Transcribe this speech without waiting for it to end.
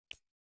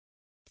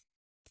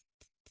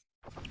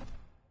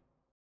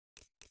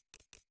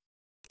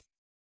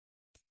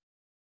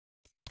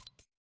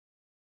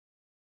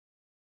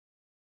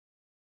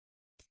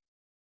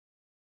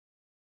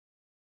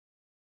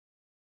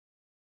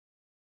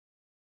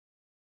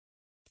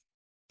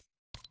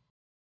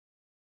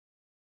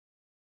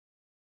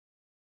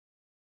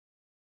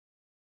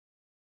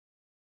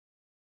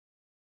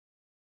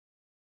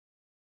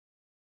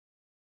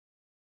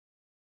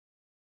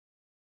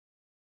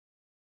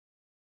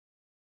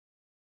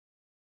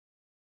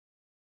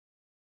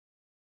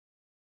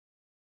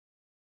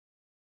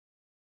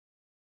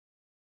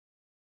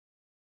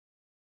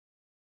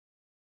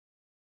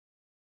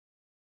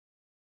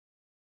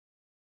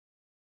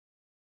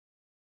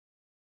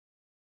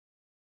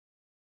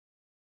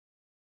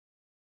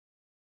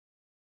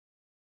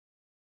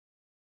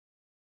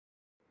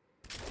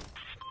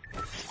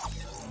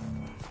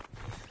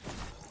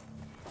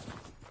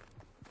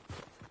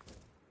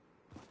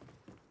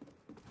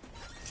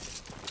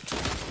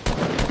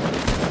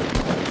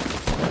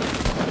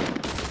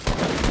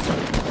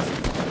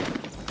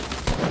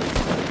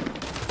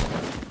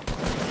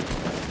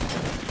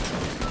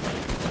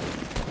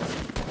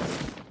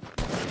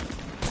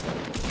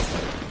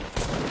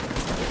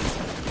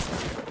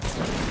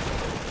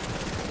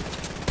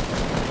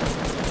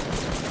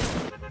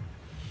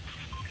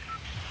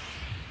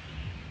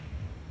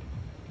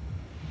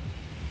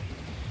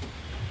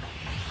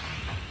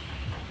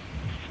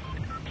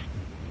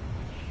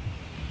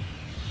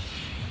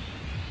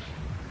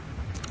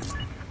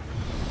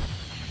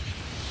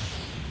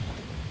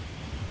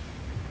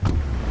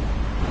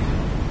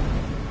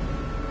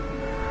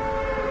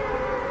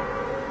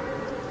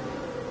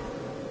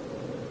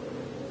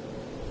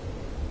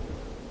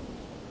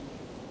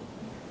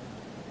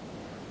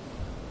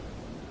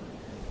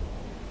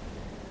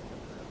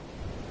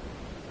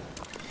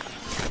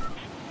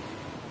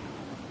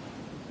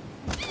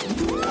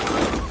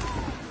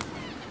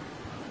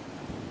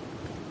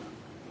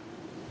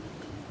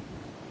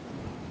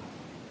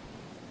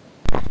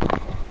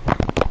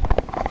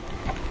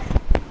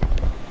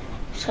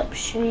Sub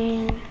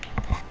stream.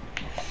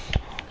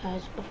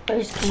 Guys, the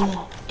first game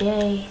of the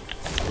day.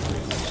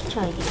 Let's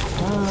try to get a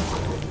dub.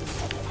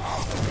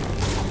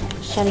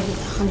 Let's try to get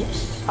 100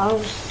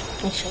 subs.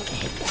 Make sure to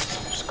hit that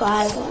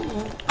subscribe button.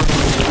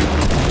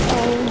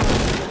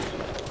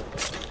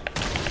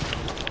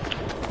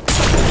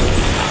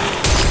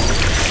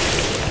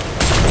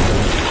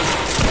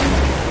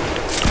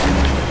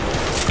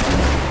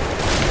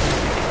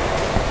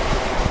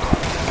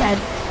 Dead.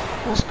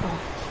 Let's go.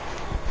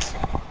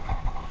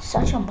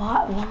 Such a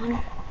bot one.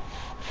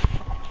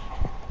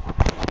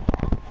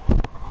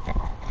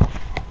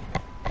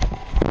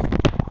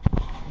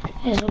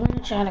 Is we're gonna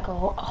try to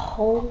go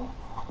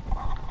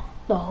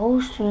the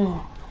whole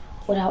stream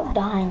without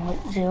dying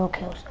with 0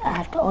 kills.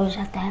 I always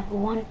have to have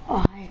 1 or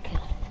higher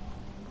kills.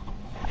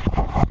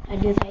 I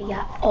do that,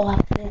 yeah. Oh,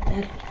 after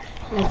that,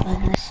 like,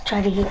 let's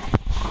try to get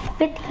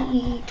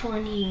 50,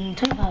 20,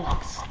 25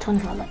 likes.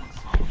 25 likes.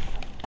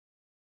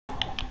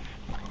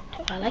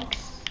 25 likes.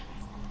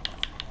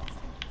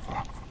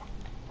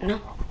 No,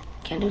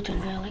 can't do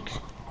 25 likes.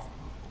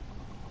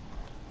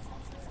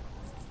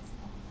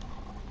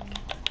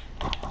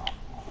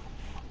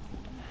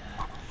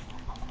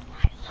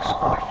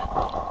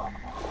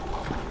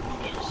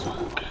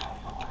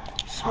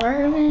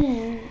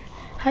 Swerving.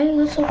 How you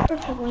look so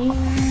perfect when you run?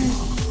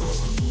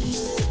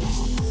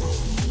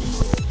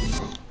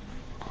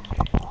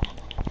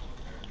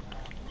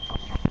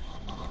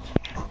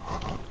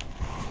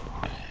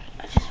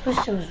 I just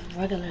wish it was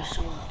regular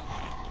solo.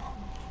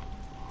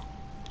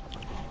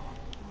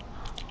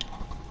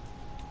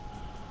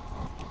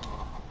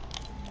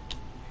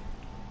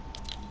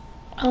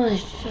 Oh,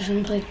 it's just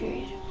gonna play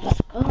Fury. Let's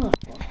go. I'm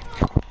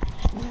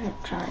gonna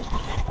try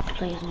to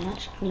play as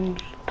much games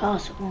as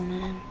possible,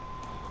 man.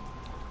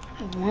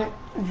 I want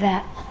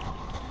that.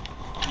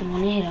 I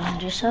want to hit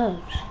 100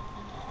 subs.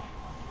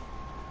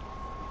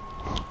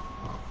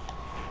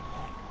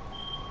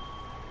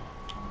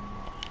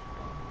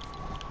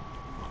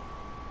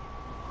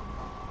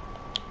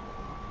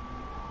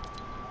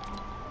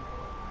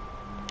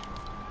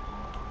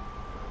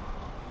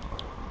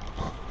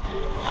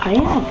 Are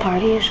you in a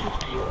party or something?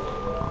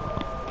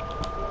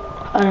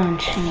 I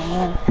don't see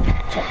what.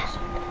 Check this.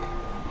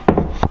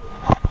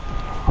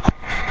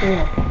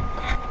 Yeah.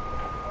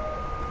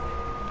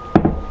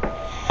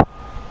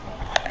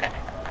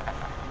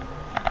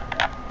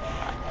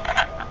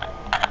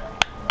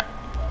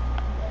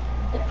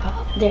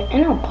 They're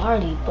in a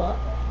party, but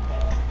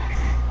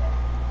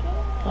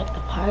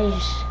the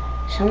party's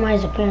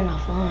somebody's appearing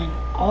offline.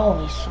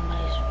 Always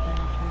somebody's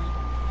appearing offline.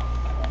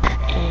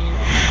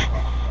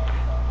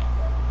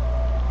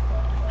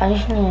 And I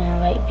just need to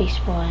invite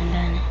Beast Boy and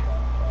then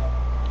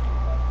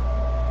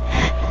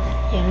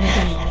I'm just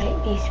gonna invite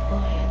Beast Boy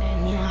and then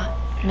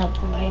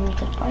invite me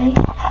to the party.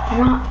 I'm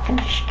not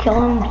gonna just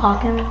kill him,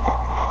 block him.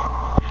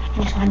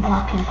 I'm just gonna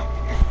block him.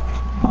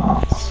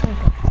 It's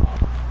simple.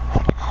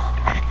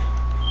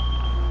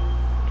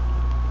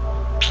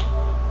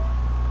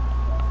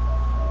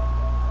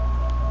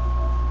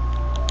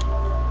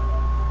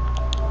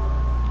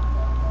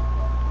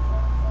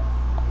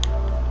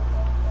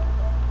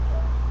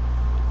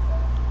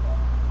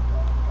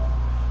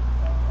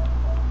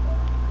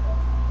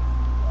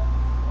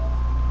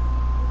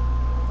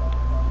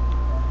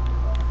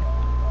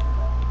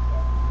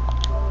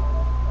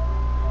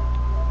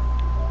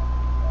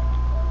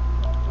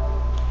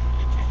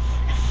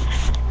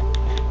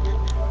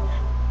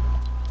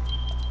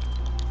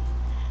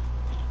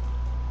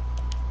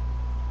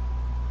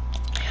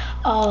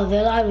 Oh,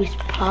 their lobby's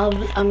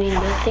probably,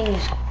 their thing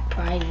is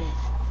private.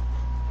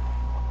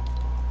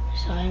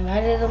 So I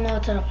invited them all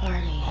to the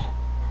party.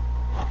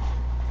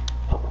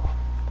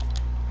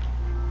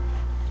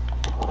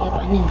 Yep,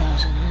 I knew that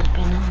was gonna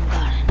happen. Oh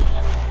god, I knew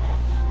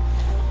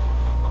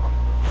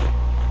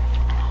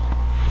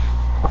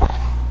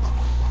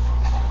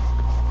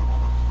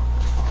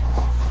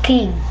it.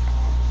 King.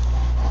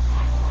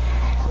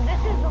 This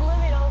is the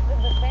limit of the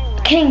thing.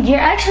 Right? King, you're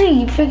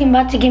actually freaking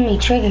about to get me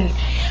triggered.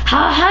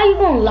 How you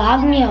gonna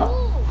log me out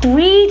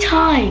 3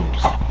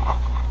 times?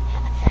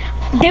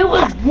 There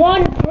was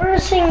 1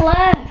 person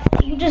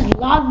left. You just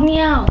logged me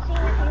out.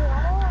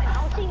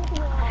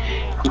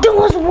 There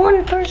was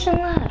 1 person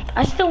left.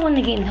 I still won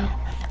the game though.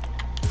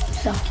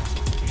 So,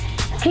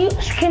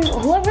 can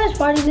whoever is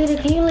party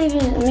leader, can you leave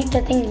and make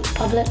that thing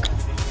public?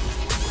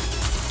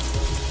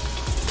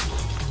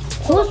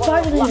 Who's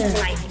party leader?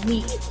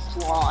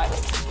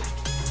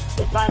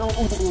 If I don't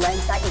eat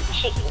legs, I eat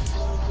chicken.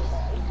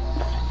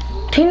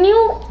 Can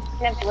you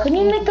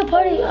make the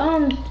party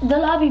the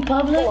lobby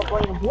public?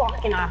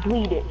 Walking, I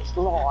bleed it.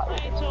 Lord.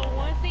 So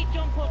once they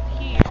jump up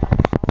here.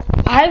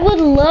 I would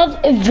love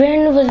if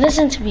Brandon would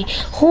listen to me.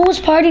 Who's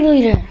party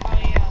leader? Oh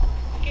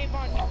yeah. Okay,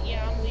 Barney.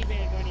 Yeah, I'm leaving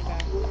and running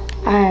back.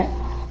 Alright.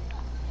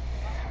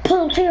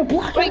 Pull up to your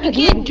block. Wait, you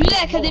can't do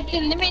that because if the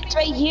limit's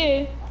right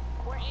here.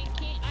 We're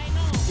 18. I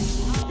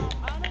know.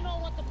 I don't know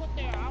what to put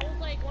there. I was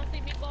like, once they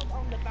make up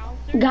on the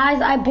bouncer.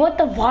 Guys, I bought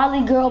the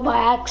volley girl by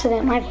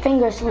accident. My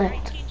finger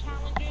slipped.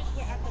 Challenges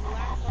were at the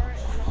last part,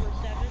 number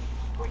 7,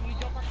 where you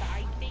jump on the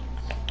ice thing.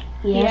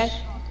 Yes.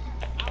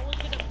 I was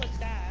gonna put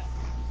that.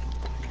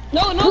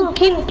 No, no,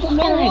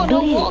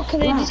 because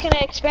they're just gonna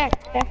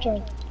expect. That's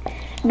right.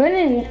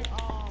 Brennan,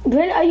 And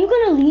Brennan, are you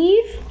gonna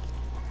leave?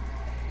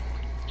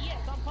 yes,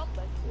 I'm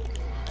public.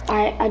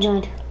 Alright, I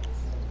joined.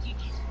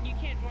 You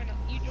can't join us.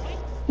 You join?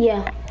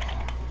 Yeah.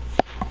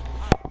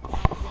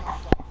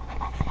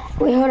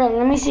 Wait, hold on.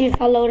 Let me see if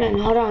I load in.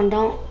 Hold on,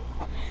 don't.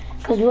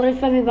 Cause what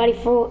if everybody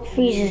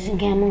freezes and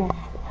can't move?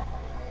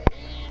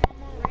 And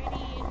I'm already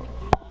in the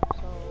game,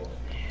 so.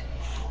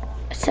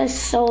 It says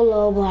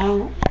solo, but I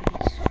don't.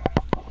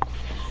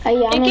 Hey,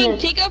 yeah, I'm It in can it.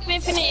 take up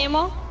infinite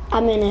ammo.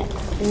 I'm in it.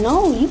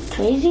 No, you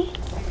crazy?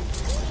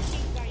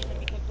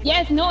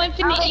 Yes, no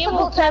infinite How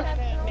ammo. is the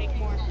To make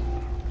more.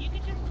 You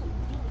could just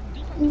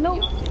do No,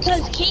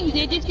 because King,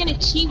 they're just gonna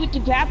cheat with the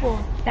grapple.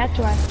 That's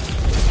why.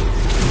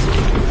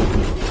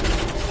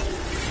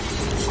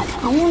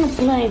 I wanna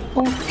play.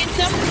 Oh,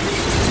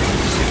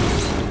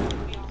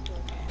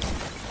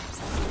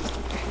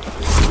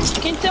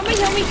 Can somebody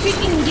help me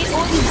freaking get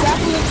all these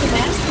grapple off the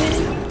map,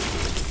 man?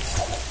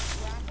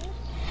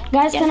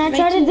 guys, can I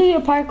try to do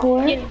your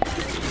parkour?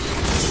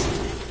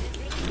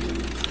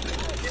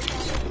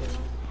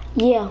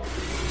 Yeah.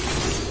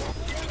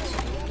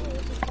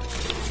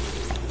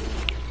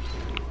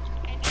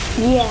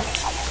 Yeah.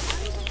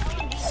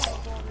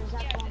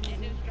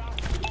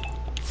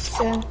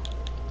 Yeah.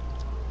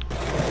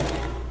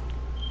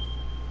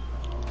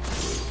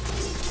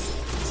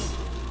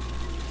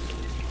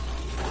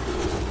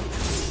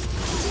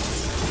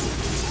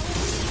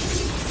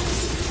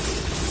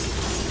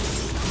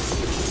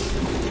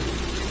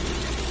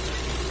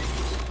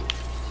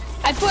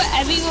 I put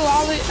every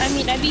revolver,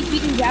 every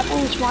freaking grapple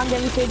respawned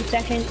every 30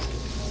 seconds.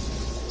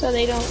 So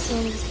they don't,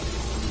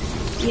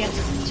 yeah.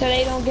 So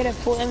they don't get a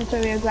full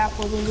inventory of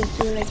grapples and just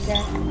do it like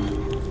that.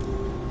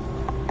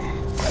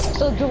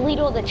 So delete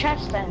all the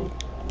chests then.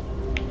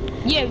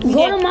 Yeah,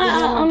 Go to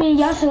my,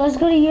 Yasser, let's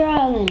go to your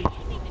island.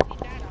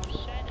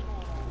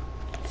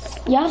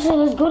 Yasser,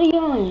 let's go to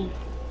your island.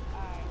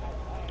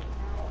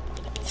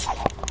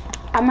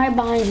 I'm right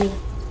behind you.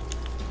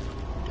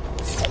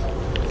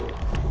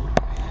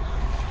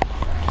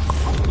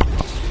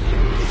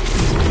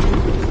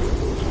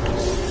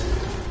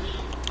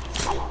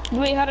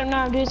 Wait, hold on, no,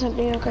 I'm doing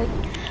something, okay.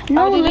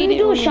 No, I'll let delete me it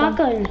do a when you're done.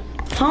 shotgun.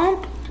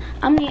 Pump.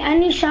 I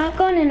need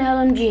shotgun and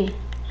LMG.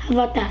 How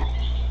about that?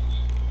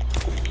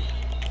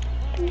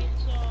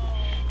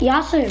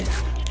 Yasser.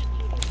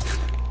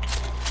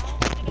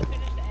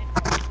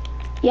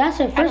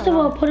 Yasser, first of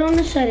all, put on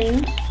the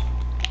settings.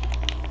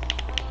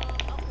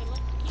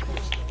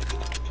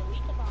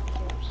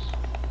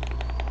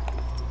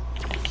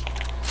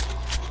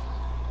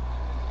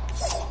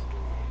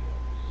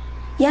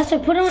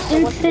 Yasser, put on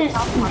instant.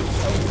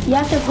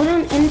 Yasser, put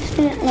on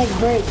instant, like,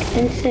 break.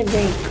 Instant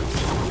break.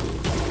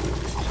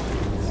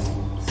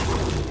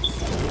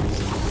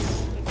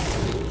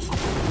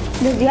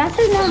 Does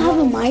Yasser not have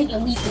a mic?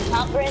 Delete this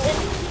out, Brandon?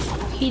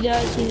 He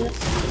does, he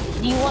does.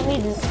 Do you want me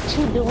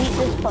to delete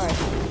this part?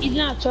 He's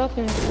not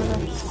talking.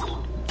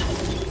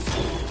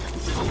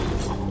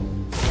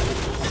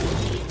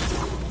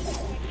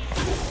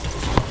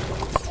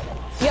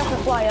 You have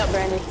to fly up,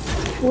 Brandon.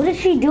 What is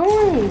she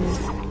doing?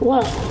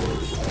 What?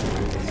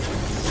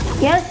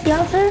 Yes,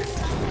 Yasser?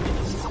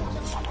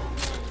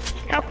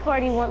 How far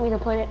do you want me to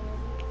put it?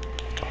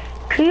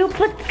 Can you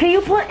put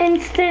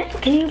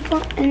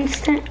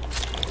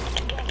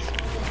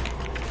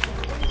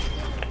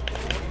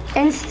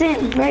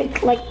instant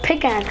break, like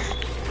pickaxe?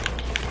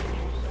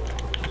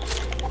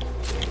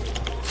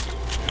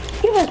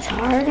 You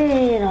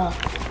retarded.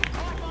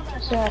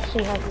 So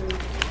actually have you.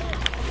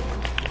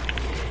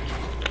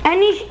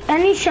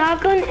 Any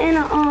shotgun and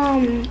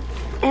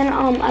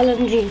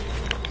LMG.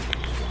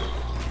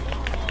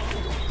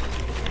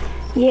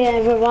 Yeah,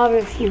 revolver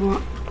if you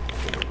want.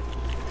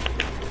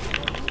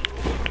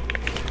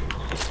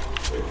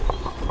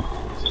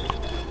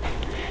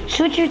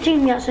 Switch your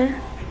team, Yasser.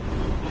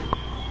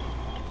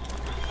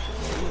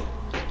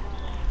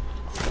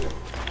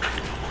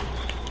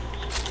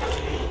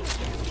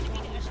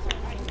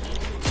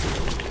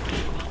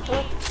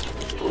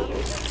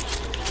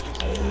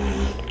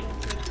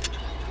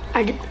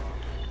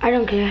 I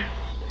don't care.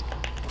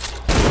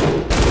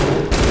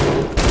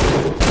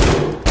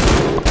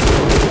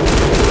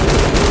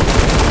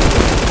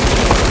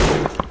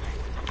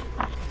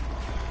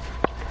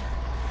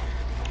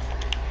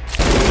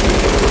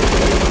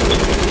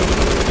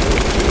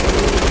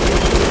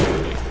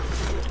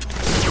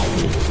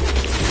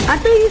 I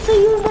thought you said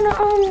you were gonna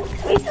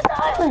reset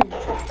the island.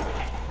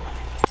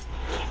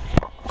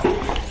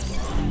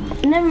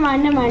 Never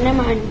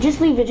mind.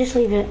 Just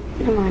leave it.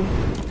 Never mind.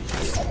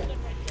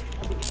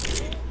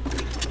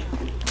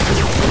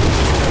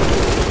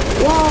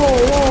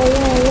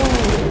 Whoa.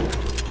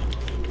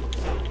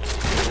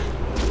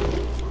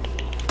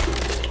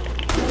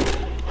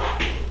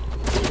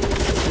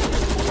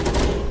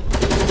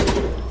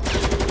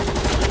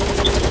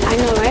 I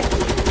know, right?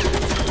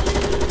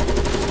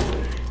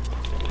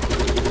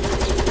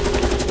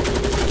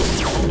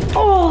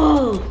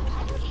 Oh!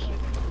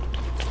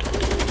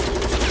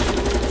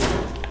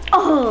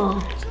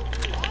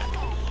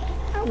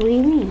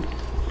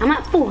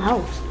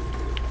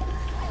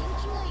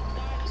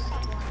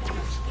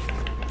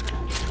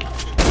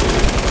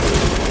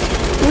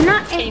 We're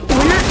not in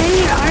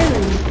your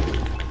island.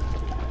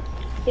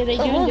 Yeah, they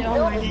So doing whose their own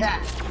build is island.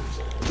 that?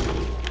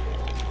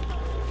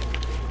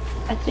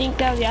 I think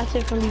that was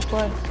Yasser from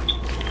before.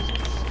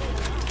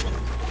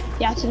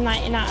 Yasser's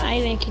not in our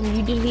island. Can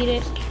you delete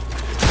it?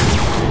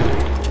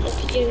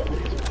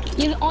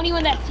 You're the only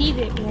one that sees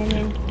it,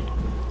 Brandon.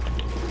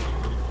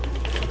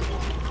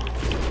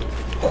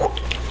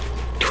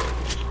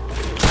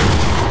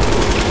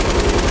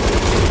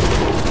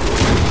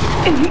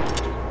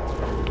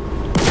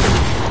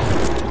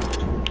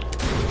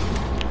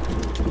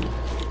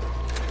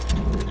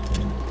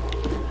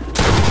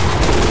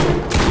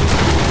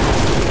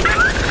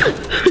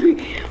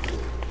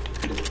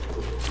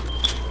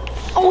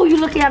 Oh, you're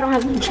lucky I don't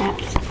have any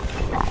chaps.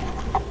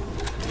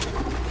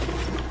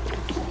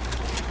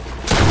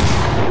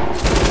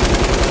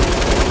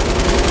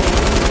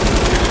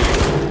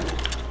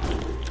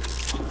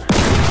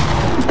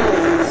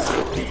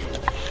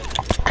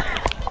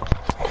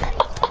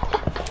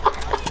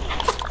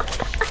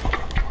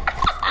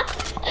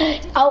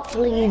 Oh,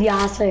 please,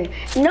 Yasser.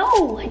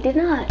 No, I did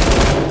not.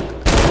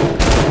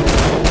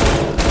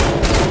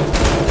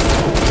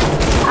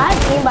 I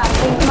came by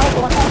saying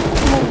Michael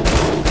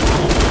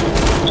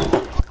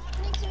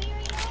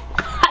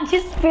I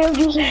just failed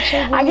you.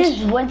 I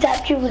just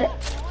one-tapped you with it.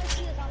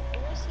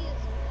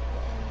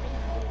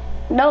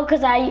 No,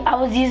 because I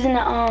was using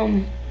the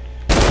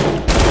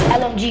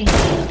LMG.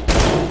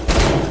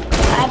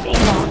 I have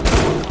aimbot.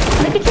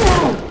 Look at your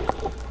health.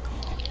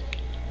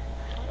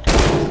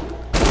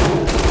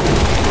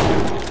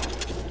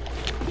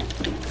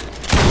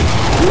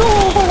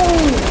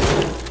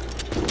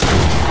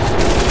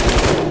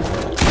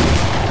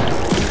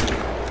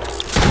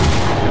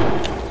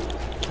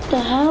 The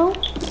hell?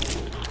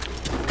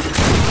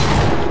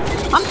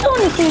 I'm still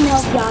in the same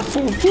health,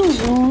 Yasser. If you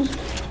lose.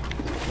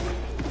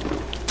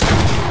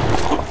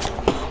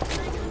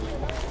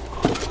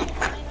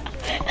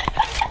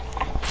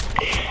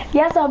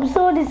 Yes, I'm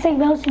still in the same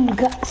health you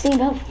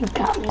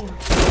got me.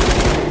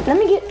 Let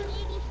me get.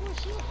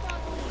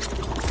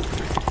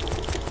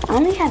 I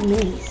only have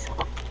minis.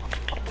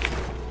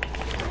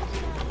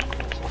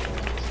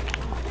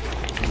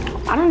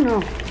 I don't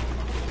know.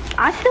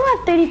 I still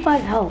have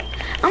 35 health.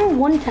 I'm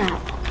one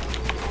tap.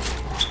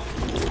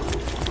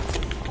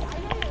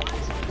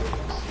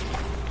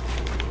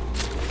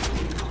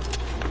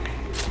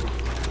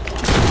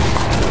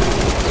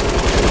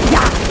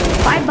 Yeah,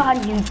 if I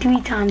bodied you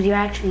 3 times, you're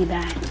actually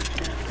bad.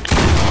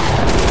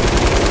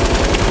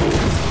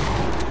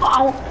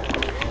 Oh.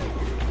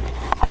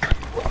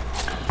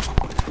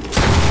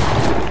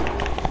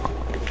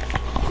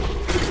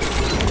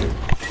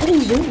 What are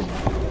you doing?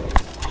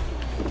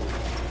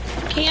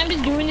 Okay, I'm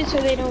just doing it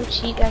so they don't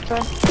cheat, that's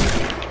why.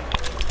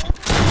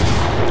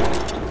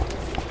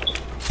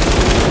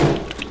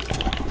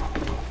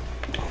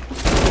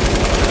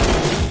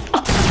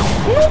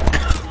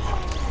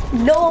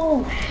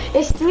 No,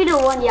 it's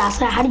 3-1,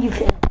 Yasser. How do you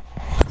feel?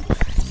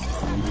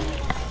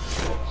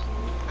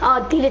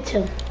 Oh,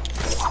 3-2.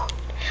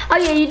 Oh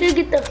yeah, you did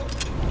get the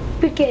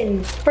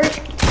freaking first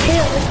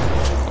kill.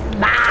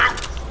 Bah.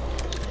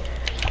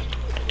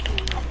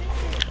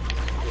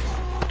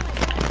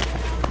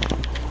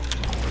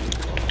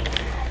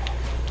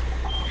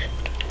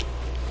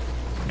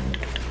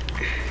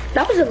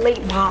 That was a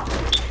late bot.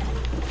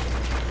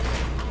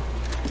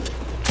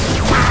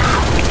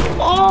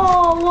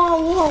 Oh,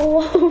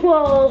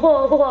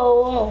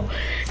 whoa.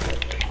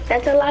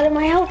 That's a lot of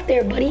my health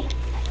there, buddy.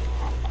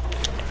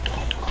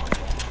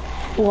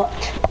 What?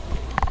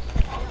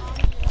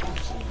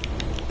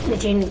 But you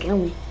didn't kill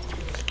me.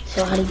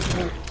 So how do you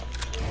feel?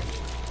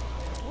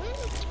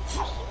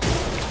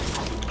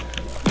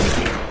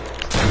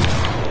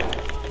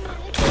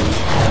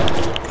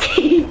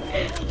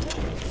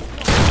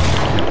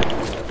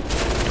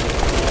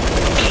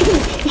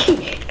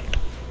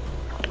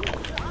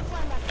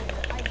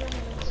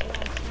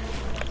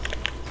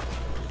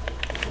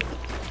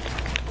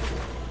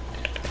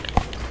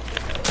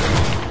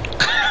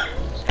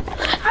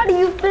 How do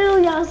you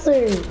feel,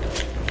 Yasser?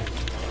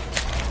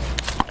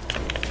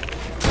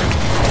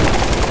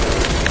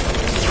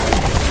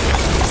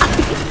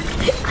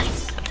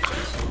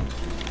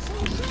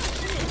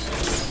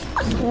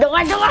 No,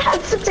 I don't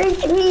have to take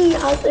me,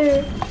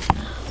 Yasser.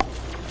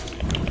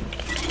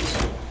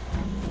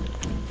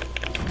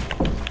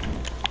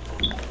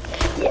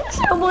 Yes,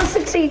 I want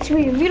 6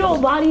 HP. If you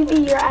don't body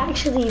me, you're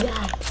actually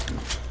bad.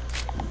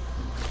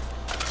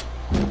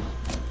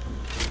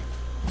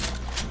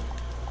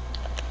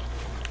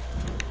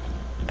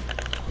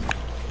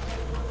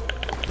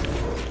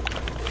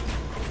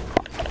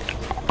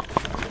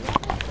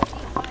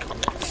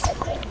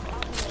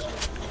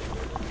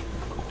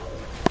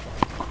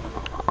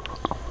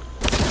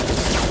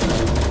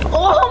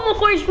 Oh, I'm on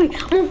 4 HP.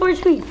 I'm on 4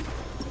 HP.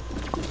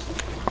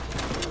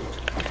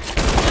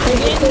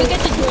 We get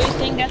the joy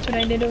thing, that's what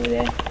I did over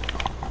there.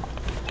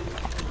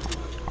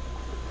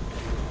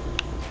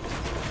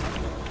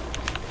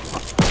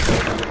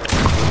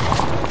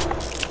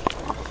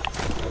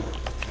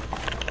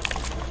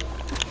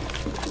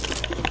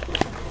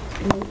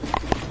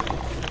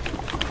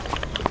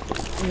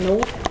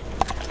 Nope.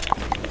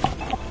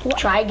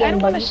 Try I again,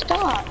 don't want to buddy.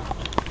 stop.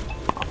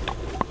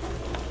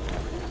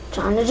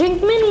 Trying to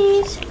drink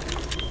minis.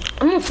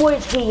 I'm on 4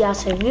 HP,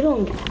 Yasser. You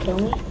don't kill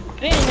me.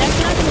 Man, that's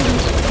not gonna be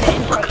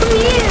Come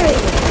here!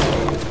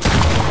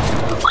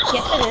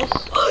 Yes, it is.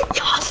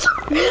 Yasser,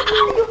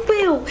 how do you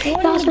feel?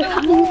 Yasser, how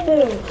do you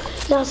feel?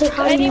 Yasser,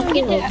 how I do you didn't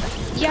get feel? that.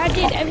 Yeah, I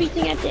did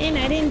everything at the end.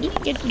 I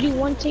didn't get to do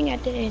one thing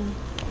at the end.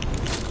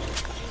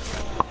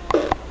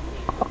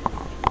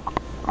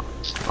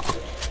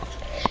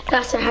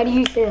 Yasser, how do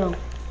you feel?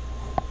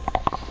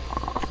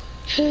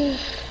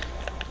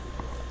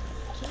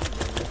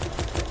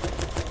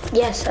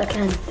 Yes, I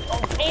can.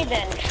 Okay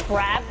then,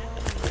 Trap.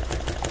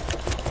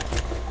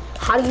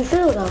 How do you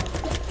feel though?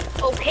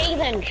 Okay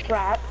then,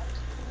 Trap.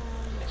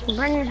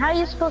 Brendan, how are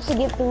you supposed to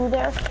get through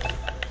there?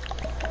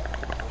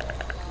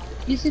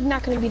 This is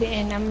not gonna be the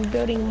end. I'm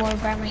building more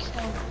by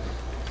myself.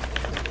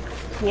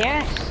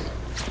 Yes.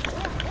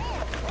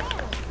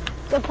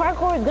 The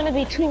parkour is gonna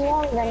be too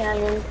long then, I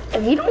mean.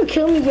 If you don't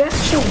kill me, you're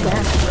actually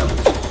bad.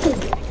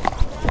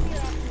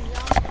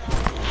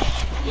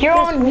 You're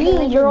on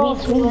me, you're on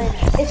me.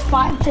 It's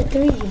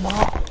 5-3,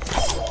 Bob.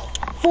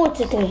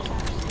 4-3.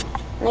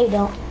 No, you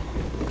don't.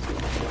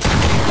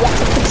 You have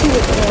to continue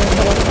with it,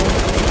 but okay.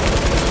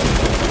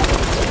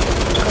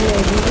 Come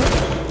here,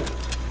 dude.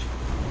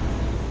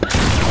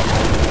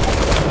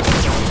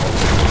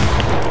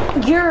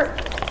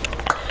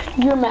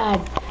 You're mad.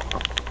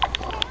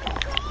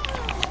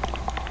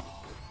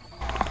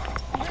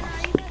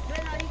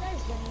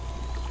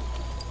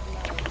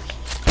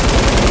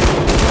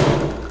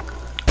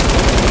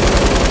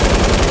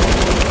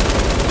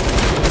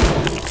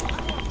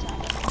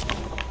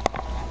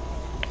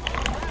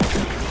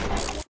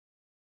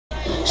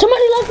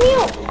 Somebody let me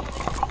out.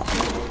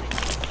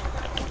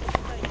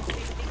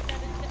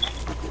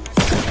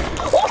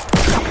 Oh,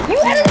 you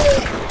edited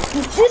it.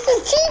 This is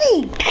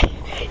cheating.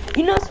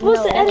 You're not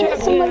supposed to edit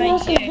somebody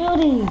else's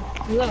building.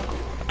 Look.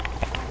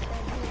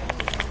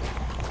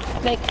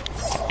 Like,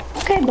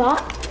 Okay,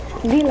 bot.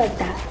 Be like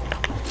that.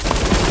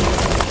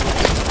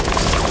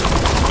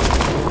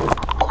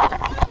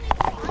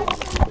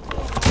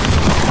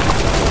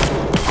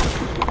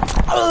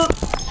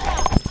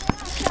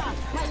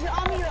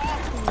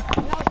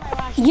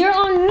 You're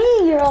on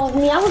me, you're on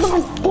me. I was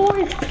on 4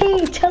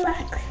 HP,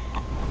 chillax.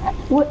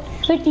 What?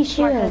 50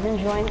 shares.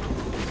 Enjoying.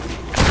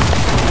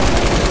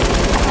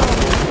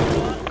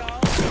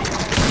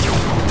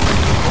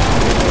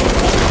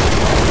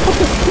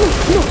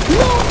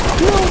 No.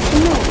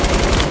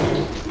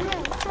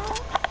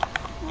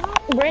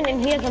 Brendan,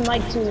 he has a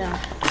mic too now.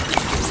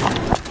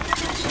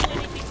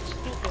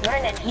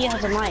 Brendan, he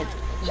has a mic.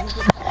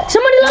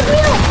 Somebody let me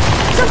out.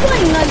 Stop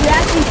playing. No, you're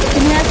actually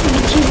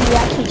cheating. You're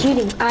actually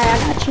cheating. Alright,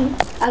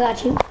 I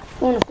got you. You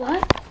wanna fly?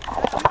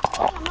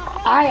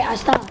 Alright, I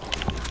stopped.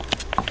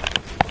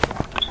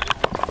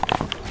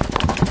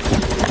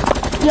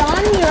 You're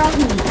on me, you're off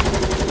me.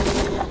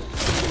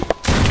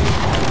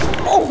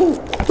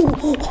 Oh!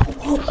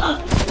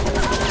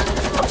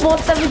 I'm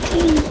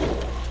 417.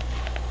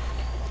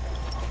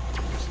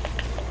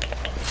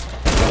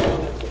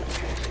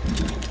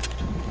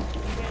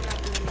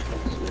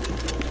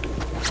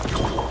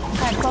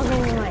 Alright, plug in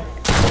your mic.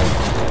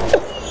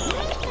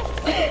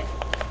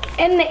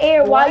 In the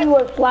air while you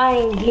were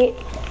flying, get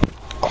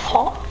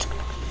caught.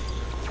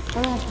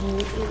 I'm not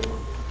mute you.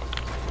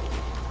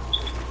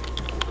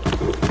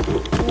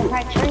 If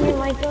I turn your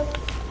mic up,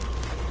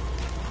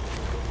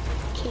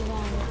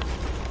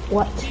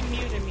 What? He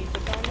muted me,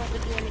 but I'm not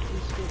gonna do anything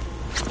stupid.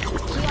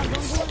 yeah,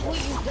 don't do what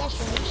you guys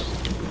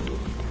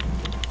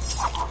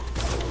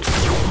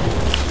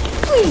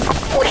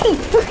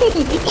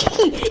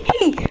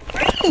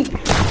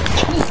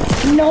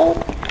No.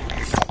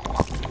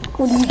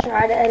 Would you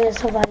try to edit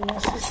somebody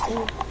else's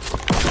thing?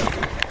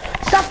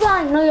 Stop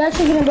flying. No, you're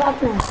actually getting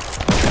blocked now.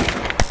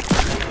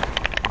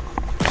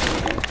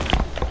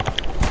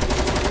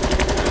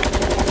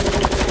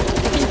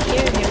 I can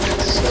hear him.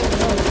 It's so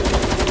low.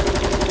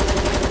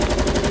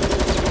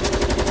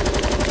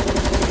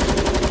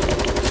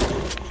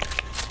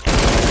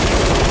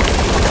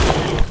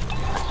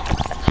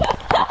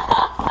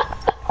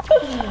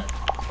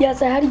 Yeah,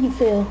 so how do you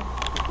feel?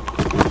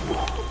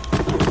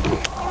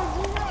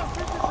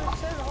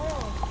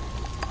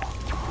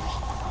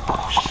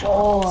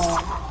 Sure.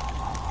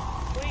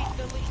 Wait,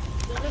 delete.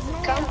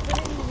 Come.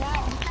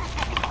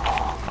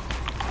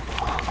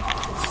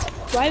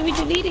 Why are we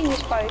deleting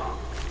this part?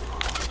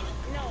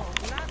 No,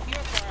 not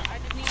your part. I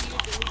just need you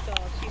to delete the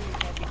series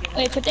at the beginning.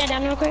 Wait, put that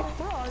down real quick.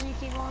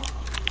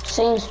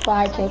 Same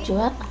spy killed you,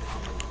 huh?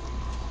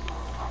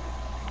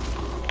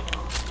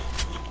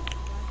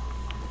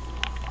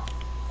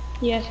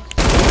 Yes.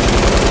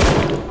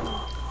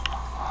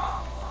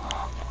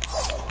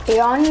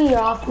 You're on me, you're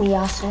off me,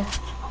 Yasser.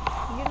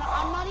 You know,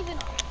 I'm not even.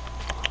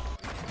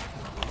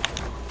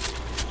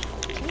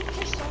 Can you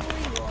just tell me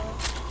where you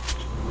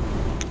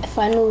are? If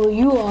I knew where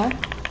you are,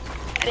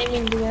 I didn't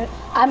mean to do that.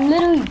 I'm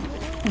literally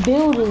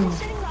building.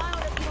 Sitting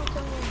around if you don't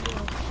tell me where you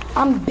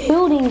are. I'm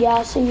building,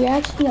 Yasser. You're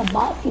actually a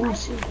bot, you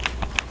see.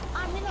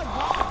 I'm in a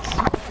box.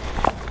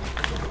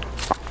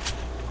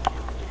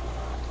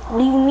 What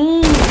do you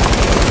mean?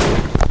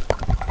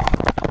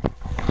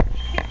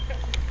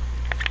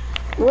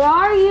 Where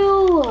are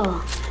you?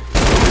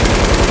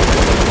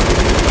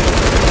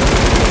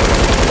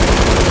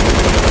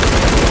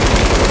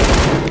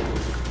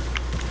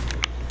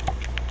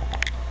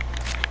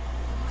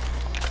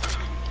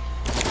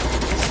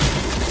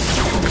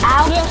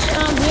 Yes,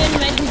 Glenn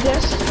might do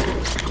this.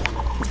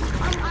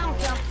 I don't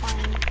feel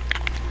fine.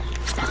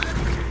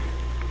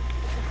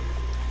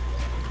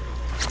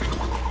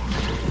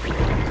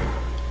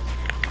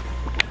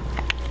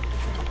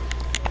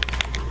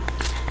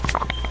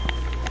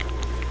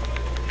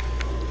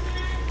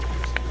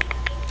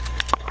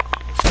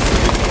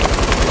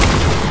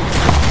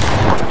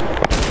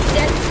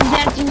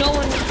 That's no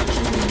one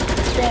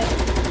that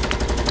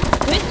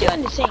we're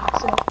doing the same,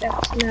 so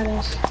that's not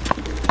us.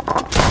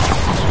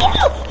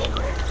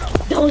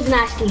 That was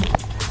nasty.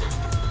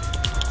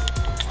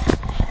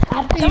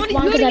 Somebody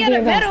go to get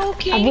a medal,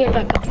 okay? I'll be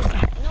right back.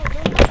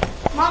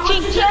 Mom, what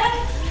you say?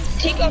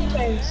 Take up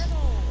turns.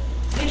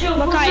 Did you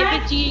Makai,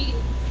 50.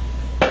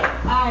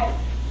 Alright.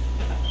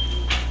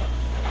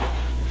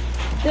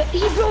 He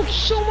broke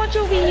so much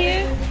over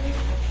here.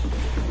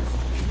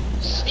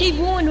 He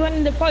ruined one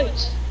of the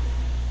parts.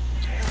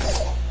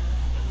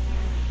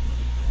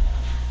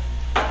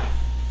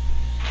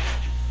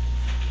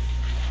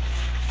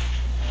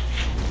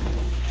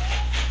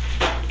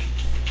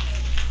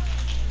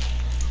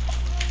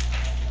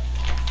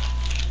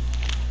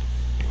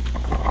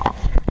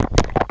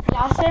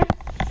 Yasser?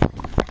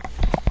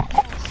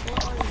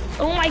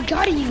 Oh my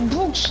god, he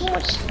broke so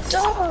much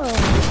stuff.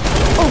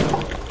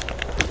 Oh.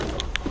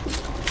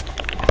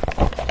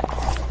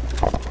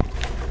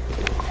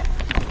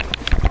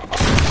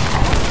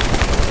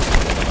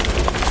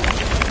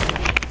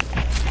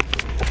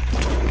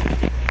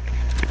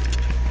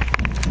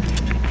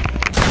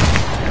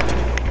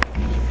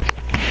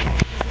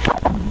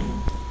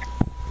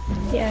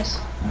 Yes.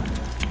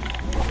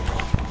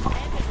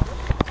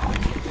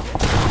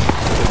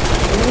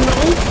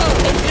 Oh,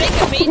 it's like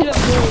a major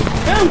move.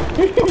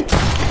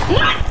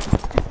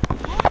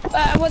 I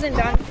wasn't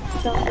done.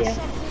 So, yeah.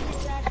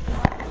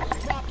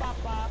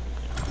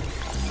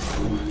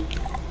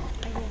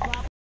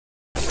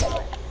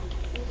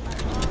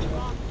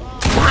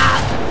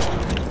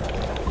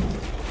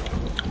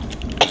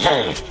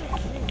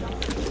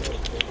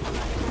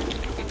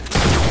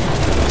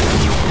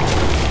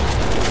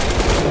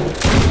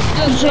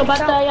 You sure about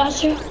that,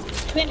 Yasser?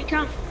 Win the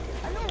count.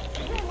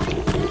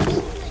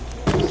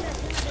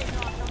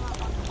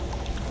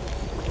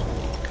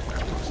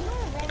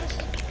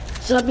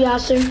 What's up,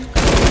 Yasser?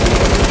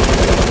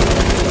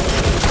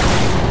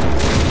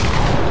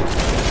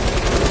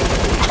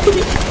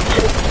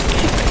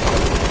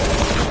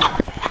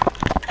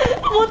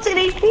 What's an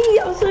AP,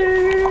 Yasser?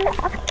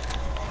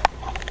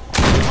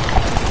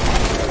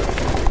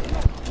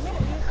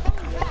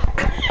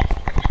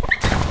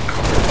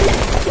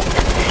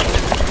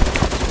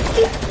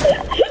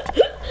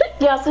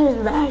 Yasser is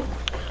back.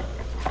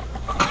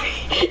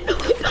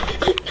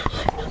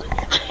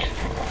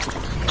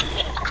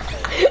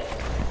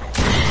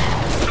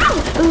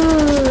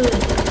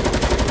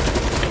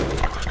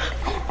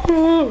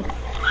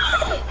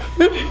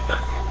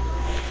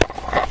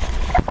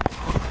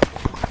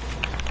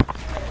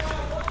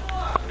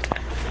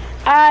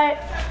 Alright.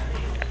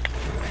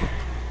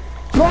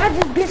 Bro, I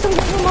just get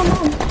something from my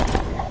mom.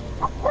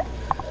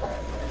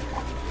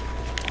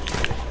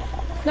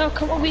 No,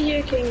 come over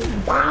here, King.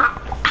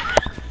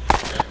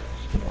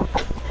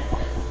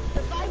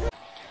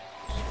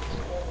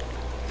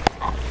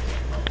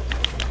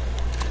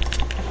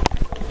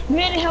 You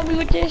ready to help me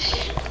with this,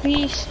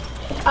 please?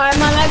 Alright,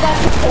 Mom, I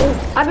got you.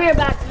 Oh, I'll be right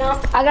back now.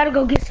 I gotta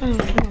go get some.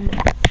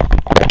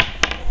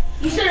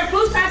 You said a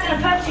fruit snack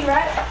and a Pepsi,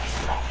 right?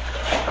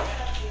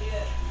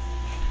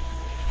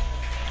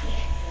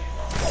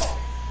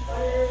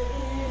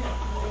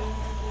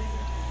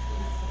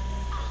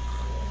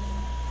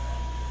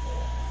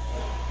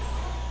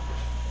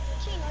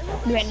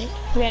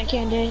 Ren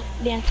can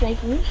dance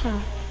like me, huh?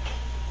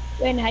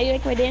 Ren, how you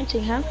like my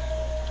dancing, huh?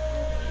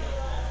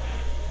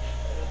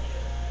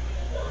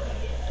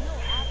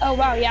 Oh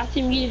wow,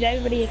 Yasser muted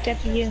everybody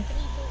except for you.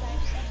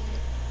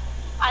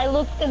 I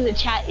looked in the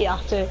chat,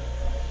 Yasser.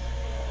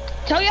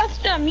 Tell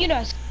Yasser to mute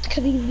us,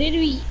 cause he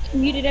literally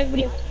muted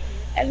everybody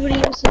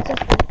else except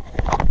for me.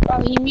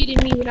 Well, he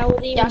muted me when I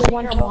wasn't even the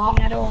one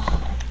talking at all.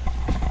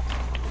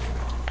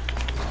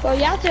 Well,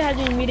 Yasser has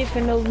been muted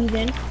for no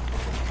reason.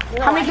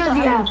 No, How many kills do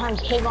you have?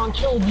 times Kayvon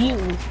killed you?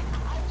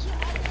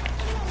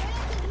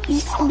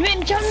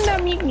 Ren, tell him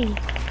to mute me.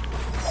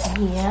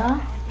 Yeah.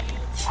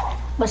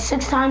 But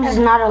 6 times is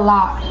not a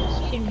lot.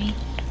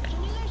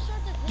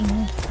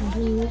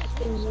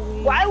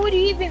 Why would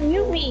you even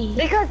mute me?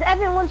 Because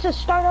Evan wants to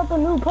start up a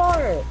new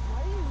part.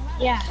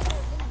 Yeah.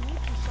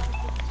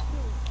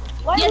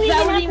 Why Yes, do we I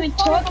wasn't have to even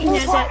start up a talking new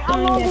at part? that How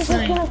time, long that is this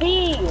time. gonna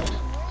be?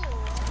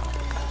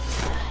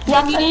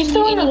 Yeah, you are you didn't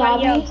still in the mute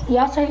lobby? anybody else.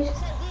 Yeah, say.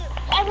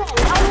 Evan,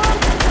 how long?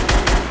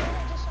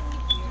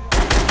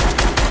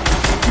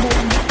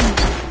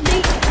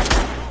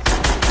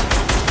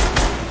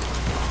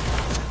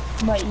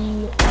 that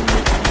you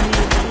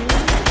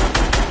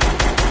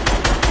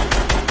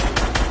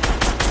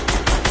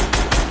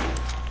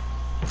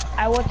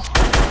I watched.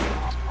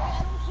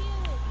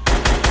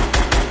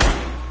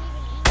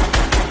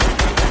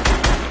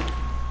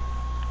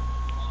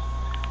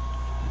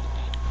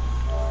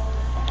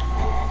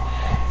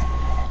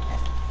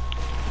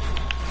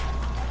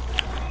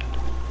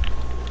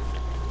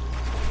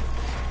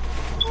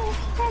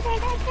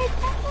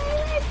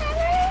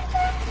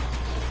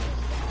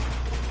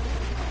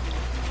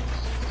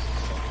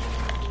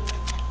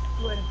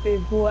 What a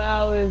big 4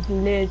 hours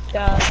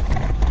later.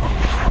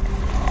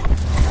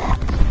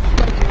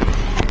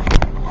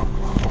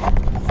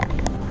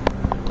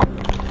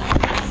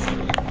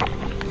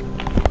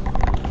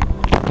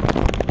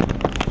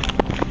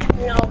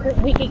 No, because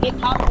we could get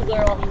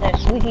popular off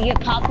this. We could get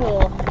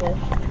popular off this.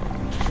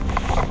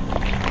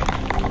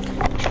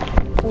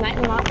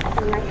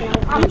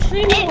 I'm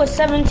streaming with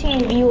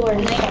 17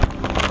 viewers.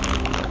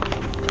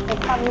 They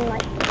probably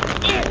might.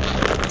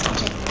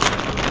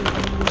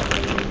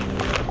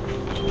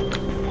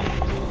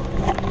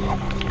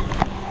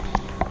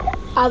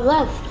 I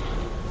left.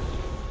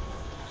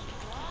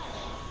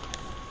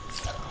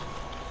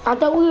 I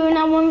thought we were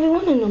not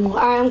 1v1 anymore.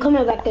 Alright, I'm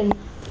coming back in.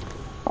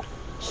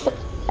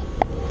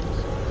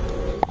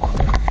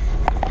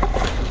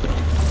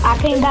 I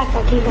came back.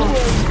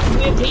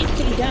 We're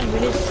basically done. We're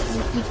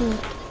just, we can...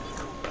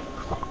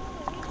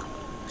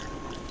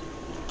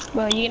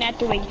 Well, you're gonna have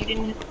to wait. You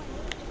didn't...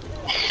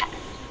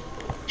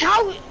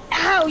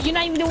 How? You're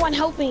not even the one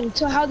helping.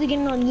 So how's it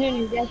getting on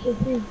Zoom? That's the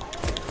thing.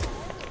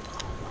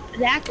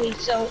 Exactly.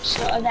 So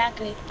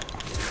exactly.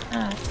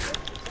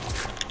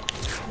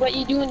 But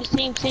you're doing the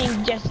same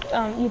thing. Just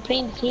you're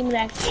playing the same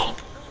exact game.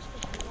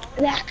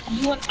 Exactly.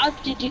 You want us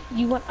to do.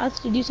 You want us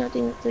to do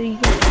something so you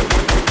can.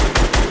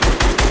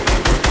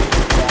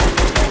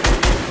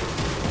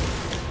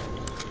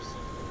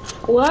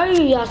 Why are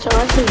you guys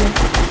arresting me?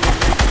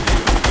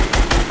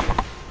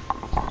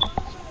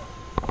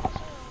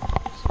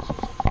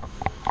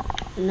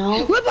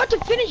 No. We're about to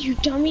finish, you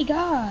dummy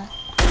god.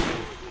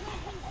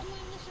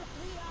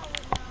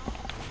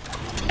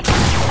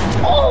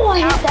 Oh, I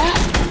hit that.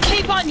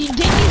 Hey, Bonnie, didn't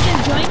you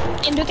just join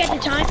and look at the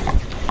time?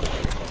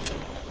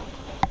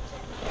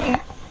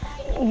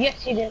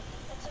 Yes, you did.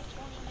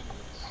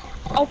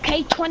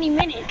 Okay, 20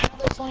 minutes.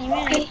 20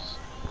 minutes. Okay.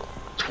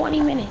 20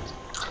 minutes.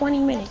 20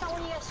 minutes.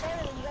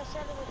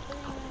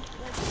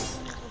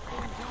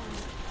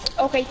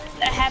 Okay,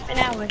 a half an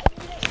hour.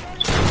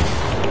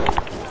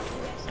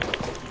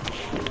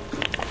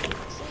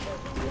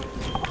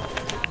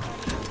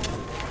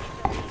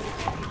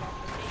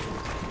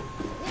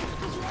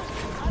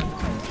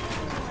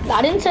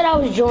 I didn't say I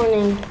was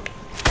joining.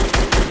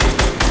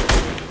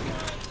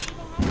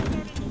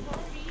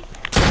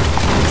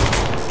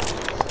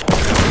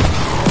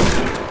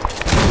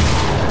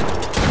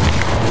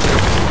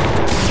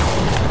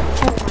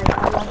 Oh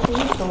my god, this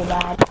is so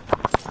bad.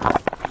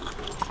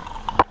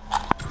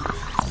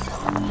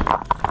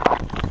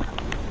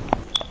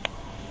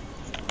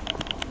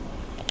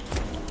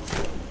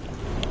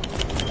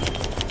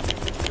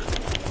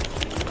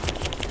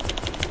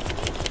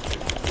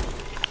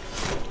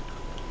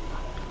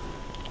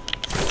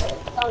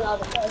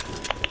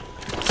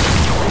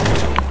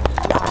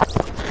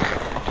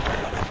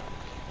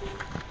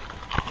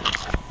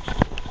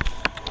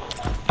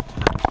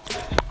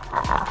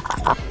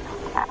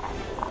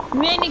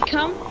 Randy,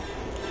 come.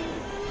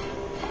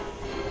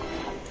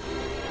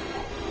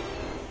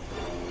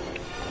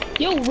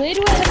 Yo, where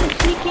do I have the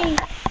freaking...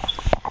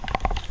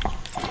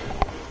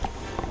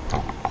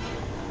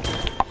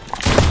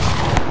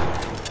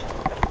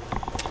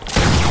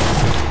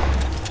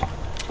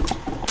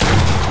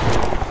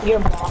 You're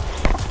blocked.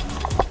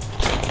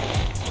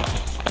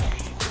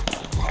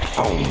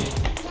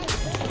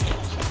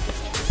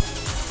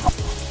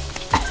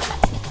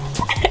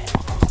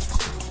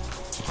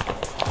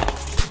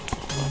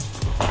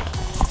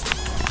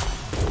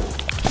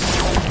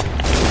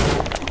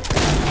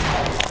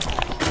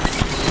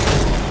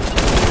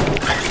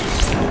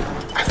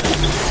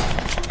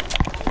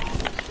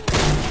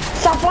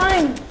 Stop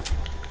flying!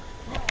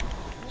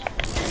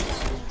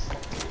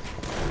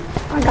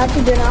 I got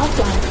you doing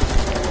offline.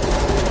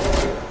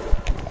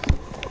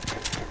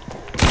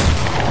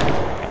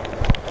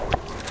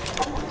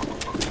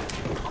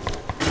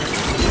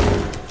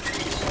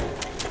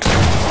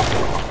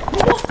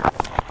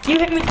 You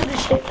hit me to the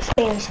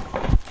stairs.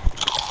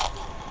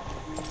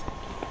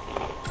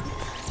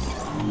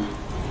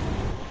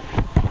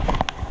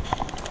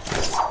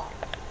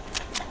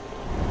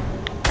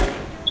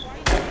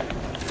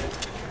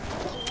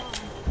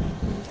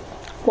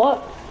 What?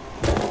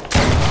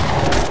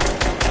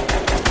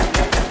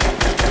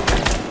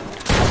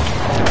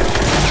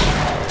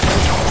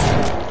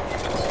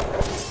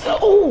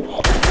 Oh!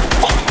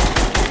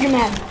 You're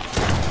mad.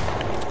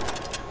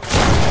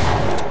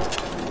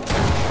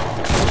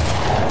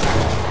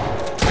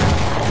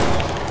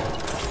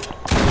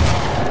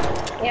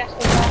 Yes,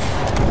 we got.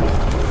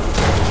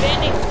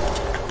 Randy,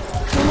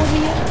 come over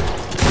here.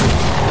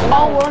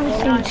 Oh, we're on the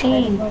same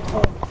team.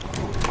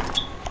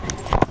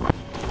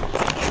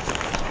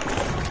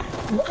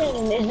 Wait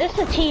a minute, is this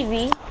a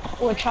TV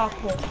or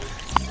chocolate?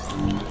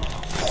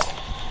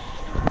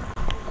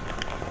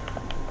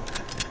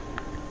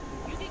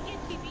 You can get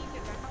TVs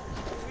in the house.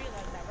 You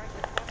realize that, right?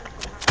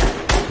 There's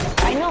nothing from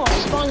house. I know, I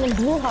spawned in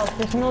Blue House,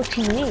 there's no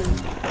TV.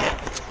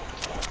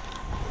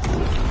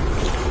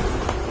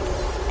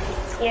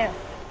 Yeah. Yeah,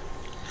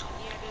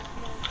 there's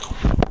no.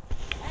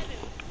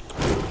 Evan,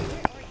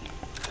 where are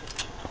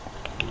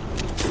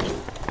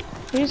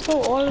you? You just go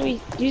all the way.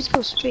 You just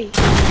go straight.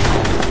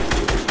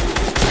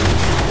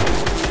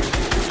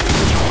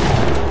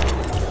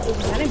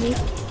 It's gotta be.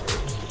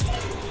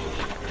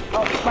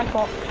 Oh, my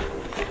fault.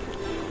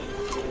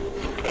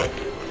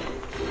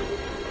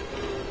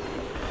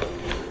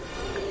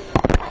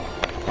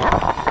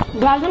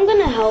 Guys, I'm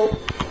gonna help.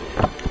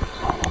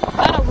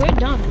 Oh, we're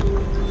done.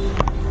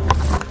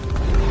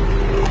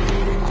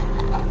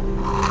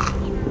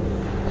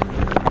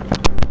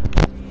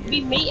 We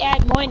may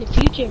add more in the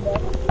future, bro.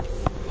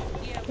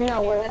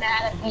 No, we're gonna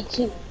add a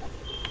BT.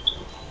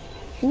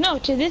 No,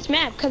 to this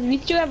map, cause we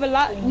still have a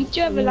lot. We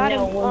still have a lot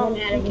No, of. we're gonna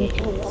add a BT.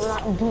 I'm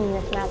not doing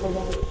this map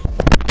again.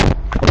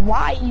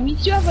 Why? We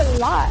still have a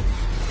lot.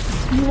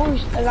 More,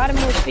 a lot of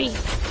more space.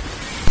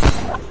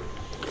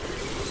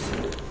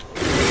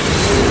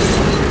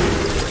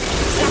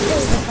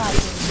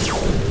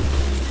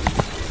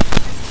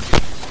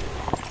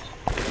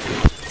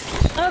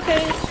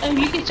 Okay,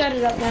 you can start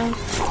it up now.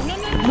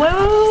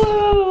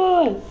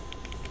 Wait.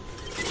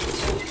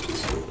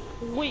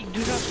 Wait, do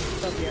not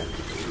stop yet.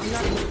 I'm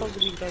not supposed to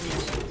be done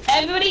yet.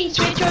 Everybody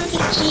switch over to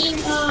team,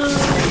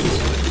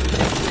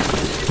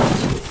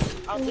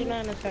 I'll do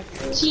that in a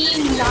second.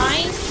 team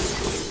 9.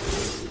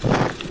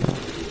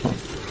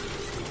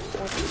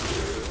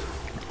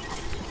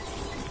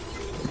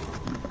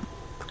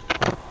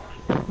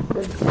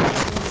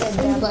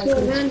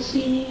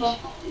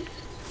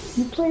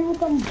 You play with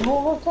them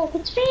balls like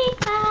it's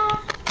FIFA.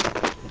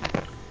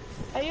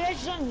 Are you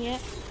guys done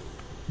yet?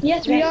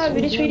 Yes, we are.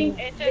 We're just waiting.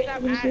 It says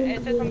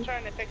I'm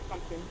trying to fix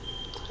something.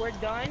 We're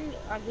done.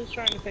 I'm just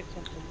trying to fix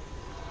something.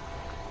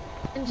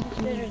 You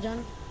guys are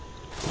done.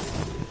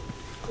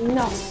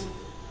 No.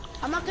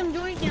 I'm not gonna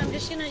do anything. I'm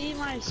just gonna eat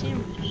my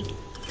sandwich.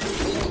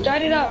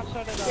 Start it up.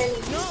 Start it up.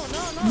 No.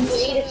 You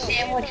ate a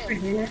sandwich for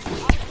dinner? It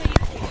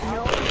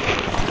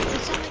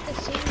sounds like a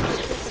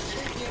sandwich with a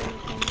turkey or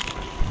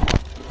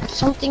anything.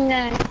 Something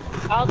that.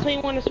 I'll tell you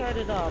when to start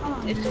it up.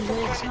 It's just But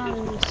I'm it's trying not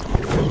to do.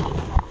 really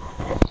sandwich.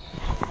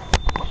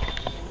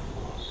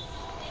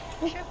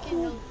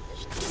 Chicken, no.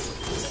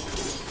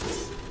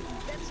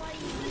 That's why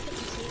you need the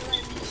potato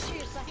and make sure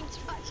your science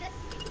project.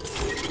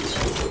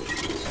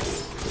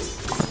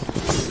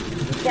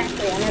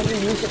 Exactly, I never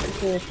used a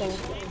potato thing.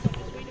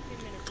 Wait a few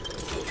minutes.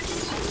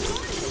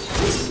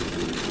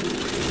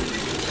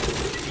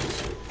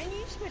 And you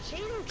use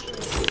potato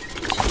chips.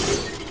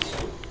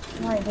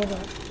 No, I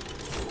didn't.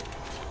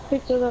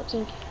 Pick those up,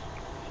 too.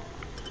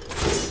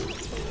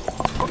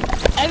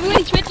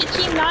 Everybody switch to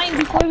team 9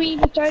 before we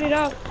even start it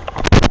up.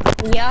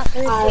 Yeah,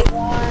 Thursday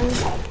 1,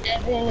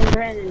 Evan and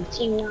Brandon,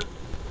 team 1.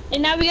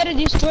 And now we gotta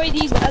destroy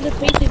these other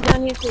places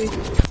down here first.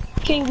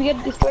 King, we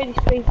gotta destroy these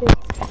places.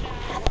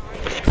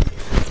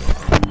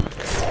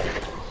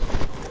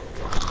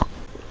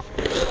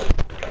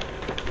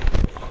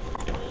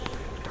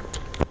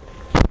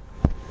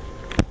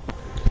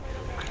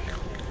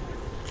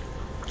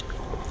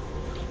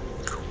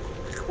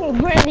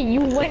 Brandon,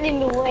 you went in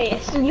the way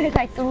as soon as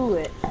I threw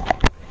it.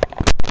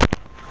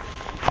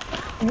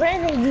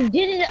 Brandon, you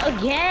did it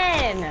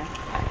again!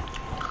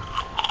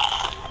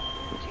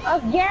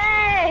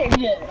 Again!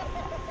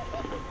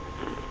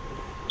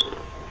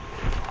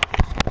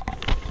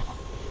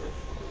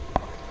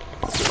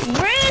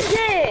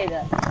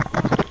 Brandon!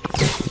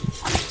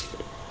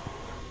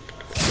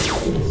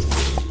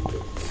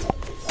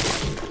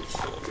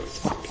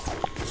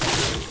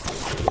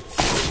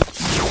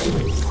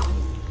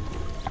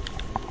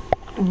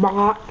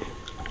 Bah.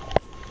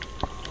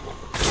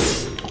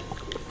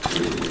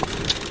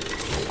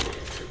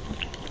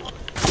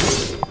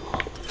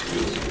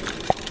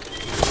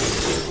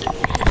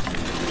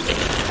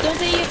 Don't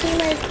say your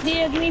teammates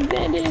did me,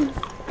 Brandon.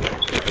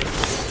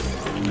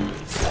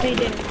 They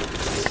did.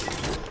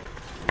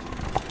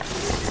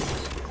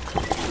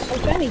 I'm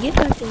trying to get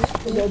something.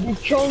 The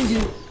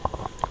chongy.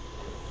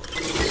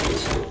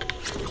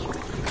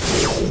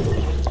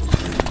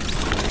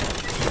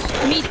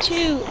 Me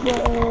too,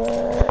 but...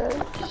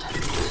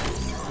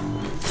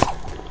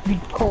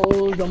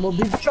 Because I'm a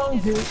big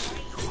chongy.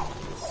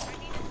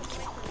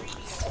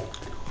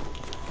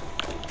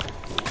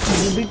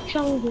 I'm a big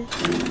chongy.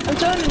 I'm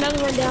throwing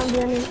another one down,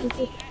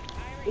 Brandon.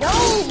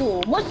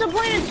 No! What's the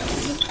point of...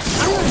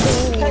 I'm not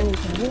doing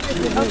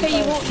anything. Okay,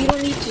 you won't. You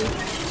don't need to.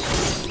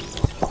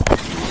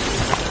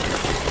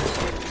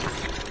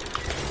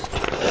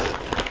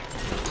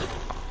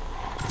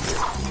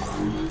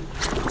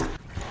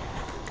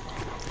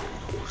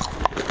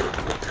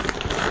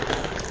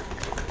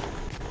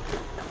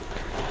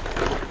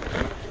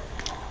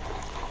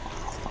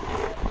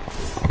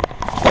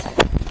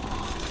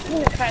 I'm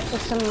gonna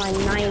practice some of my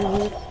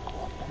 90s.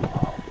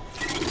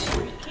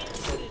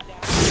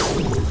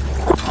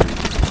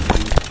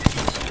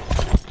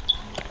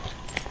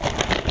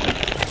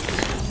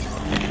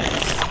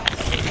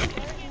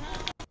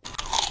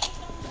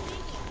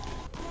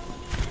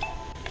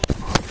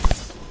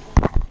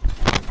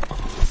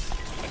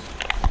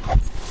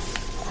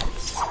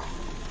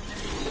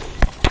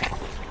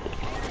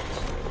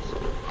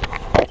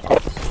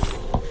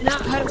 No,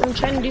 I'm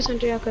trying to do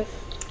something real quick.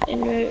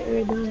 And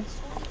we're done.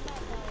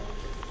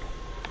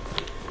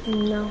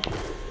 No.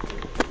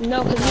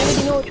 No, because we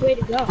already know which way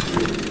to go.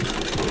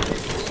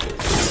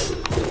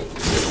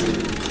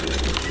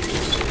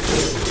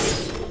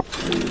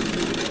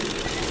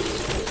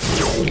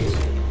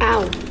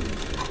 Ow.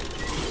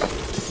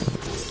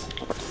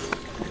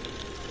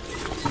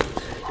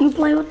 You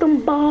play with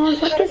them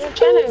balls like it's I'm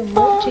trying to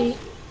football. rotate.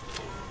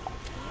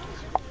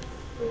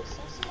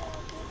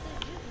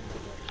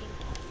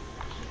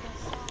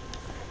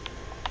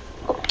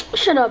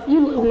 Shut up, you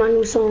love my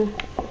new song.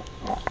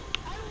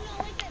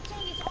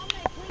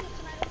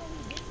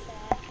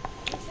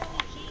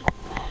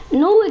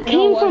 No, it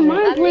came from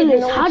my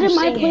playlist. How did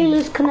my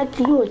playlist connect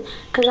to yours?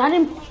 Cause I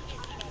didn't.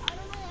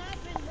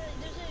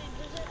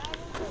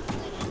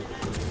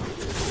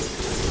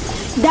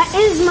 That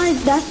is my.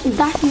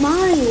 That's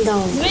mine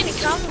though. When it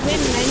comes, when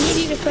I need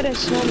you to put a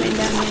snowman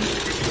down there.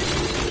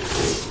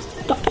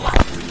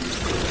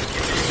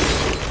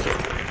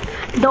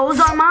 Those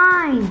are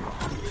mine.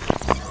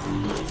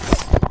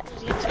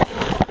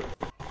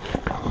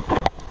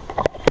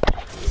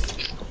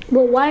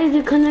 But why is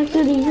it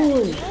connected to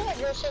yours?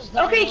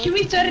 Okay, should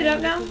we start it up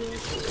now?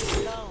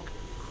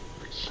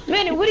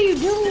 Man, what are you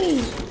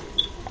doing?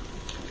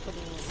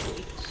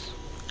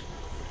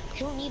 You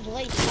don't need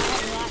lights. I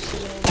have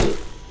glasses.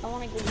 I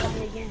want to go down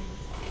again.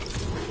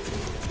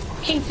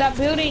 King, stop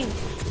building.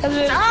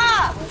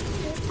 Stop!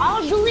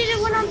 I'll delete it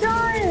when I'm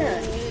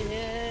done.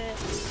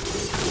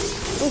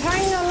 I'm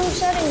trying out new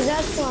settings.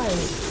 That's why.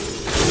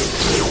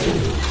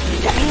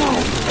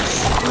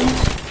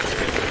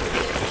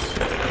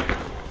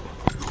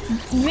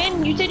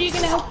 Man, you said you're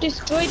gonna help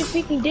destroy the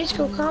freaking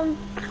disco. Come.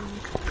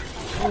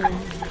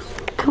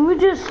 Can we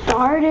just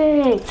start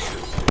it?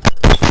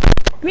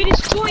 We're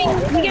destroying.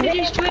 We gotta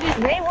destroy it.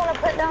 They want to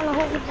put down the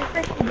whole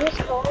freaking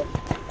disco.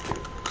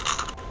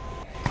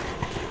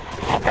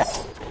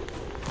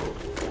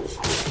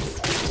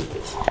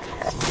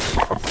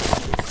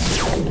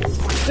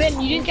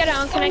 Ben, you just gotta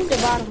unconnect the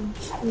bottom.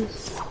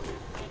 Please.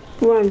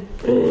 Run.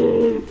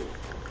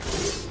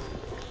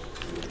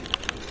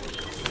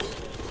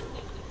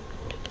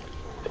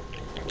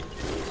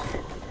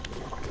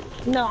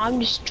 No, I'm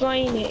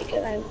destroying it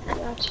because I'm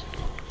not.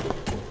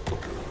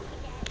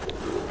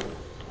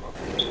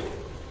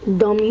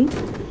 Dummy.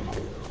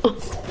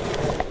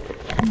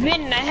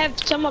 Ben, I have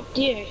some up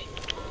there.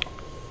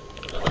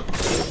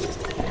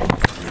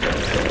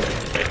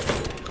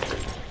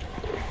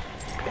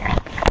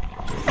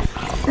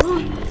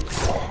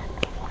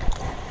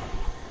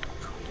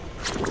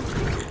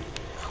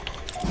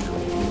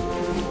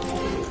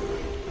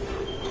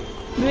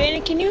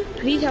 Ben, can you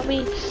please help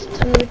me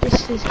tell me what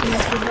this is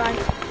connected by?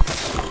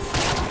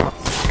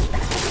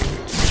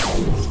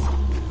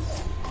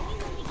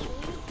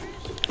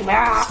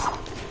 Bop,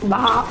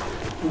 bop,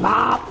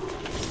 bop.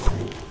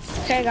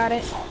 Okay, I got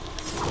it.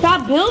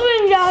 Stop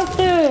building,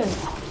 Justin.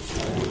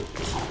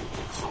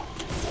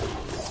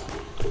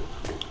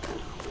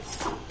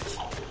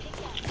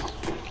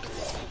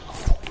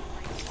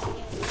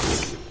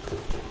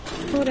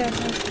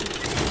 Whatever.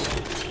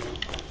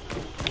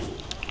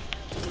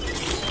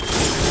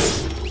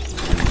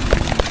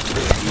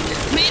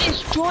 Man, it's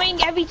destroying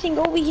everything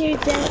over here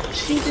that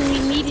we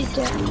needed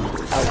to.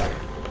 Oh.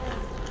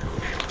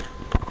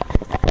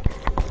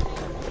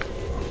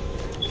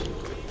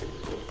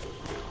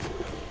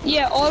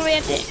 Yeah, all the way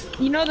at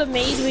the, you know the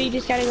maze where you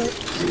just gotta go,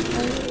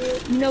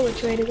 you know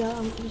which way to go,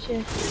 I'm pretty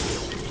sure.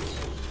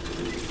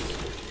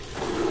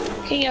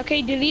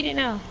 Okay, delete it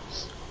now.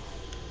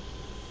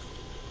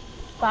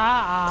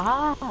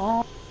 I'm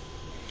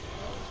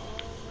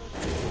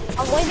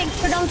waiting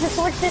for them to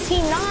switch to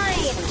Team 9.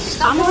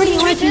 Stop I'm already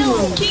moving watching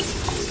your you.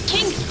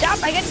 King,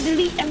 stop, I gotta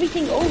delete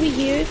everything over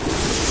here.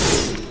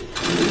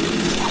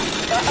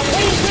 I'm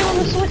waiting for them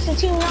to switch to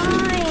Team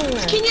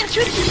 9. King, yeah,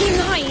 switch to Team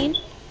 9.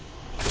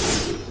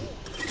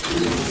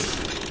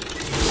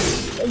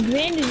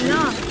 Grand is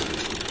not.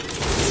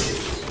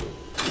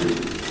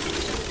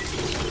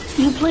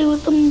 You play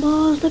with them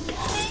balls like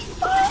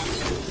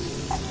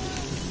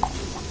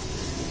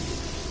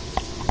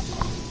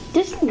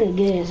this nigga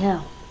good as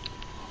hell.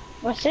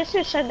 My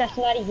sister said that's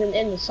not even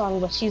in the song,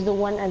 but she's the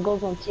one that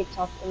goes on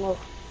TikTok the most.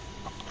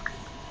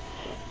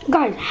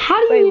 Guys, how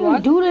do you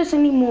even do this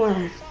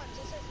anymore?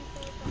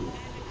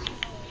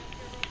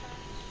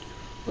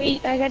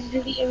 Wait, I gotta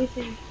delete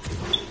everything.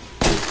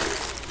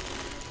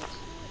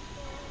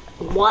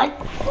 What?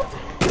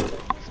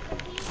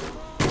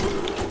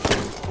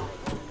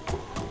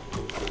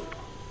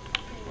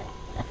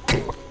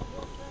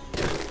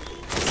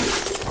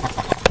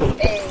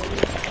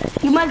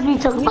 You must be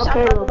talking about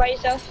Caleb. By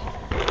yourself.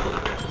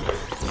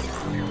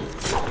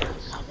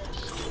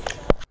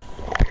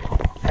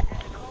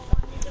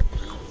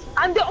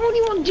 I'm the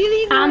only one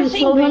deleting. I'm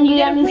so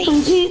hungry, I need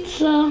some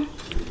pizza.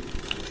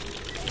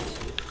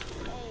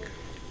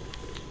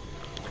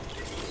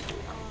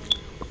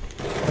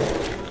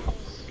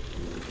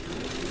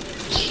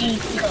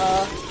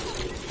 Chica.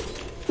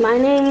 My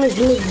name is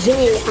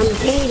Jose. I'm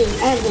dating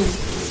Evan.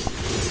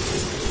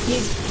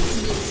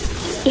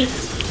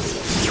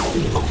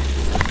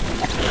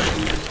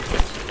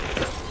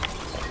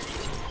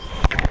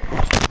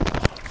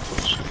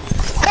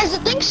 Has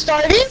the thing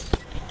started?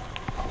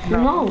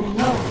 No.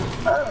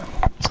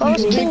 Oh,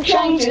 it's King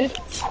Chunky.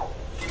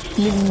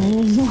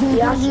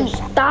 Yasser,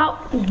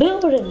 stop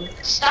building.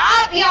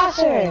 Stop,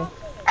 Yasser!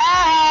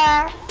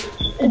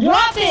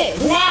 Drop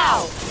it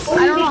now!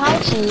 I don't know how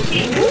to.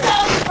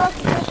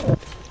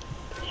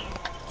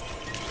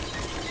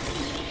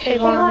 Hey,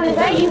 Mom, is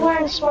that you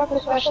wearing Sparkle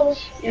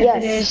Specials?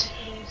 Yes. It is.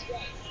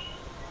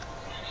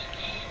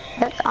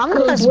 I'm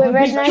gonna With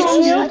Red Knight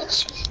Shield?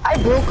 I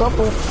broke up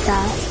with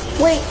that.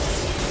 Wait,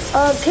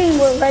 King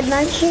with Red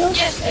Knight Shield?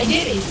 Yes, I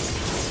did it.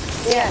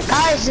 Yeah,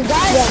 guys, the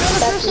guy, Yes, the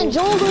that's person me.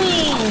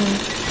 jungling.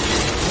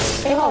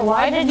 Hey, Mom,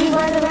 why did you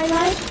buy the Red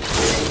Knight?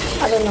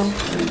 I don't know.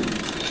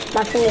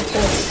 My finger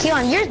says.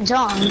 Keon, you're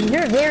dumb.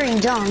 You're very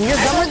dumb. You're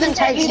dumber than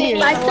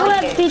Tyson. I still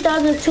have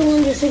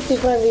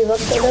 3,265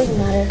 V-Bucks, so it doesn't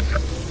matter.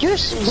 You're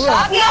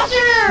stop,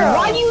 Yasser!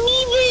 Why do you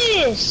need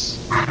this?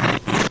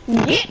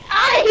 Get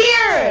out of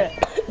here!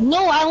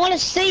 No, I want to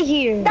stay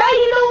here. Now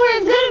you know where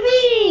it's gonna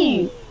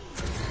be.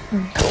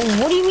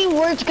 What do you mean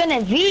where it's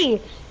gonna be?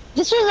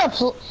 This was a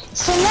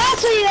so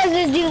that's what you guys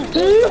are doing.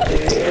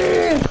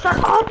 Shut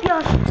up,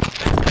 Yasser.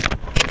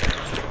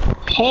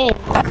 Hey.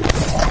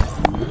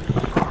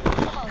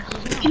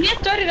 Can you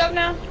start it up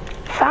now?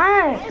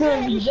 Fine.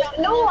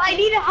 No, I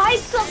need to hide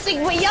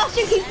something, but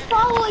Yasser keeps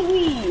following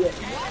me.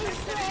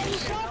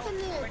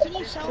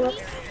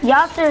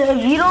 Yasser,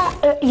 if you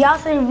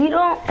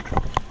don't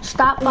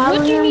stop What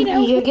following do you mean?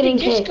 him, you're getting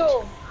kicked.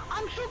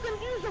 I'm so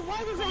confused.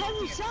 Why there's a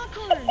heavy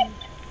shotgun?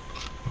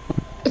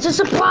 It's a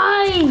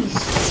surprise.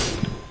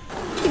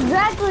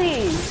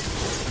 Exactly.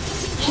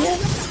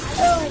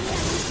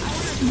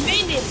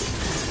 Bandit.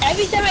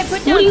 Every time I put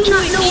What down do you two,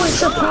 not it know what keeps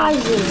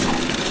surprise is?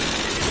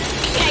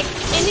 like,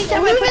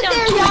 anytime I put down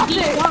two, it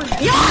keeps going.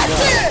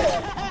 Yasser!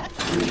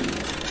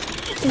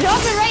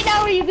 Drop it right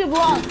now or you can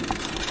block.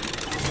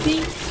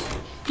 See?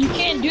 You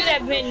can't do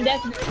that, Ben.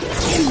 That's I'm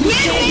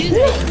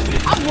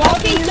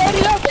walking. start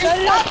it up, start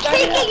it up, Stop start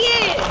it taking up.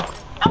 it.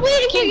 I'm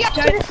waiting for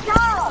Yasser to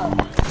stop.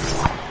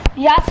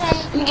 Yasser,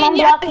 I'm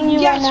blocking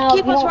you right now.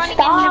 Keep You us don't running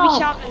in heavy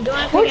stop. shotgun.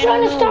 Don't We're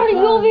trying to start it.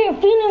 You over here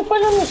feeling for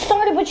them to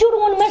start it, but you're the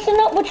one messing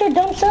up with your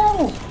dumb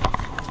self.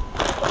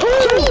 Who?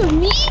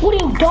 Me?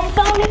 What are you,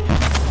 dumbfounded?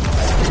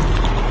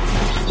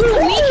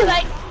 Me?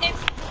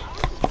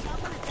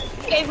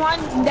 Cause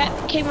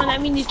Kayvon, I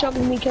mean you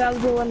talking to me because I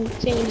was the one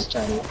saying to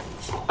start it.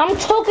 I'm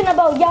talking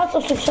about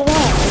Yasser, so shut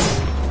up.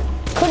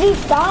 Could you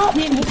stop?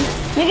 You're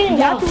getting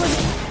blocked.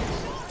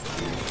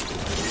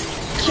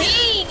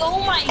 King, oh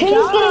my King's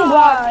god. getting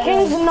blocked.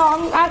 No,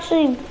 I'm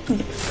actually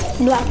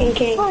blocking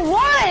King. For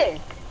what?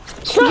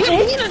 Stop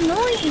You're it. being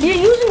annoying.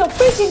 You're using a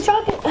freaking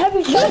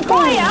heavy Be shotgun.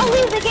 quiet. I'll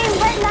leave the game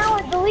right now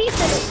and delete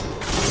it.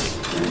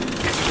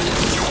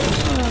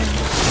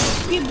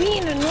 You're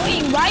being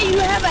annoying. Why do you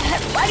have a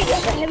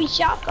heavy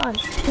shotgun?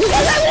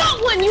 Because I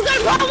want one. You got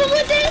a problem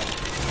with it?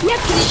 Yeah,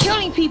 because you're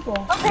killing people.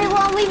 Okay, well,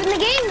 I'm leaving the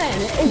game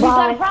then. If you Bye.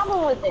 got a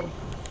problem with it.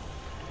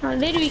 I'm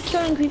literally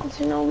killing people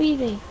for no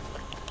reason.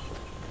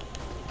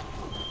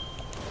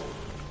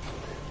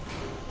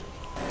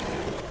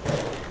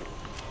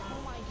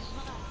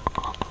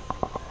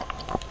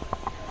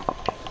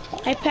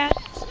 I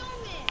passed.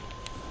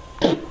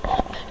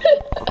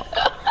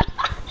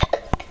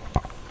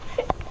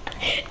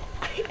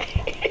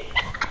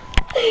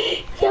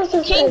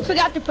 King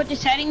forgot to put the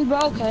settings, bro.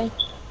 Okay.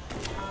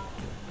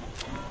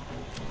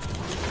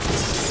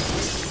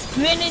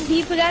 Brandon,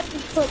 he forgot to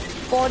put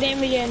 4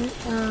 damage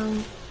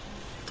and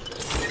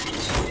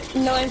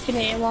no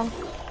infinite ammo.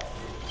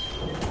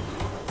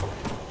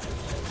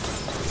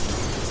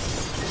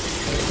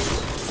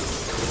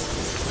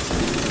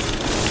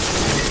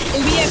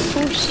 If we have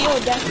full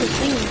shield, that's the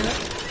thing,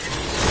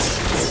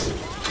 right?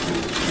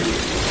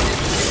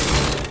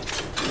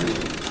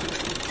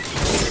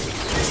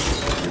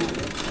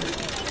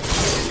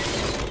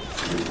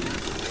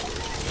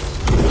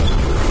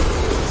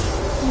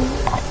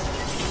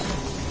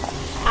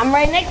 I'm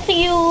right next to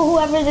you,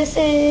 whoever this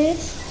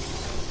is.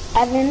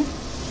 Evan.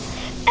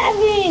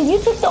 Evan, you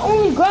took the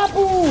only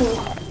grapple.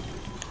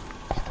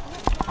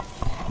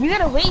 You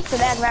gotta wait for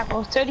that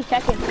grapple, 30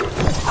 seconds.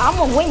 I'm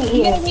gonna wait You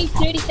here. gotta wait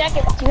 30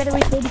 seconds. You gotta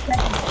wait 30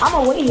 seconds. I'm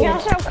gonna wait here. Yeah,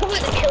 so I'm coming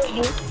to kill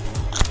you.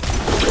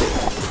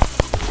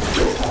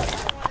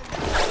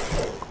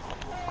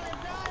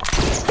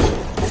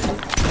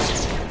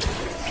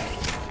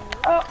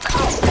 Oh,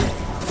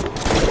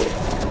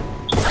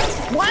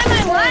 Why am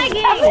I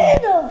lagging?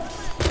 Evan!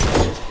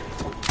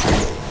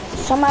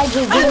 Somebody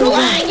just did I'm it.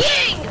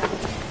 lagging!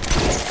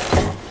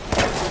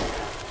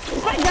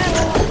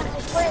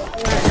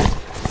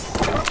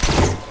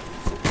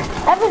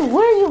 Evan,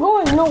 where are you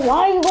going? No,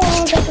 why are you going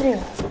on top of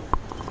there?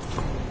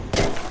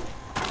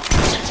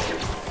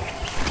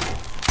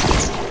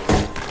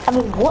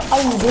 Evan, what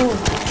are you doing?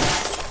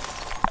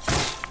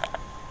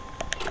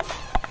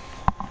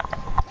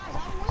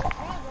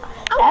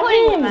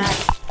 Evan!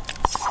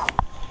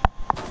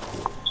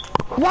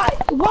 why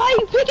are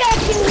you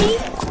pickaxing me?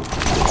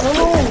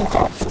 No,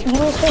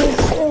 you say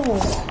silver.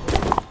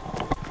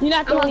 You're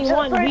not the only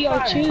one. We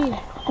are two.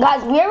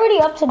 Guys, we already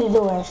up to the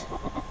doors.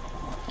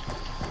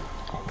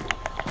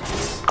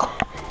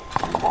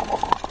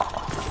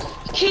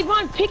 Keep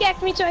on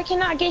pickaxe me so I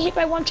cannot get hit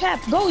by one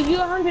trap. Go, you're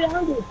 100.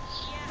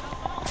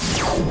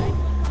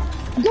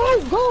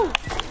 Go.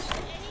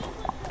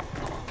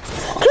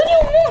 Could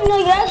you move? No,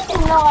 yes.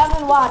 No, I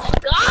haven't watched.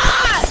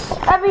 God!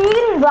 I mean,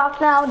 you can block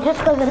now just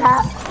because of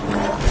that.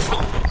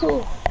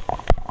 Cool.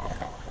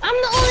 I'm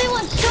the only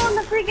one still in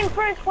the freaking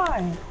first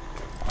one.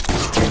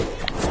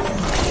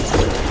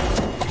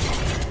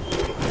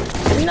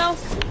 No.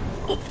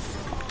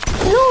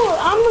 No,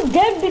 I'm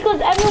dead because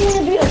everyone's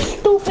gonna be a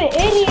stupid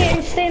idiot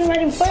and stand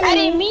right in front of me. I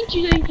didn't mean to,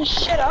 you just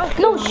shut up.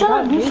 No, shut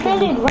up. You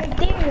standing right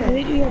there.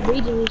 Maybe you have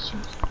raging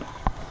issues.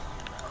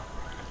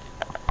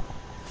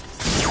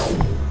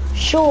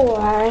 Sure,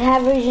 I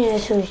have vision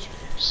issues.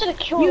 Should have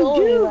killed all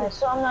of you guys,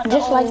 so I'm not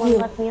Just the only like one you.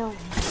 left me on.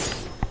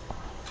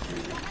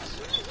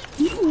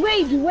 You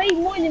rage way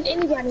more than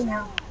anybody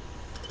now.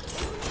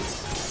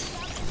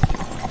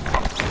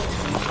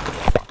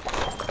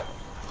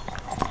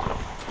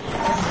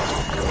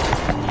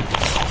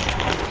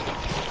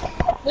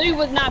 No, you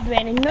was not,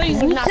 Brandon. No, you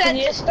was You not. said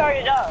to start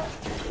it up.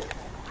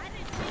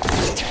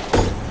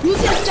 You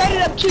just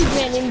started up too,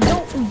 Brandon.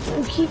 Don't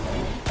keep.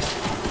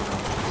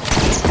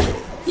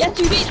 Yes,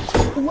 you did.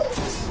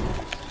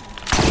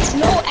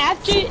 No,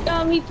 after he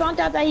found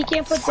out that he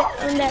can't put that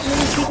on that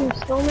many freaking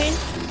snowman,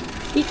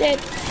 he said,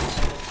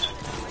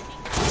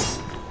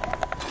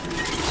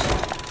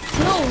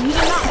 "No, you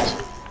did not.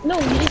 No,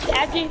 you just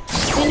after."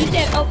 Then he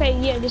said, "Okay,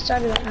 yeah, just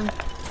start it up now."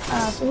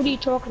 So what are you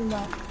talking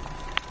about?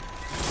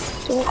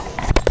 So,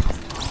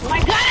 My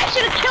God, I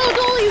should have killed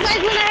all of you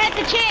guys when I had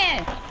the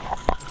chance.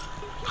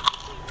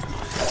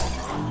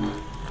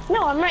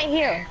 No, I'm right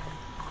here.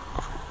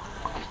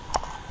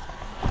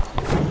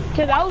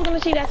 Cause I was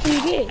gonna say that's what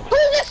you did. Who's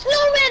the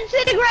snowman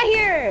sitting right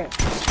here?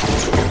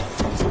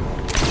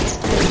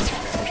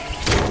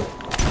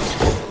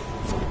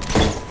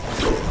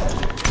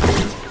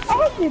 I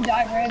hope you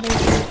die, Brandon.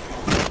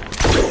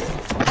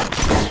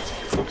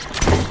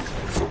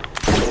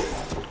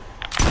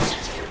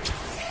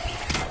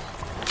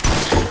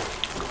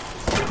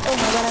 Oh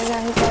my God, I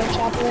got hit by a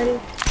chop already.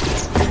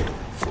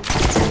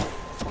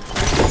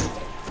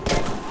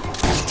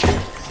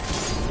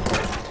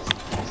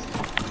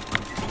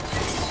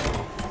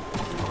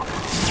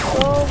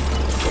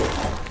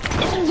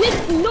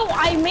 No,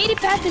 I made it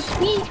past the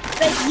speed.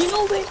 Like, you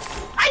know what?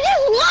 I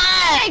just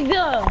lagged!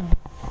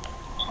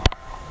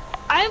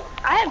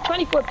 I have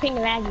 24 ping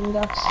lagging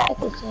though. That's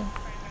the same.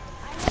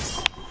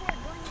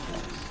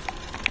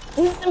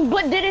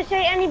 But did it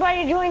say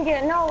anybody joined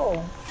yet?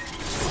 No.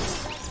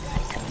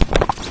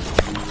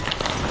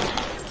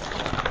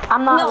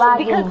 I'm not No,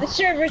 lagging. because the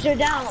servers are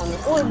down.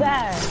 Or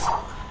bad.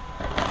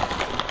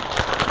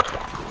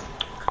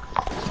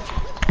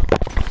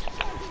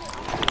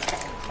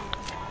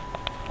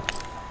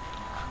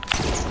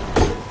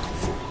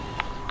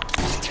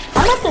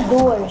 I'm at the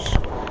doors.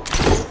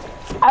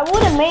 I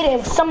would have made it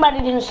if somebody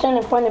didn't stand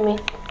in front of me.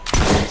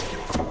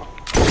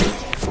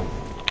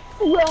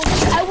 Well,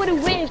 I would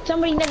have win if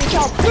somebody never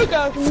shot a pick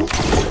out of me.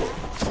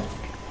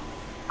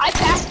 I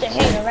passed the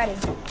hate already.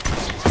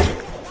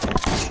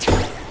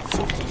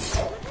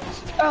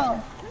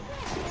 Oh.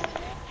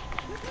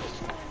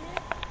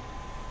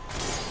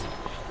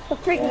 The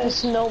freaking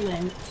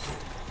snowman.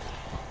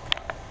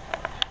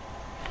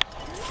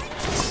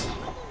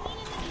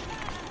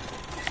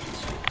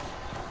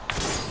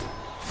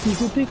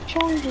 He's a big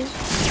charger.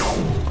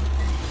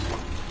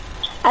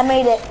 I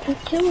made it. He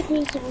killed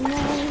me so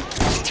now.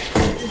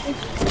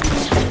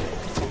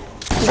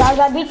 Guys,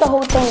 I beat the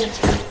whole thing.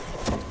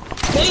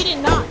 No, you did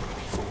not.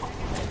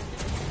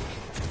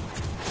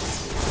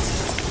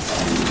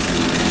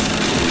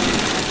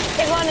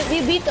 Hey Ron, if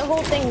you beat the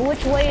whole thing,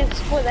 which way is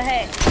for the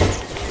head?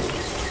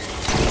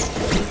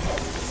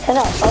 Shut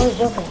up, I was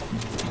joking.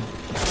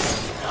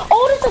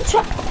 Oh, there's a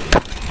trap.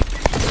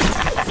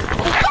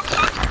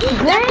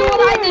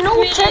 Brandon,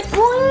 no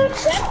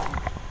checkpoints?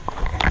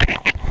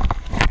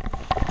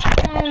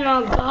 Oh my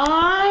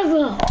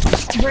God.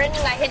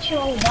 Brandon, I hit you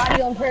on the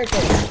body on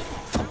purpose.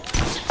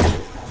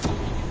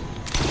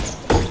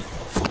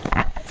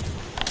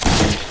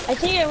 I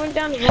think I went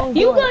down the wrong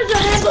You door. guys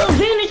have an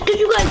advantage because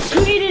you guys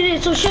created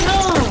it, so shut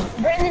up.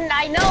 Brandon,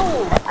 I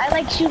know. I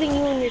like shooting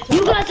you in your teeth.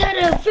 You guys had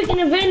a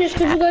freaking advantage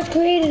because you guys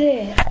created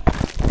it.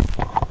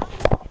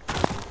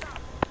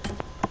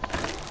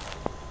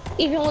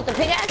 Even with the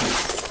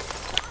pickaxe?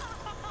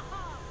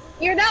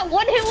 You're not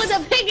one hit with a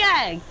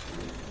pickaxe!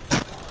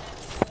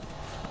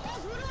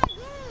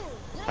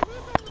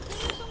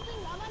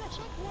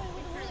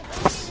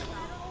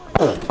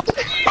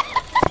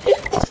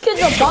 This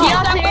kid's a bomb.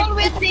 Yeah, I'm going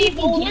with the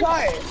gold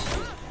card.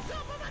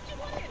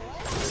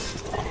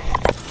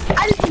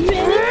 I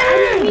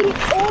didn't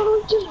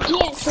all just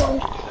dancing.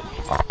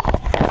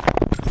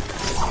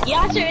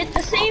 Yasser, it's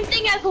the same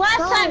thing as last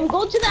time.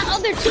 Go to that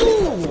other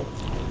tomb.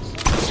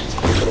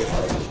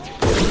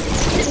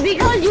 It's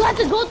because you have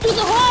to go through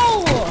the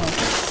hole.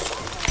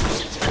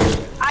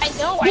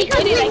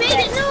 Because did it we like made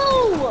that. it, no!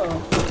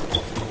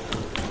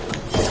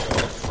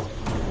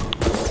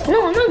 No,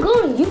 I'm not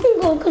going. You can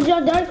go because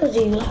y'all died because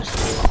of you last.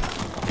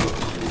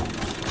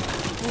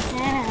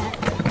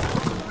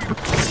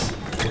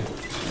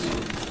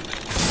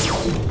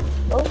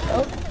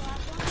 Oh.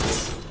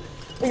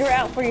 Figure it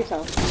out for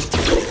yourself.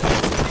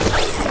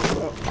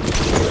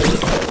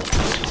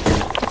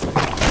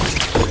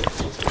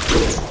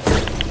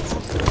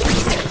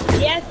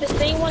 Yes, the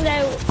same one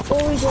that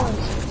always was.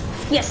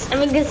 Yes,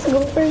 Evan gets to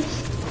go first.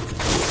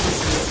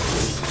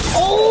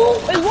 Oh,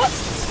 wait, what?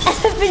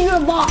 Evan, you're a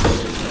boss.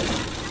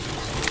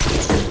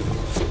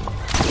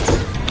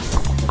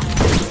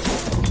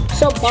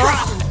 So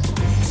boss.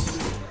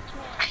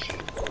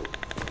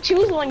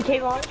 Choose one,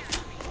 Kayvon.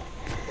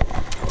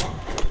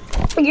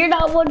 You're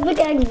not one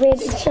pickaxe,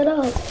 bandit. Shut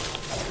up.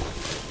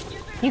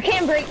 You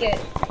can't break it.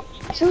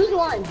 Choose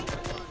one.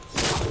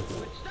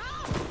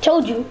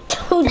 Told you.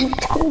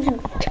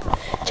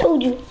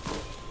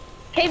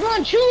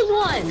 Kayvon, choose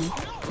one.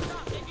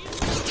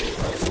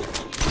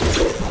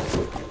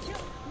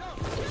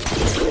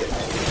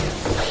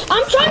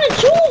 I'm trying to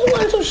choose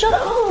one, so shut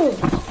up.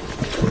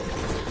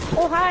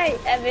 Oh, hi,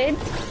 Evan.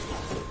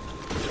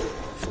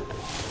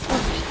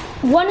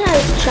 One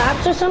has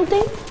traps or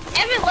something?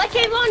 Evan, let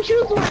Kayvon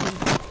choose one.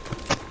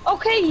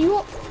 Okay,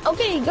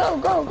 okay, go.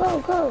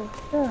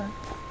 Yeah.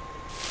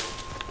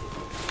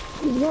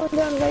 He's going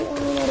down right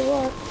one no matter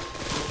what.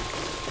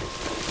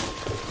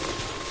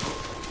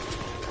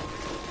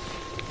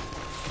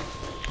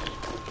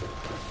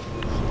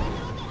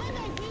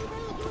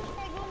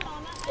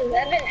 Is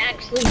Evan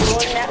actually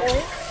going that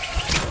way?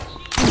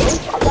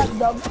 I got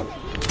double.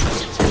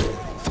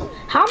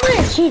 How am I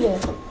a cheater?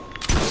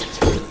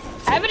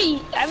 I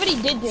already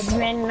did this,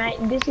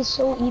 man. This is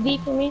so easy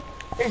for me.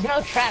 There's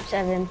no traps,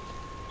 Evan.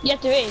 Yes,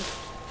 there is.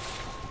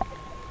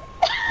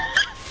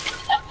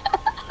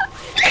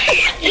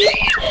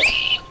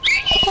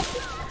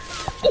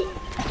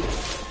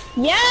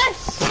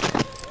 Yes!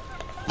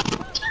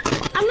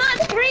 I'm not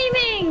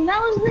screaming! That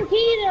was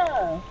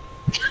Nikita!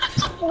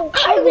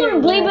 I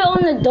wouldn't blame it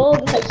on the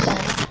dog like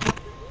that.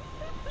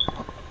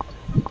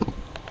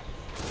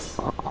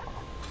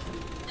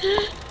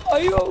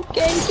 Are you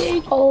okay,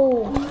 Kate?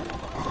 Oh.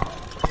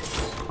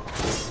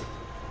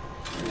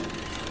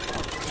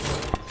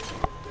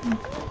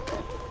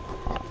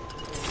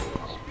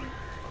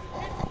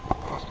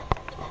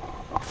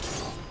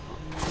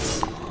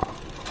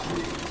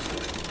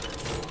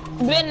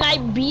 When I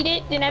beat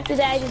it, then after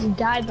that I just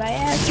died by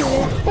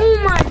accident. Oh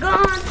my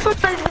god,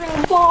 somebody's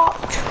getting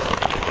blocked.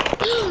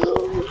 I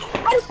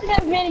just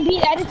let Brandon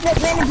beat it. I just let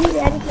Brandon beat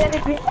it. I just let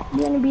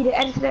Brandon beat it.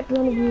 I just let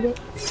Brandon beat it.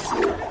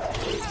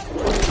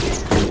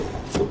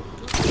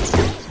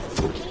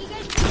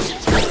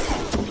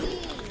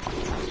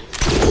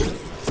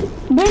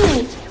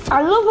 Benny,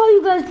 I love how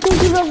you guys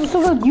think you guys are so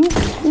good. You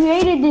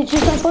created this,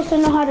 you're supposed to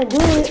know how to do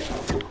it.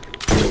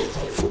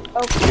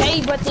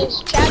 Okay, but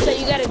there's traps that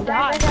you gotta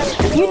dodge.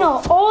 You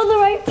know all the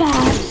right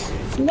paths.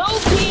 No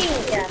king!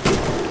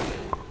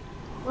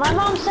 My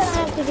mom said I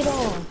have to get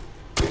on.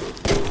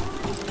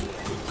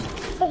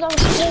 Because I'm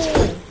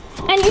scared.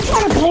 And you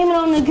try to blame it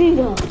on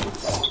Nikita.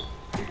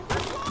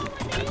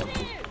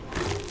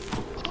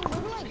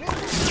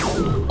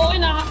 Why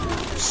not?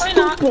 Why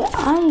not? Stupid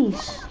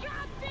ice.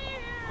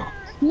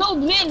 No,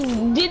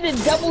 Ben did the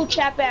double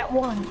trap at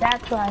once.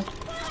 That's why.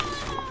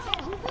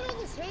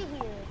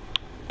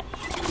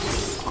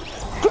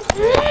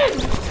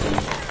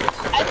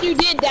 As you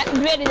did that,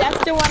 Ben,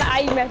 that's the one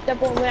I messed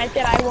up on when I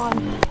said I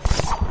won.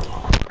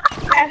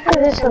 After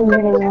this, I'm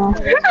getting off.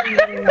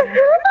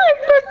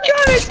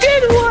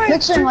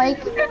 Listen, Mike.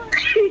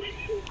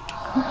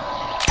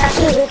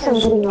 After this, I'm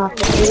getting off.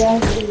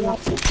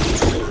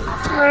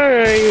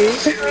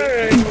 Alright.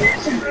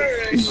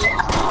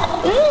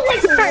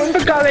 I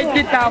forgot I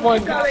did that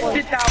one.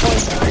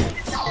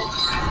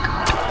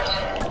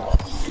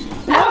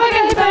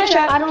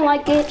 I don't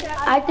like it.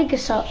 I think it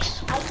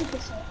sucks.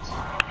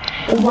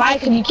 Why?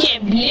 Because you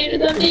can't beat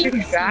it or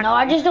something? No,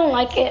 I just don't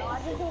like it.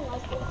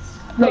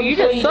 No, you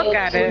just suck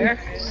at it.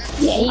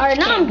 Yeah, Alright,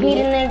 now I'm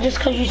beating it just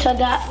because you said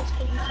that.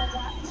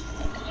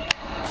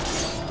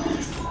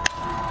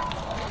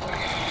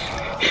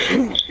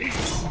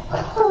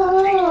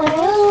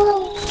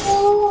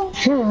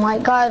 Oh my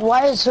god,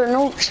 why is there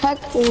no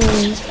checkpoint?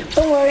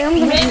 Don't worry, I'm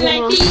gonna Ben,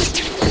 do it.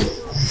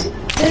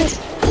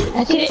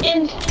 I see the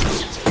end.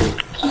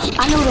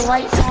 I know the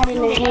right side and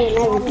the head and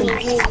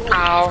everything.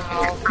 Ow.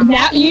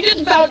 Now, you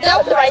just found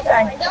out the right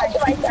time.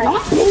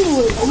 Not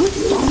anyway,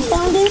 you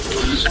found it?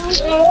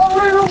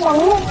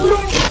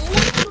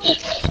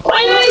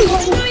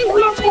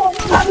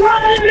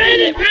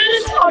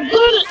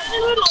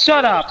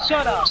 Shut up.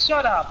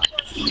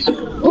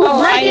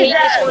 Oh, I hate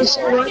this one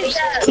so much.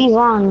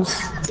 T-Vons.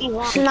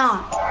 It's not.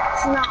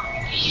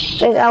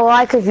 Well,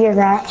 I could hear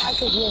that.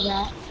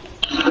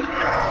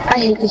 I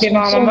hate this Okay,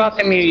 one Mom, so I'm much. about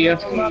to mute you.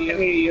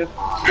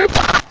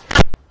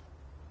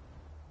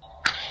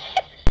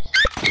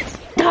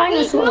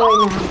 Dinosaur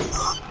right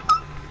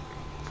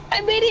now.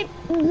 I made it,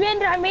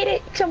 Vander, I made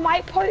it to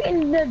my part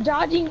in the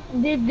dodging,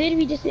 then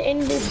we just in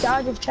this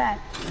dodge of trap.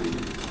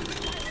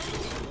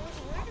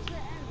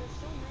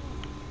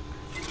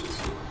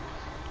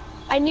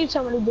 I knew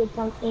somebody did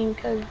something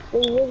because they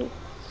really,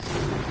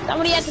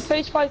 somebody at the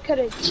first part could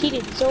have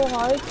cheated so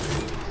hard.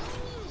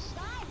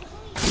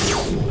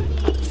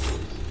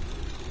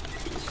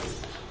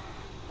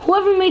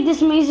 Whoever made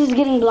this maze is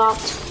getting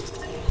blocked.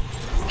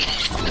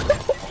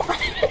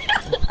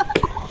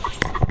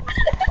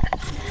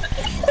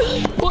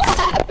 What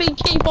happened,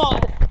 K-Ball?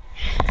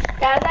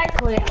 Guys, I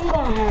quit. I'm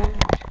going home.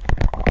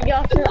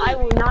 Yasser, I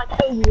will not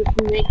kill you if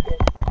you make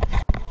this.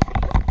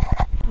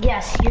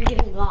 Yes, you're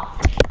getting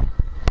blocked.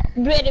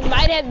 But it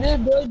might have little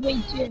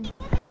doorway too.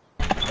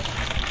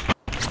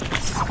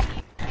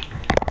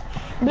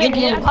 You're But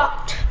getting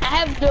blocked. I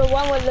have the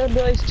one with little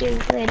doors too.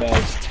 It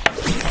is.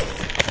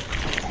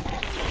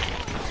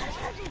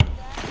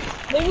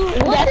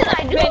 What did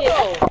I do?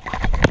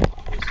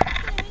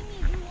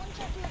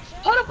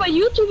 Hold up, a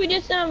YouTuber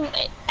just added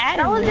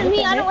That wasn't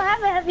me. I don't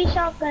have a heavy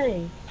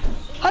shotgun.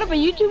 Hold up, a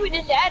YouTuber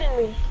just added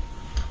me.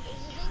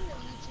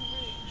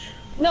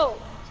 No.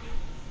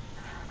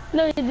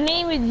 No, his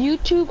name is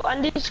YouTube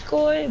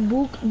underscore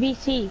Book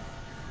VC.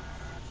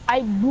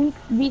 I Book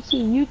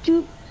VC.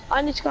 YouTube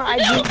underscore I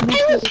Book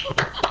VC.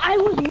 I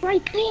was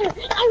right there.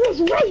 I was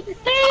right there.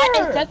 I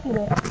accepted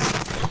it.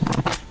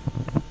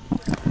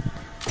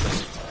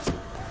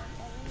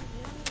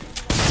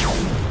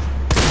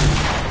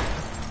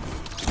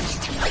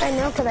 I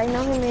know, cause I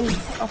know him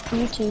off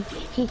YouTube.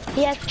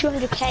 He has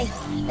 200K.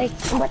 Like,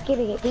 what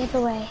giving it? Give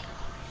away.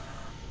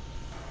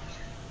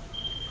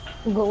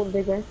 Gold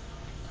digger.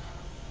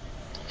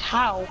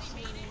 How?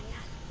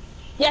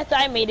 Yes,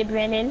 I made it,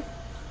 Brandon.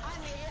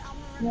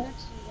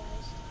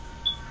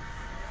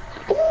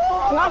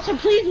 Yasser,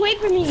 please wait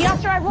for me.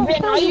 Yasser, I won't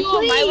Brandon, kill are you, you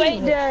on my way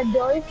please. to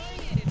doors?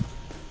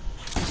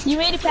 You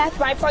made it past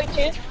my part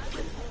too?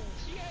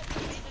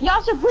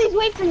 Yasser, please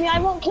wait for me. I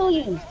won't kill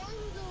you.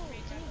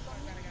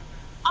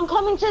 I'm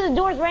coming to the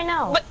doors right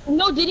now. But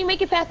no, did you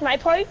make it past my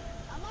part?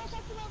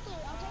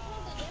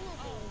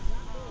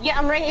 Yeah,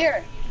 I'm right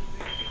here.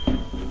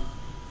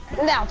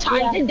 Now,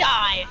 time to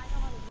die.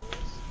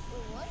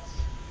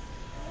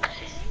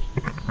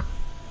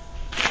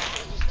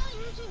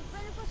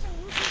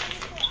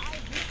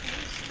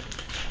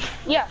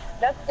 Yeah,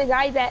 that's the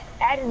guy that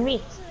added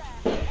me.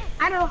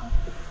 I don't.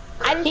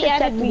 I just He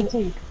added accepted me it.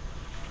 too.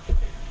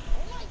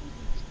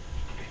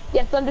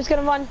 Yes, I'm just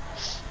gonna run.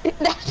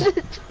 That's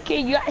okay.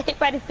 You got hit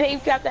by the same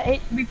trap that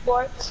hit you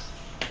before.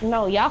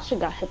 No, Yasser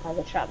got hit by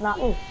the trap, not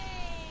me.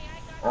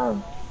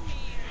 Oh.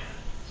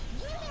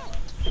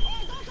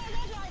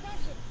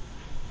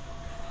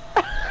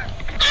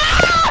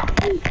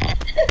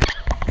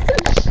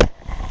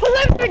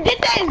 Whoever did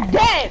that is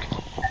dead.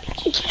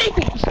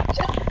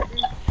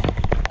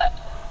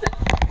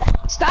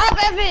 Stop,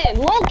 Evan.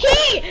 Low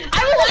key.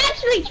 I will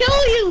actually kill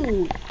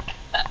you.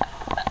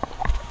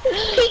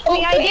 Peek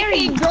me, I dare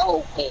you.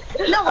 Go.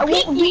 No,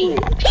 peek me.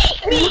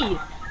 Peek me.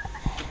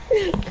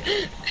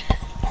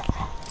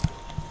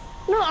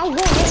 No, I'm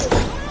going in.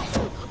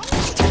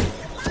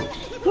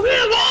 Come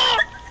here, man.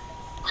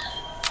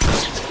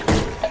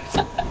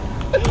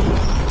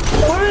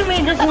 Whoever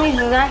made this maze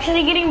is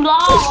actually getting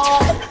blocked.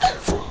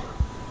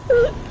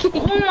 Oh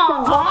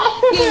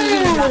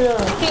my god.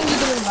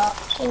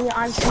 And you're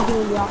honestly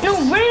doing block. No,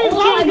 Brandon's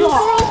Why getting you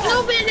blocked. throw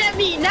snowman at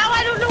me? Now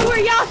I don't know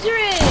where Yasser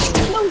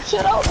is. No,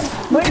 shut up.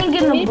 Brandon's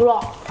getting the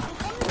block.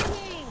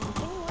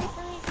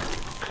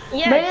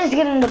 Yes. Brandon's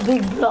getting the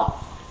big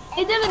block.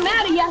 It doesn't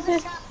matter,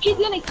 Yasser. He's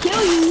gonna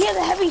kill you. He has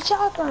a heavy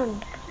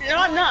shotgun.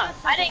 No, no.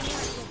 I didn't.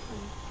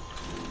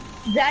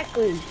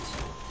 Exactly.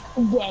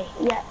 Yeah,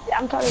 yeah.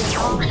 I'm talking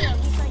about.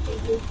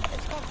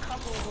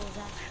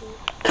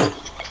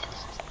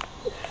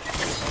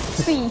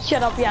 Please,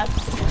 shut up,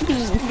 Yasser.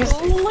 Please.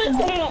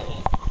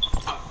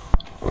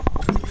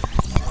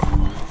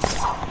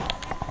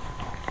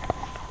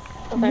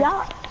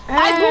 Yeah.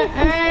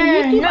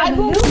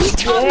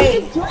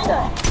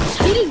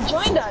 He just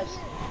joined us.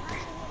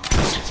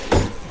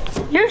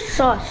 You're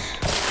sus.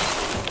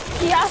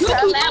 Yasser, Look,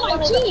 I'm he's at on one my of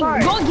the team.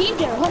 parts. Go game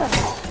chat. Hold on.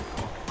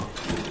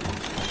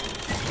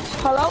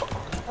 Hello?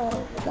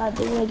 Oh god,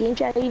 did my game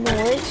chat even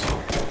work?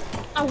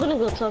 I'm gonna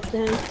go talk to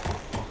him.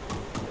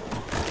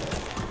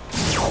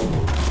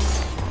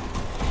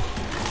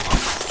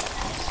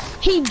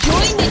 He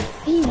joined it.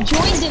 He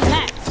joined it,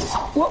 Max.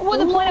 What was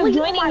the point of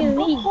joining his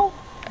league?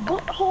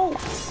 Butthole.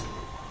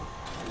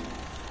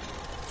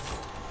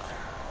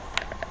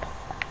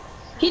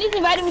 He just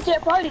invited me to a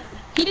party.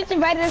 He just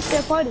invited us to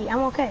a party. I'm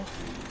okay.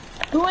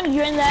 Who wanna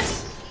join that?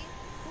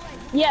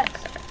 Yes.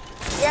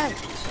 Yes.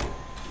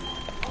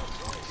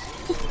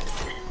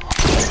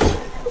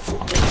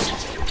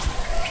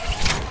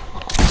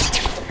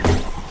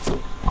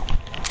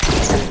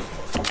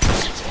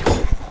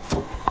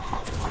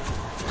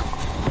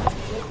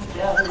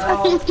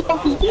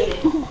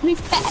 Big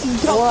fat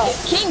dog.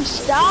 King,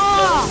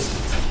 stop!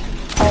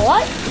 A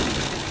what?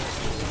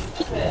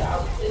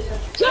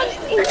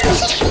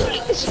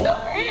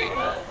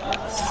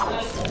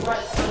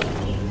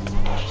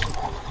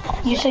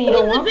 You say you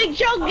don't The want? big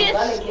chungus.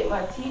 I didn't get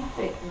my teeth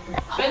fixed. It's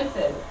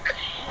expensive.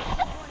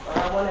 Or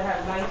I want to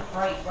have nice,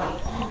 bright, white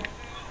teeth.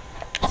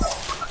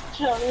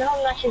 So now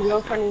I'm not your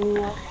girlfriend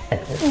anymore.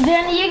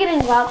 Then you're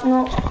getting blocked.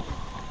 No.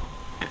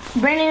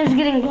 Brandon's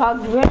getting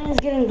blocked. Brandon's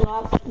getting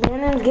blocked.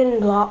 Brandon's getting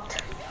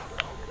blocked.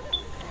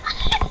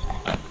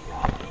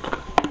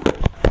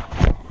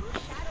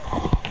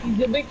 He's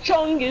a big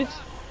chungus.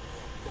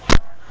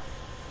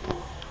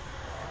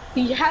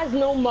 He has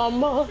no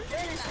mama.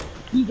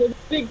 He's a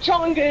big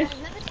chungus.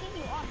 I've never seen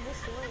you on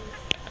this way.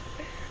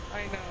 I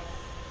know.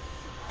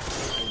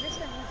 Is this a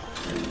new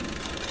thing?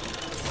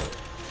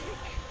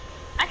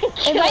 I can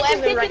kill If I can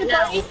Evan take right you to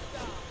now. party-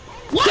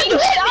 Why King, you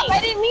stop! hit I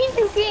didn't mean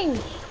to, King.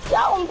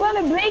 Stop! I'm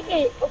gonna break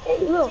it. Okay,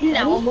 look. me?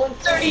 Now I'm on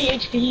 30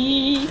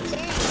 HP.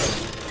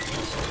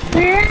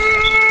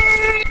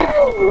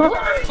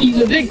 He's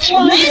a big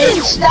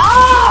chungus.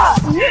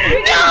 Stop! No!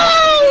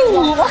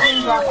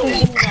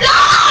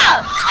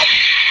 Stop!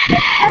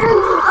 I'm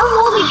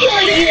only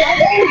killing you.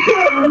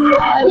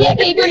 Yeah,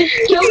 can you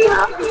kill me? I'm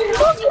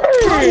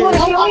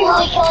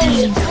only killing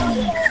you.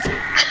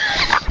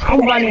 I'm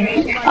running.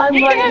 I'm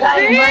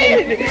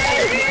running.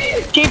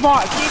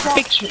 J-Bar,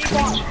 picture.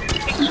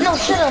 No,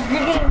 shut up.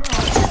 You're getting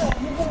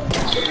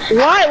blocked.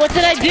 What? What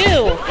did I do?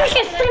 You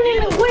can't stand in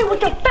the way with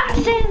the fat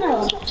Santa.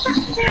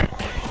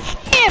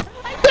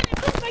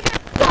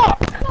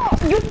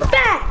 You're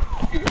fat.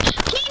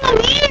 King, I'm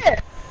here.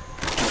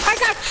 I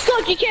got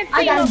stuck. You can't I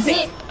see got him.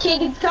 bit.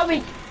 King is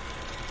coming.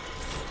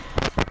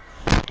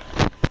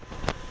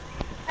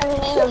 I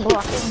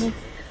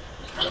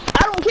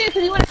don't care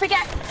because you want to pick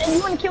axe and you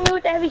want to kill me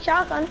with the heavy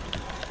shotgun.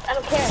 I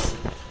don't care.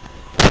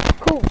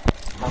 Cool.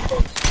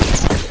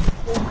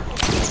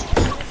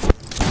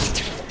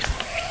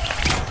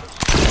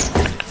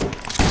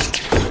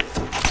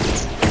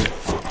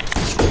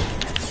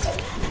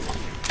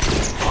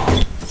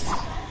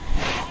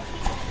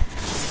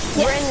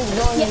 Brandon's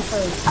going in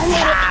first. I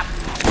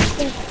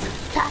made it.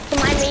 Pass to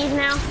my maze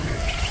now.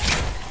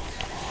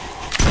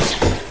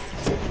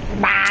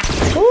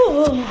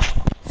 Ooh.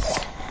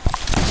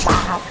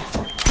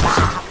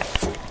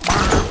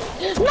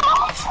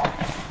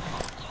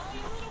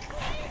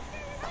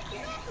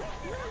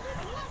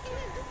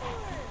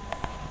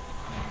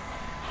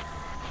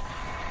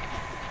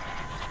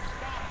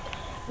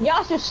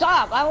 Y'all should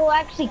stop. I will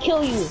actually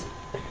kill you.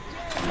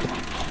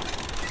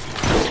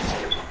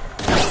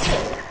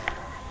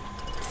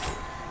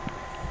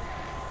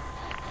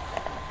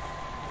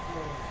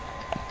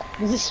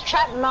 Is this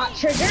trap not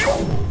trigger?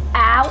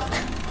 Out.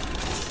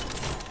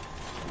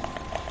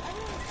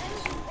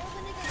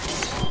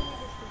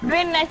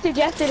 Brandon, I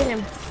suggested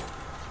him.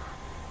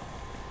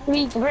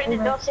 Please,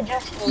 Brandon, don't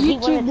suggest me. He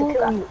YouTube wanted to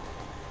kill Luca.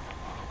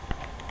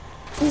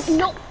 you.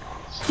 No.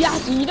 Yeah,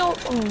 so you don't.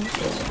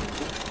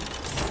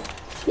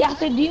 Yeah,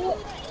 so do you?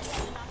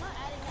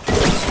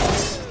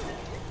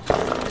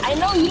 I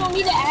know you don't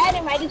need to add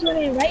him. I just want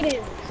to invite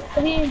him.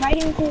 Can you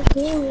invite him to the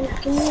team?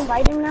 Can you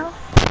invite him now?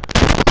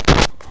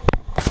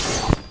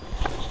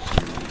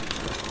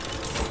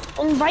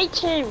 Invite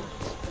him.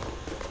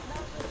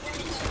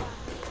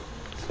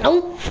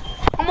 No.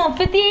 I'm on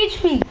 50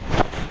 HP.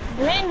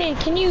 Brandon,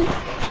 can you?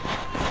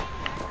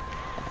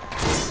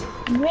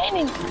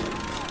 Brandon.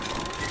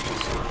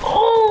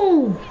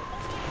 Oh.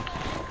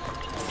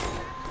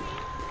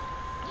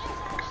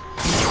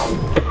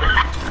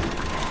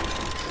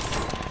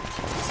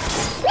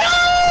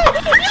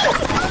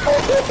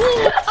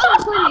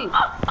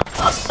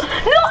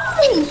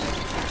 No!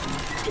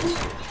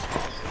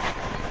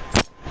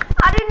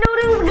 I didn't know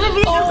there was gonna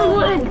be this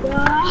one.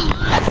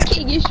 That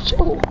king is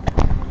so.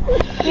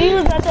 He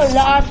was at the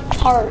last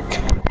part.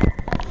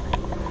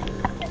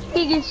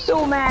 King is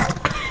so mad.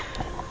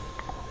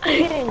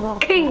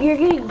 King, you're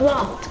getting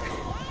blocked.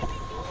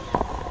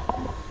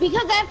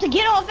 Because I have to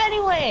get off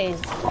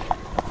anyways.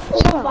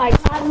 Oh my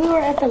god, we were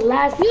at the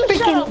last You shut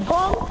freaking. up,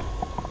 bum.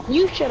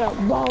 You shut up,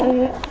 bro.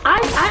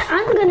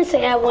 I'm gonna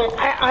say I won.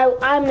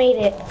 I made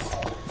it.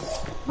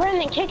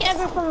 Brandon, kick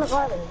Evan from the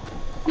garden.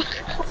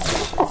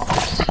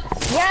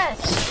 Yes.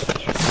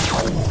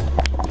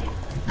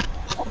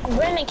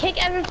 Brandon,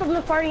 kick Evan from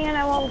the party and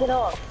I won't get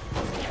off.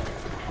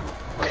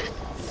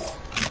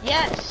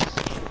 Yes.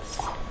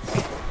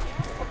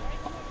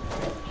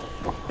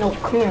 No,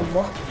 come here,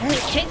 boy.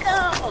 Brandon, kick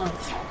him.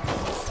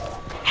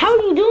 How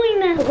are you doing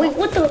that? Wait,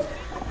 what the?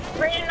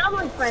 Brandon, I'm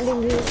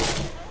unfriending you.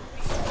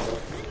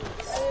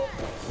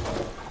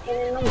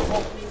 Brandon, I'm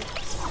unfriending you.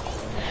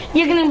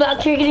 You're getting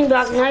blocked. You're getting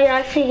blocked. Now you're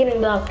actually getting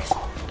blocked.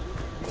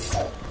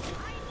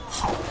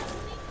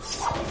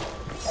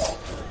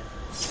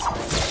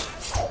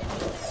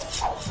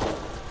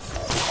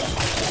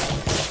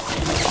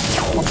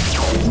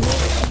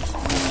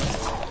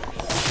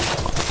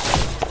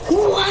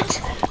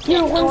 What?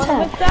 You're one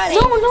tap. No.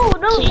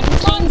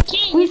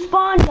 King.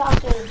 Respawn,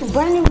 Yasser.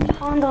 Brandon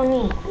respawned on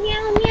me.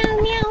 Meow,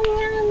 meow, meow, meow,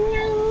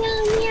 meow,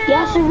 meow, meow.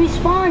 Yasser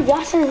respawn.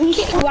 Yasser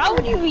respawn. Why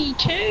would you be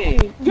too?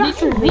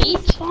 Yasser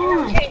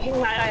respawn. Changing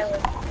my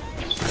island.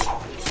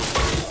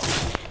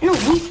 No,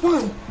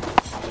 respawn.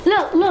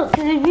 Look,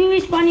 because if you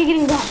respawn, you're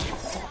getting blocked.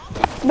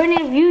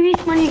 Brandon, if you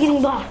respawn, you're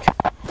getting blocked.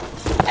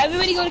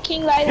 Everybody go to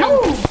King Island.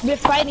 No! We're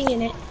fighting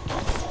in it.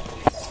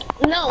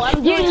 No,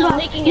 I'm You're doing. getting I'm blocked.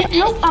 making it.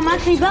 Nope, I'm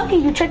actually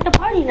blocking you. Check the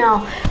party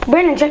now.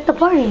 Brandon, check the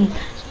party.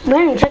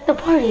 Brandon, check the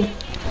party.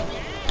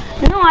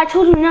 No, I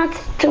told you not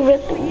to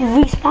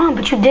respawn,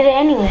 but you did it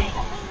anyway.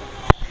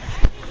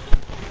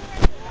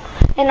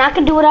 And I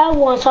can do what I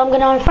want, so I'm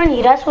gonna unfriend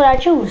you. That's what I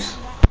choose.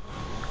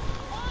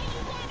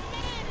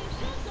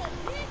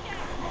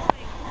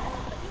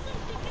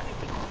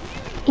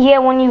 Yeah,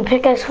 when you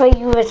pick us fight,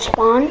 you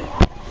respawn.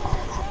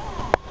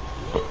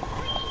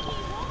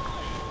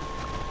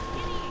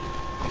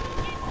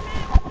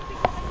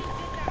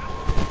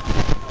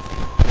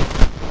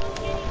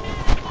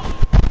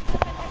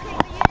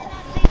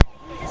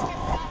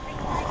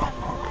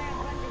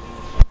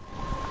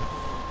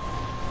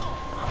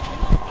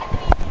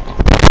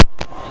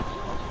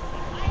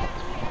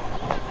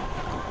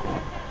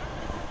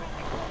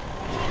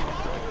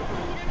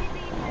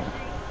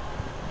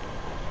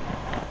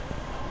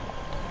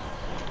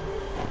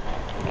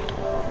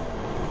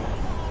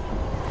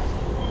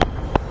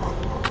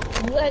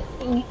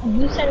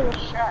 You said it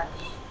was sharp.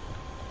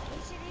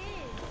 Yes, it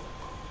is.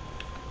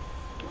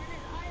 We're in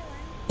an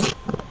island.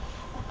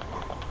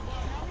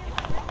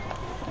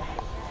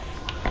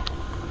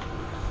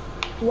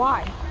 Why?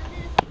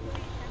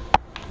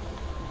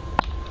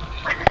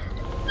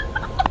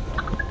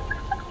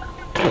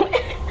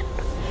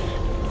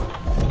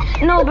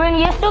 No,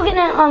 Brandon, you're still getting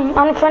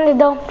unfriended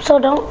though, so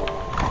don't.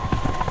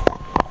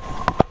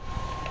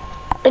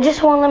 It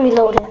just won't let me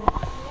load it.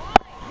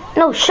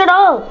 No, shut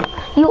up!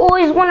 You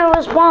always want to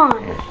respond.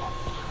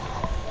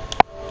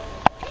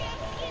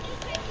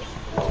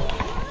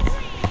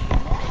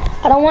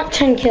 I don't want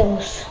 10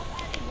 kills.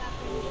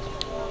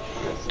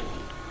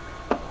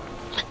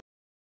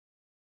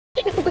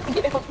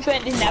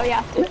 Brandon, now we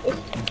have to.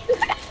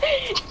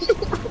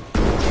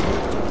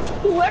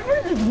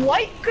 Whoever this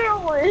white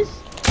girl is.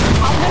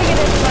 I'm gonna get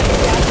this fucking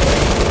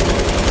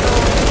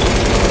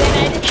Then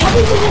I just How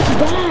is this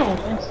bad?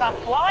 And stop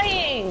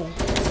flying.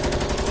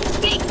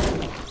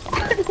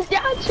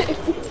 Gotcha.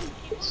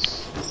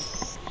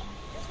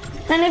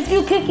 And if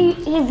you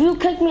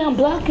kick me, I'm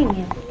blocking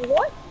you.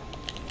 What?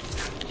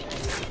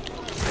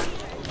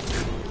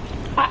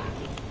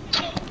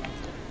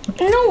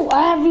 No,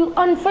 I have you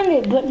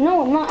unfriended, but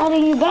no, I'm not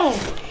adding you back.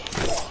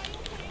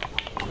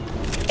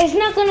 It's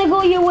not gonna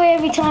go your way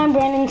every time,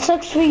 Brandon.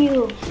 Sucks for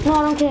you. No,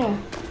 I don't care.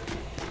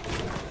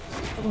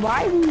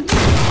 Why?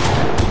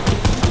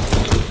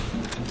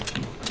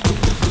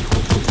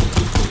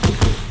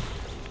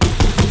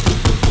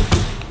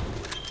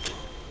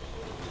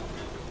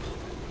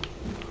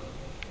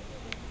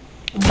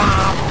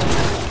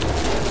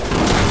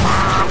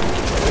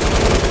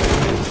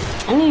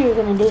 I knew you were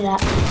gonna do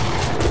that.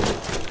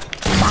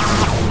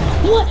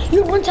 What?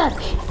 You're one shot.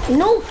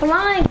 No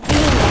flying.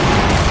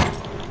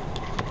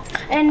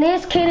 And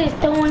this kid is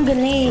throwing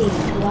grenades.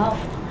 Wow.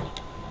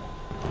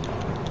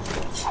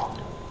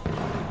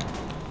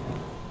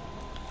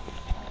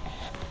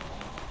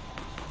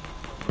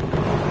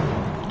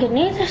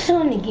 Grenades are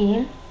still in the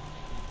game.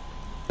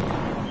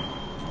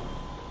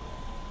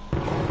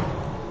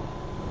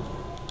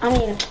 I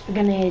mean,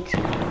 grenades.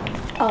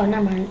 Oh,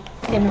 never mind.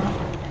 They're not.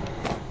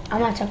 I'm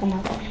not talking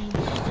about grenades.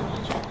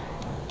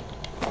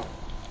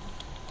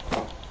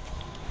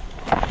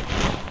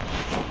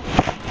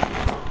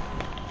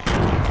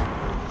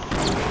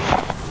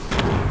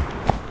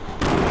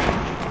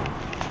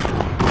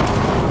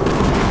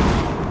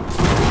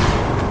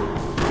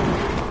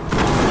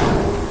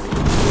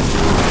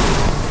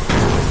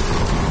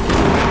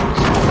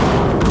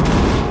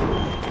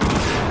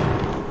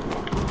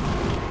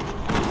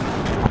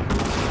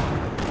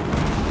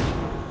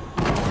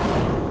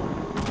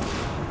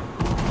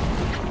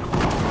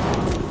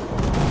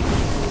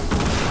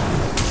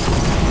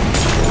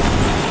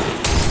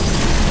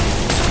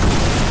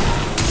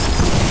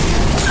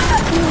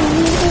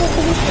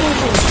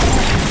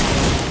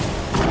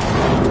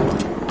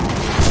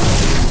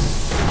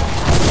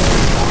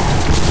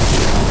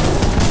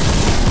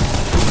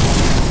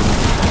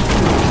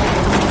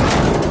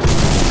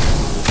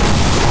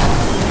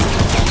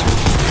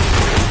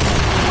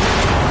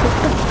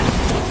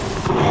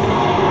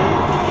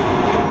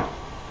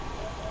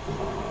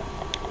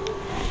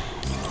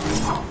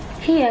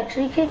 He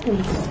actually kicked me.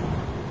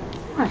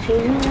 Oh, she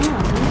was in the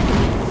mouth.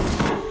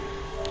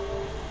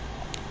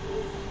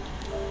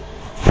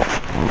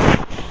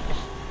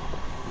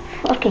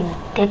 Fucking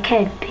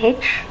dickhead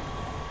bitch.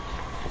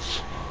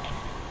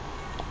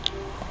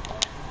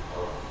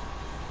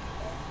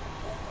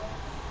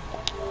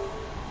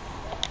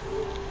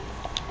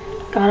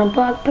 Gotta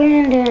block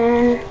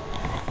Brandon.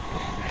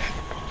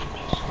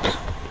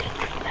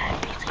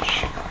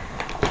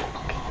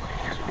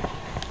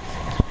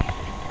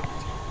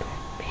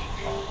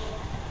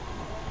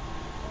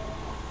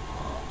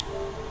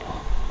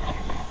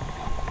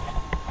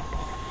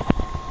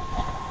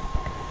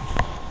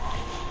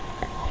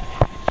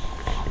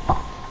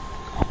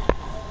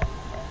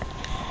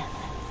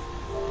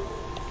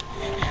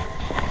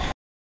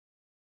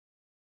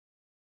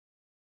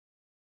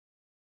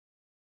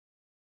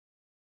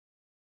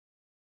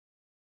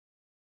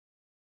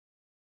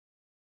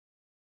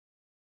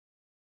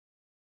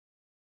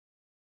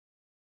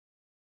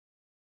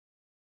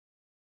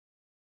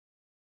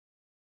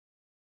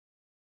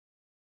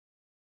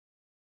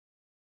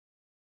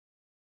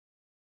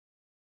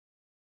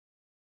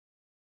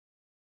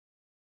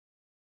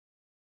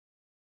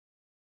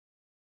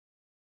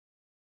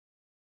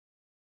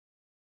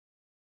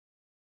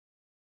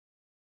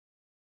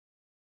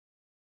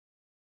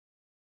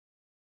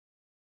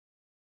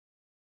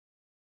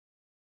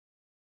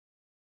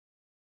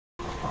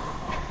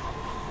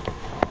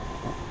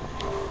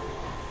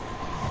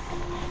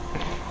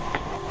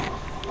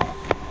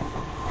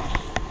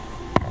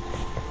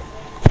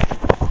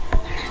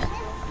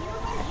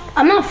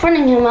 I'm not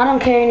friending him. I don't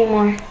care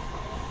anymore.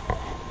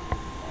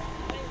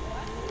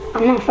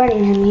 I'm not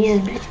friending him. He's a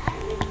bitch.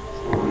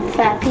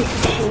 Fat piece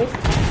of shit.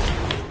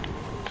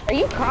 Are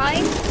you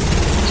crying?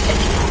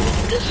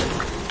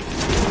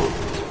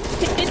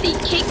 Did he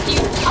kick you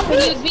when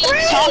you being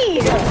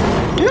toxic?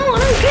 No, I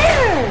don't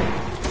care.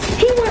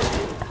 He went.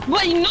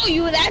 But you know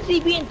you was actually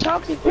being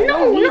toxic.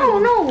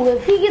 No.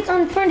 If he gets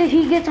unfriended,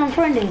 he gets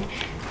unfriended.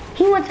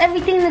 He wants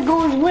everything to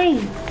go his way.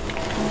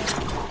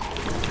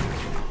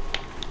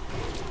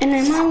 And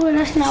in my world,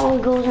 that's not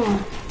what goes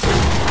on.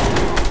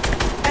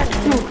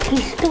 No,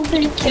 he's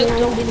stupid.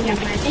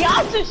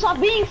 Yasu, stop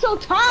being so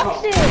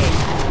toxic!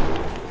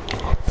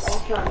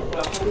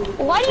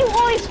 Why do you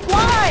always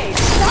fly?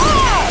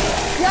 Stop!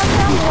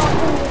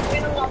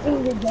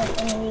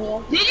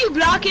 Did you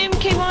block him,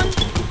 Kayvon?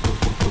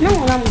 No,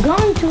 and I'm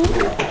going to.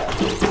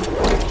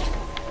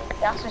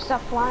 Yasu,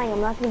 stop flying.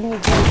 I'm not gonna be a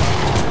jerk.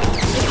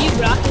 If you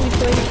block him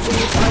before you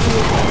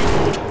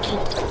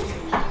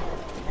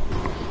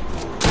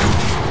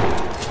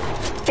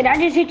Did I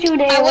just hit you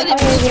with an arrow? I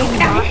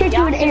just hit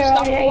you with an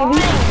arrow.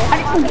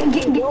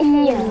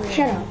 Yeah,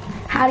 shut up.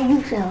 How do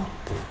you feel?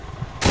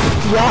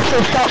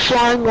 Yasu, stop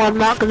flying or I'm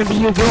not gonna be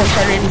your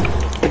girlfriend.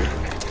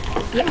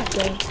 Yeah,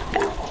 okay.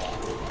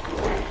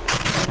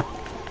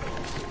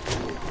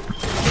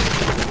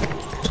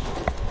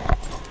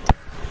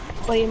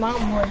 Well, your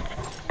mom would.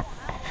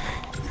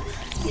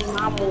 Your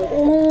mom would.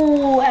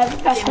 Oh,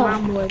 that's Your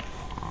mom would.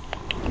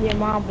 Your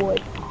mom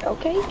would.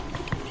 Okay?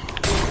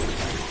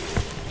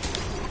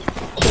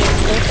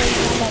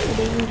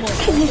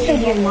 You said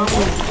your mom was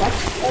what?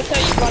 I'll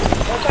tell you what.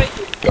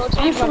 Go tell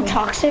I'm you so what.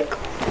 toxic.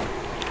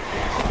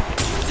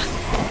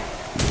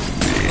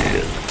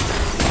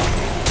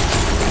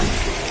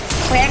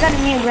 Wait, I gotta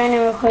mute Brandon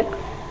real quick.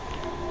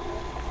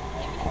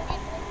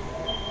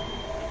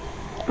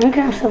 I'm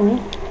gonna film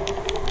me.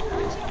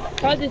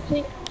 How's it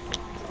think?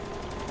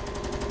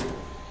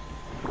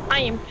 I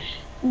am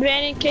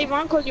Brandon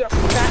Kayvon because you're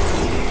fat.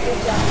 Good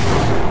job.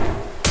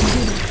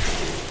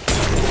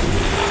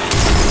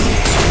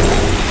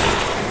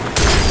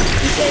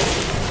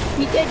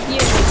 He said you're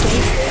the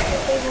same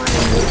Kayvon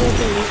and you're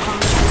the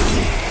Recon.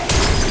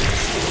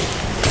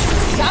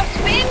 Stop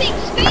spamming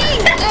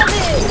space, Evan!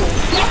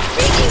 You're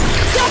freaking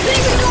stop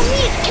blaming it on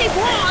me,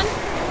 Kayvon!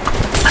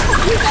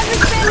 Who's ever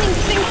spamming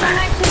things on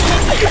accident?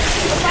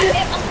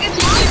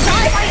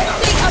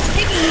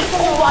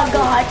 Oh my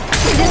god.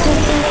 This is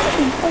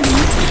funny.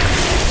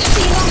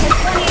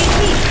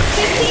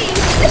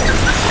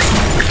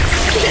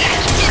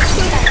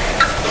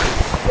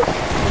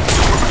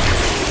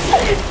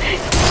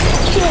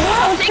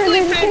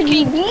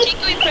 15! Take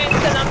away friends,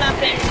 because I'm not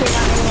playing too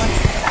long anymore.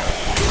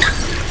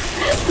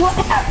 What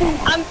happened?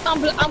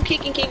 I'm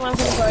kicking Kayvon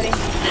from the party.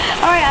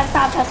 Alright, I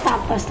stopped.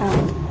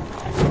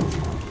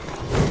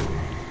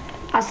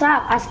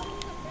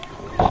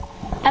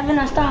 Evan,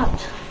 I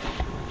stopped.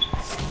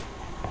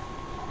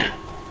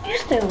 You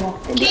still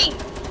walking.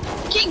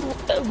 King,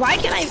 why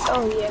can I?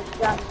 Oh yeah,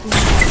 that's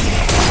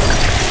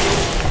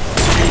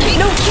King,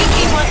 no,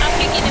 Kayvon, I'm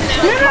kicking him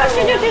now. No.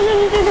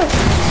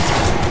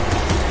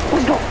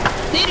 Let's go.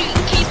 Literally,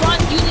 Kayvon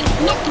using.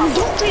 No,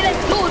 don't say that.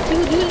 No, he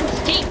was using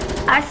escape.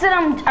 I said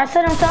I'm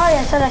sorry.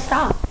 I said I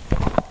stopped.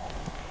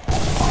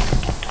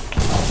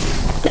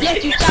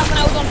 Yes, you stopped when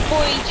I was on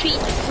 4 HP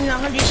and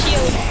 100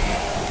 shield.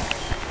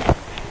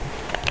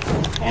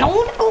 No,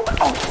 go.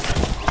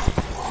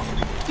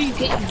 You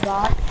get me,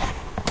 bot.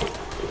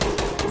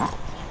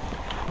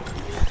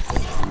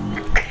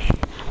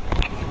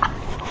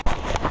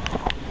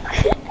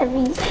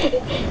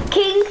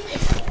 King.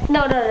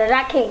 No,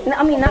 not King. No,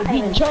 I mean, not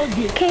Evan.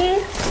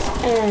 King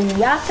and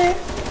Yasser.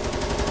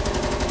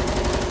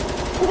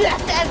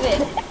 That's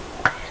Evan.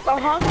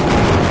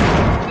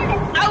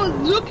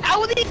 I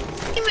wasn't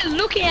even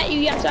looking at you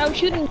yet, so I was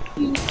shooting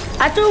you.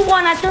 I threw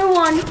one.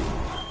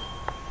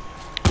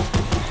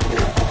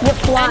 You're I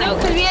flying. know,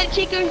 because we had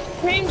Chico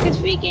Frame because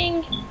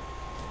freaking.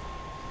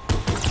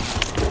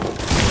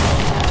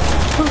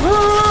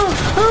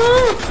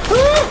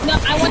 No,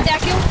 I want that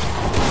kill.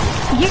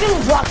 You're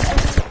gonna block it.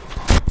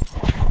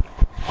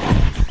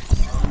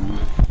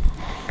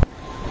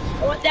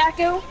 I want that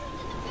kill.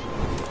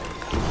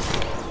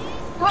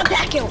 I want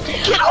that kill.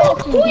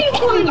 Who are you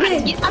calling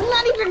this? I'm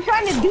not even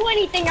trying to do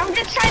anything. I'm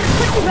just trying to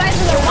put you guys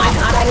in the Oh my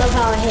god, I love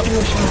how I hit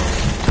your shot.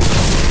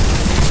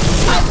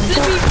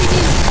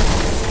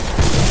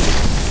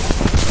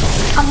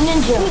 I'm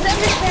ninja. Who's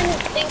ever spamming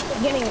things for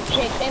getting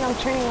kicked and I'm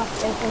turning off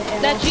infinite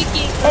ammo? That's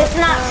Vicky. It's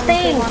not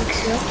stinks.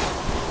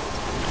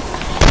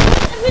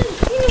 What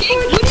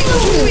are you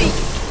doing?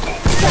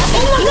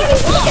 Oh my god,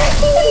 he's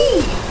attacking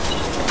me!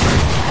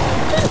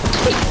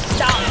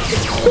 Stop.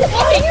 Who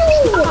are you?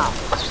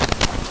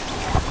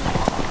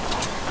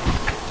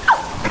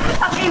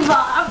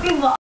 I'll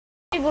give up.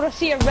 Able to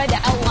see a red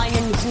outline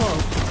in the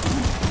smoke.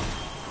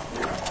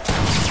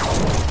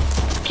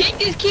 Can't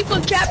just keep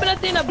on trapping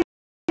us in a.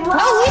 No,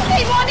 we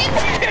came on in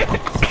there!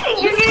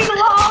 You're getting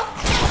lost.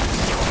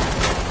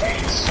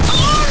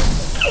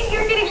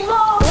 You're getting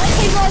lost. Let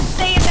Kayvon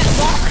stay in that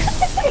box.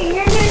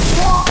 You're getting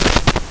lost.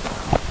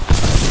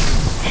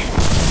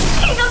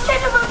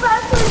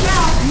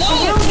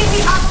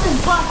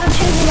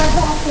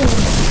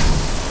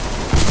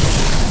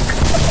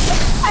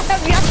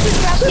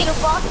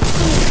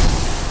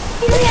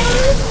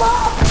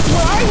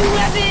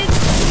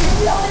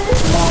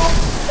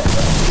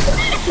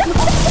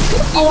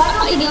 Oh, I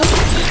know what to do.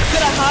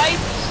 Gonna hide.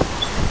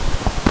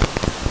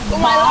 Oh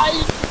my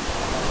life.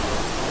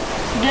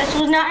 Guess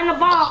who's not in the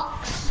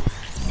box?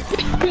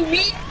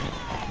 Me.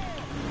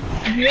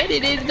 Yeah,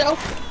 it is though.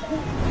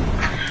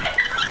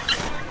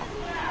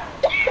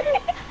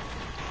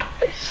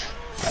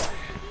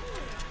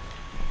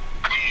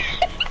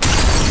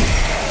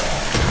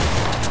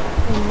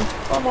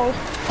 Almost.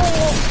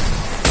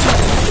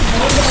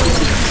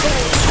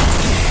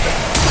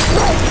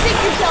 Stick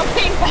yourself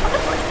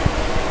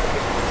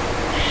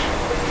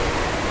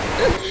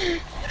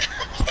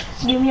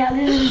Give me out of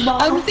this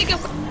box. I don't think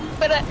I'm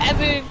gonna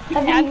ever,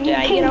 after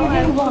I get out, I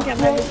don't think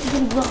I'm ever.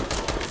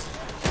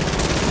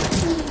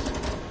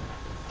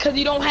 Cause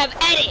you don't have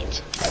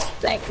edit.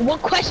 Like,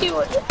 what question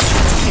was it?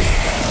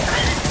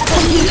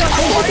 You don't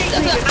have edit.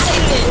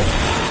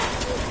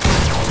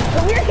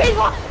 Come here,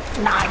 K-Ball.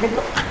 Nah,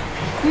 nigga.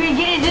 You're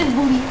getting this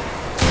booty.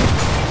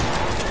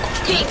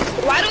 Hey,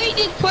 why don't you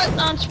just put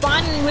on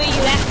spawn where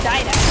you last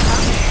died at,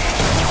 huh?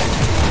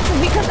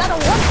 Because I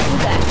don't want to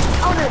do that.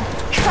 I want to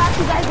trap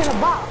you guys in a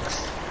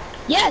box.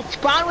 Yeah,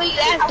 spawn where you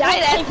last died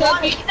at. I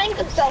want to think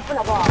himself in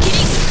a box.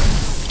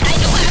 I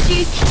know after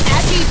you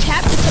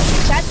tap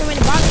them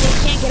in the box, they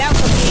can't get out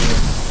from being.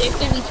 They're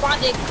gonna respawn.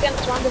 They're gonna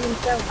spawn them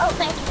themselves. Oh,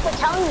 thank you for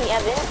telling me,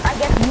 Evan. I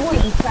guess you want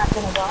to be trapped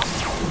in a box.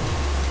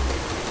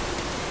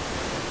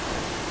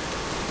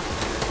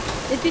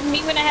 This is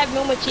me when I have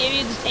no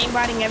material, just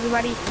aimbotting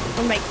everybody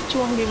from like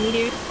 200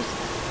 meters.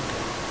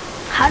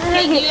 How did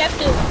I Hey, get... you have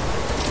to.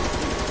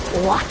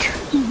 What?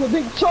 He's a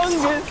big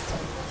chungus.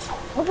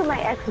 Look at my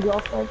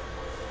ex-girlfriend.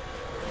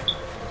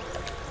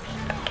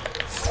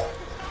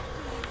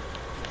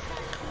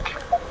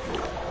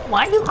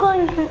 Why are you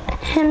calling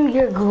him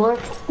your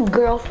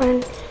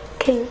girlfriend,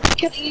 King?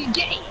 Because he's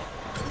gay.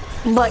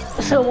 But,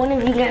 so one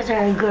of you guys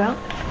are a girl?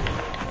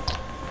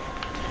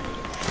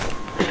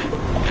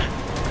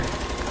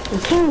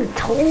 King is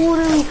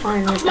totally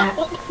fine with that.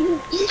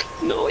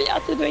 No, yeah,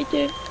 it's right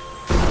there.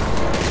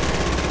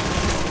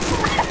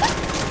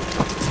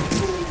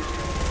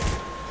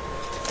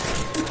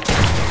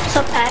 What's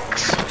up,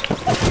 X?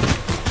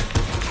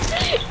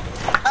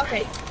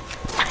 Okay.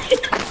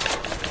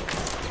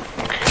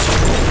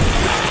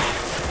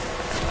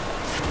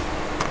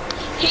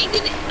 He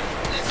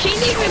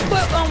didn't even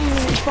put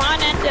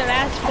spawn at the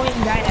last point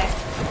and died at.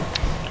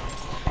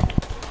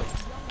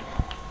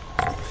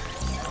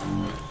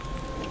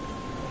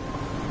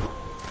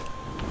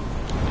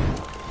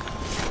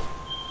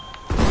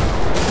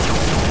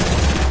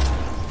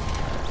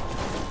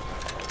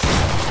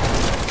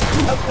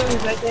 Oh,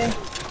 he's right there.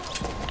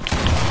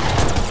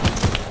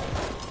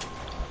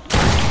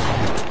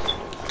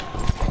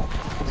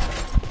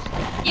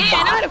 Yeah, I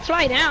know how to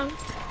fly down.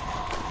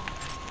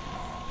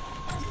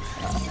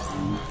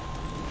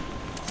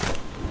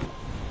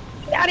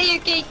 Get out of here,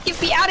 kid.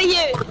 Get me out of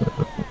here.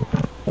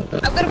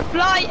 I'm gonna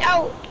fly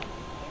out.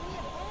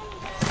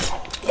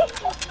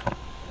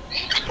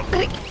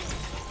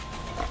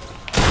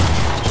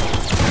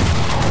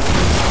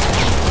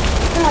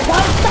 Oh my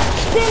god, stop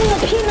spinning a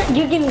peanut.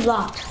 You're getting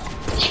blocked.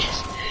 Yes.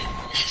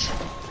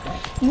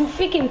 You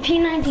freaking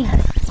P90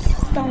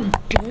 dumb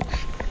bitch.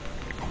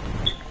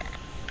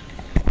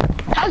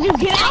 How'd you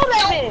get out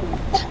of it?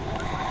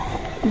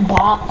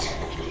 Bot.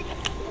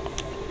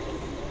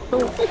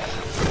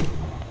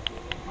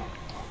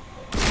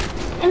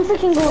 I'm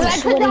freaking going Did I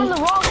put down the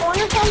sweaty. wrong one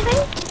or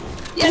something?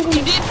 Yes,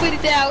 you did put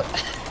it out.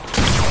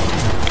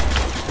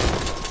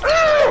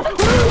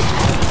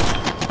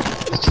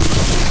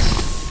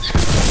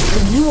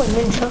 You a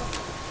ninja.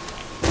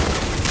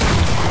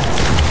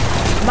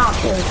 Bot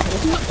character.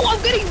 Oh, I'm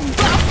getting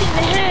bopped in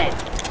the head.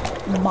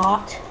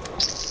 Bot.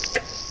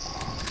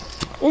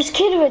 This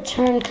kid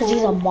returned because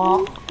he's a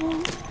bot.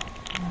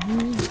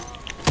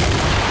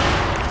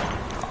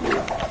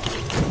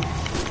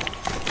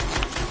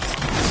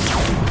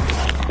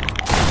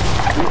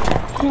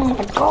 Oh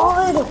my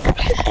god!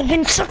 I've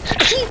been such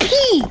PP!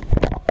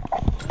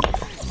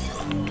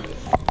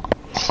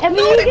 Evan,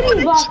 you're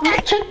getting blocked.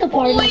 Let's check the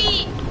party.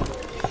 Wait.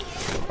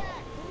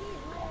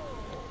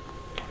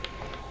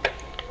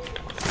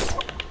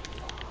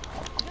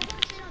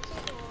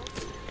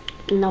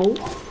 No.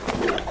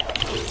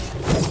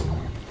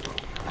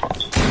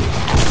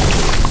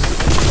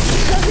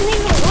 Doesn't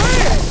even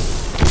work.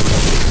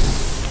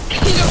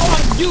 You don't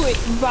want to do it,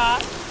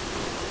 bot.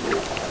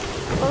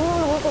 I'm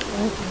gonna look up the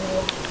YouTube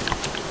video.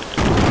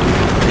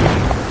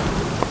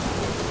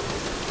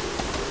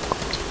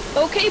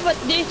 Okay, but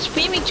they're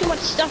spamming too much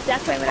stuff.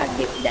 That's why we're not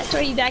getting. That's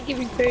why you're not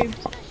giving curbs.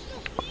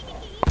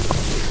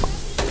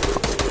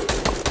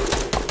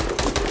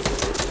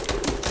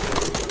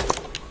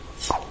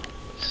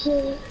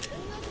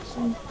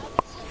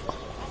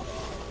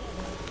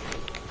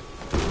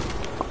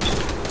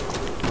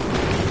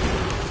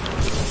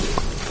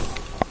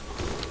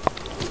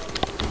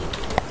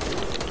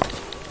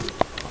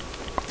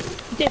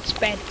 That's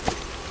bad.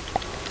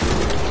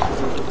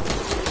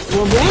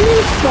 Well,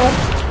 Brandon's stuff.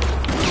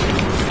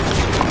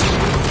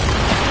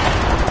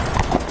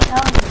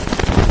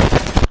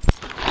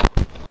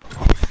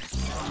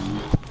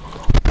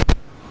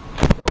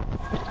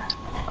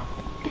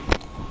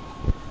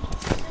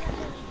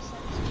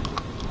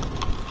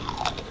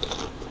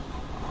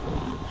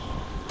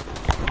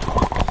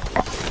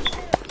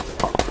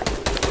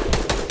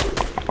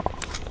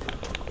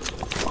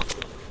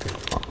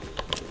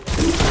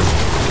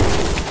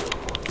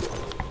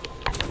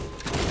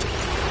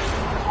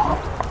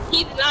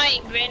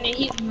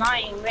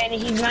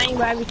 at it. He's running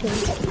by everything.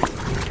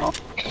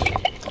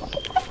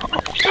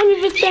 I didn't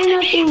even say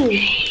nothing.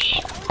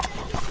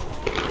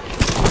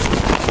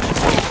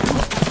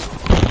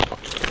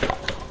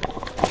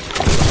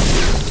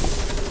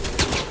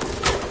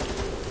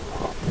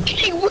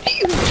 Hey, what are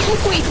you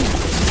doing?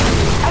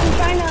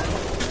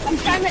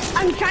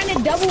 I'm trying to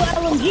double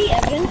LMG,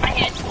 Evan.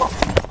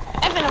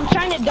 Evan, I'm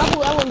trying to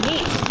double LMG.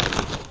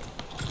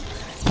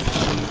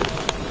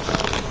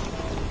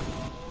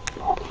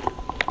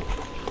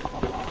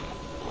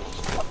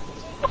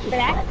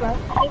 Relax, bro.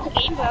 It's a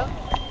game, bro.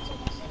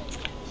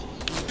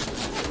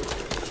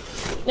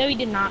 No, he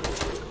did not.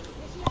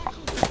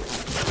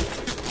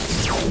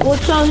 We'll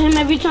tell him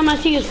every time I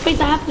see his face,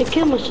 I have to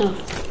kill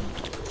myself.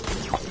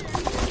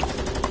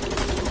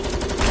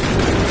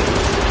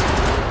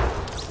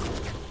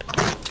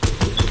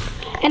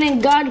 And then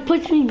God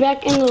puts me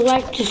back in the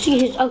life to see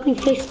his ugly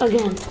face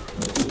again.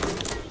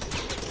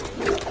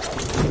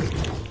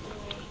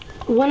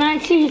 When I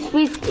see his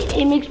face,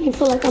 it makes me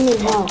feel like I'm in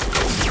hell.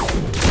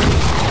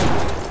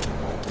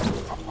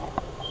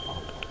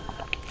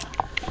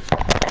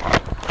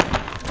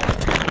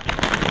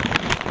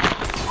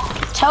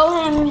 Tell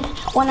him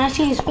when I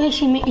see his face,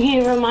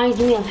 he reminds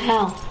me of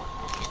hell.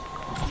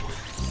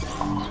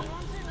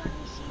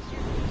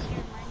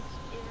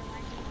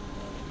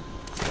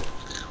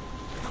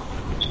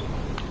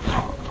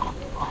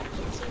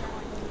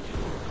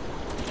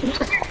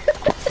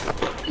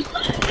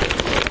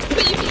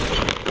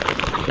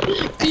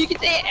 You can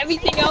say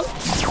everything else.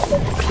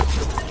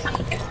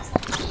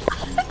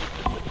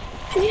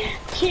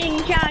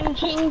 Ching chang,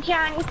 ching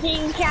chang,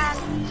 ching chang.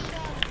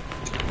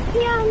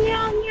 Meow,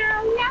 meow,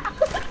 meow, meow.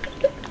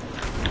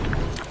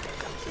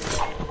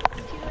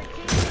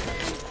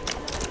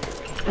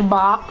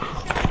 Bop.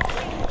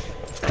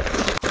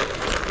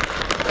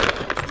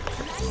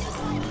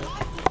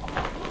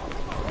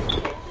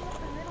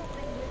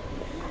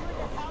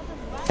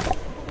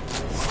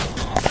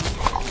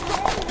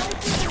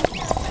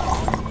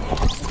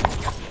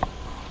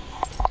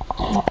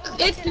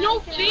 It's no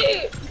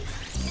fair.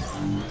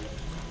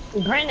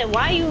 Brandon,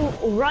 why are you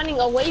running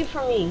away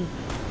from me?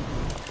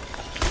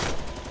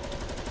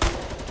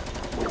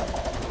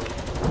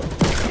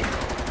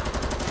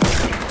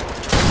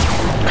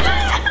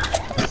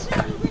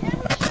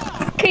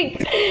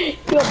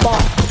 You're a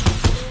bot.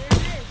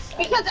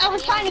 Because I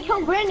was trying to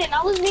kill Brandon,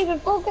 I wasn't even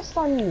focused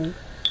on you.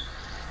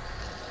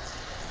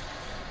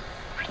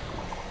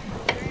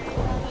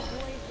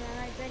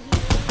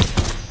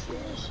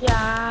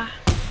 Yeah.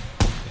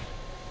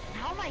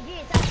 How am I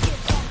getting that shit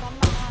drunk? I'm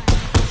not lying.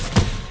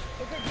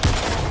 Is it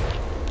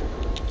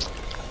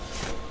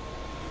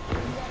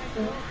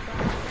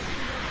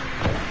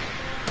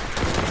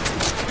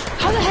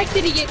How the heck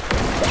did he get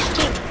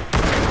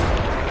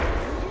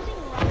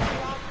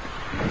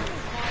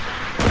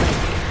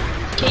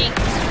King?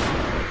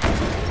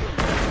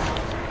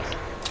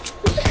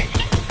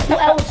 Who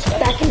else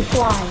that can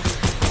fly?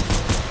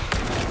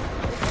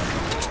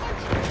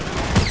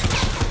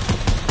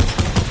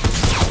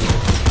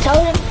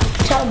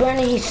 Tell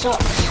Brandon he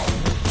sucks.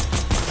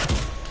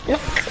 No,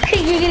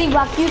 you're getting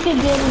blocked. You can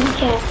get him. He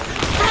can't.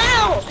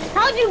 How?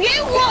 How'd you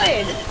get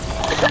one?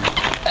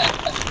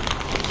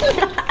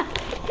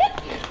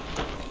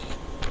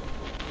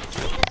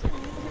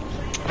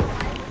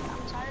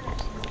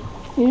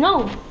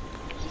 No.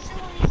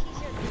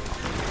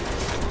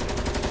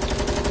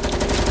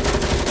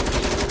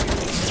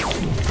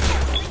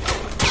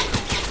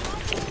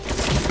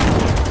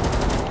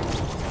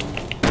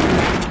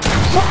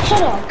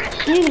 Shut up.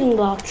 You're getting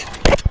blocked.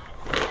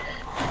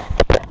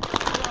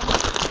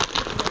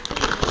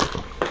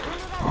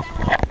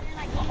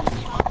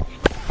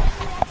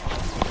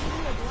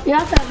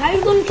 Yeah, how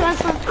you gonna try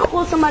to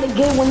call somebody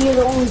gay when you're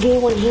the only gay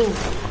one here?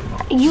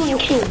 You and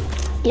King.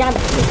 Yeah.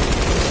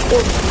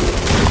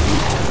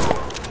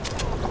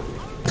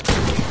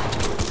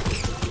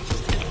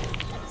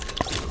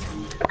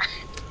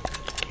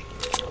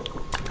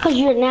 Cause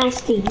you're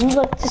nasty. You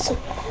like this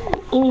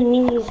any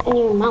meanies in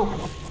your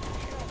mouth.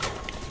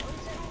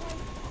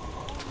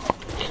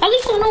 At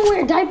least I don't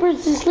wear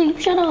diapers to sleep.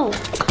 Shut up.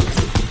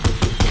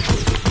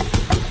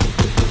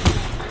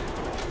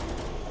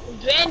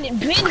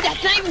 Brandon,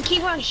 that's not even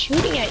keep on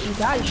shooting at you.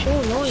 God, it's so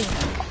annoying.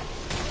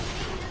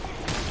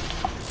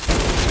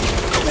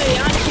 Wait,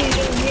 honestly, you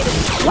didn't get it.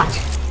 What?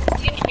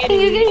 Hey,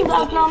 you're getting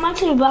blocked now. I'm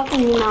actually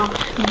blocking you now.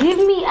 Give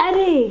me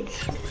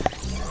edits.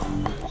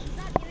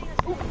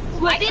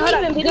 I didn't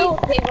even build,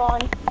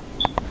 Tavon.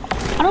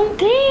 I don't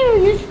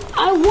care.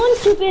 I want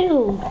to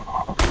build.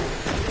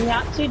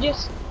 Not to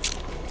just.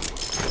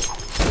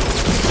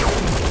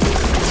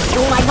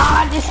 Oh my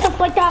god, there's stuff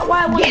like that.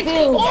 Why I want to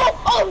build? Get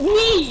off of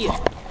me!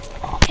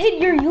 Hey,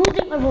 you're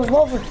using a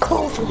revolver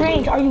close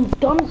range. Are you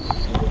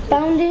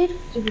dumbfounded?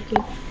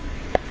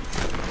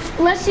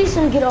 Let's see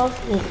some get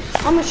off me.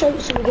 I'm gonna show you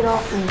some get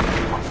off me.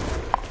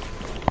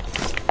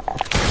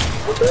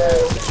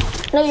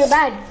 No, you're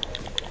bad.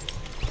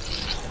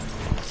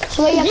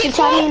 So you have to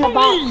try me in the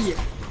box.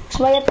 So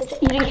why you have to,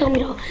 you didn't kill me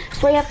though.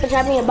 That's why you have to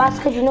drive me a box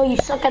because you know you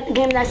suck at the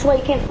game. That's why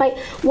you can't fight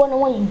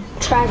one-on-one, you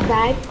trash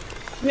bag.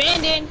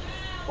 Brandon,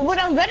 but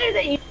I'm better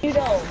than you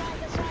though.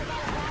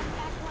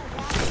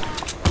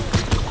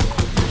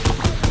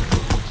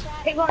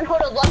 Hey, go on,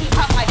 hold on, let me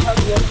pop my chug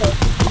real quick.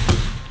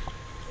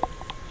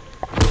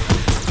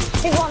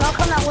 Hey, go on, I'll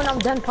come out when I'm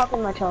done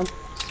popping my chug.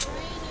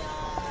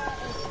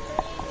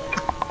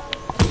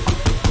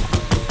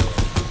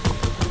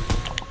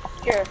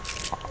 Sure.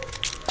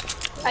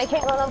 I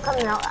can't let them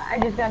coming out. I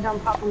just got done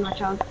popping my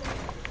chug.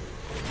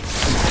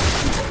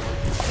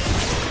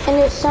 And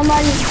there's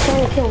somebody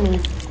trying to kill me.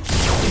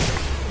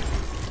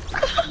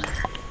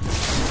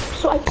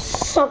 So I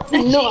suck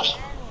nuts.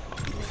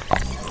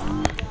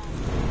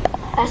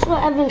 That's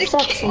what Evan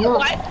sucks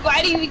nuts.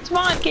 Why do you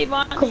respawn,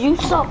 Kayvon? Because you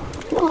suck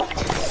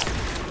nuts.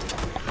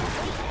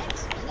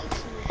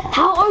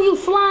 How are you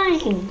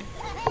flying?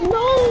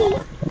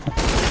 No!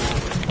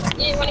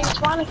 Yeah, when he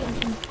respawn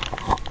again.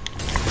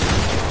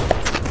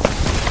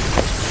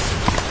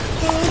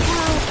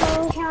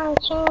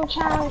 Yes,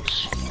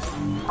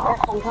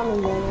 I'm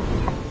coming, man.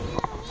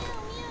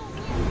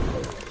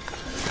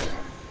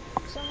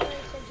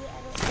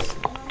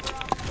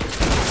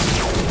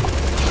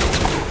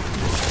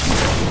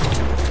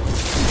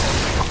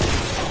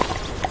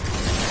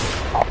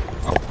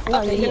 No,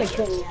 you're gonna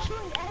kill me.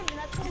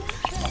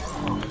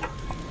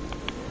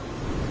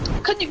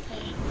 Could you?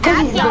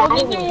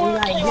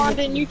 After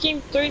then you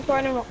came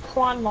 3-quarter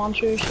quad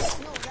launchers.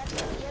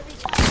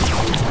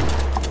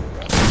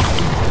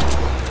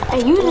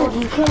 And you just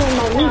be killing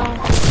my knee.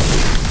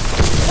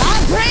 Ah,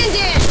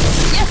 Brandon!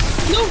 Yes!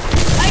 No!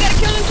 I gotta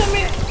kill him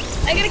somewhere!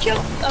 I gotta kill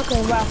him!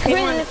 Okay, wow.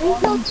 Brandon,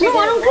 No,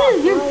 I don't care.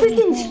 You're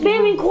freaking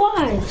spamming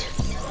quads.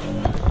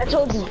 I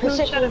told you.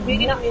 Shut up,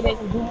 big enough.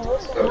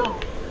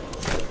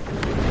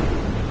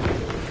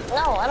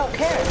 No, I don't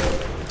care.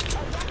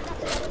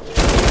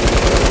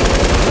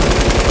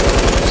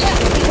 Yeah,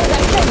 because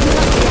I said do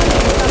not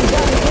I'm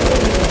done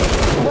killing you.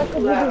 What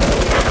could you do?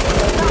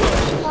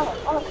 No,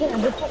 okay,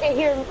 but you can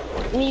hear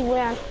me when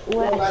I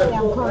say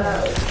I'm coming.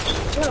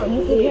 No,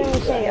 you can hear me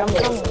say I'm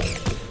coming.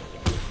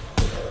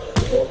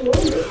 I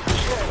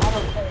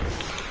don't care.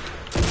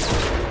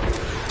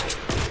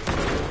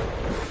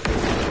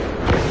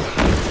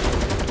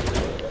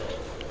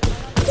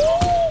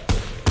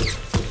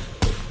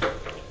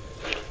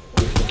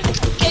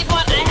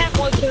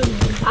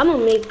 I'm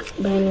gonna make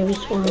Brandon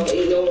respawn.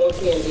 Ain't no more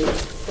candy.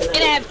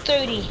 And I have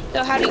 30.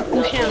 So how do you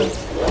push down?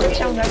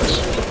 Sound rubbish.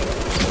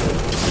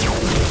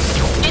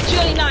 It's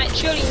really not.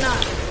 It's really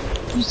not.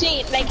 You say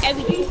it like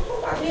everything.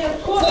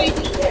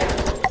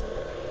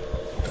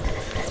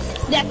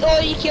 That's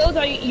all you killed,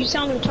 or you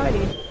sound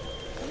retarded?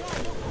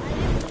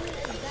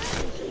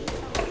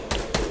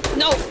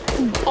 No.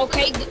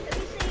 Okay.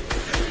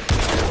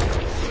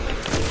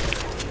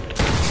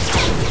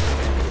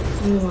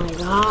 Oh my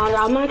god,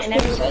 I'm actually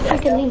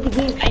freaking leave the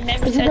game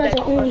because you guys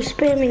are only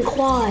spamming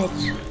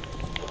quads.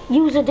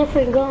 Use a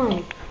different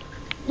gun.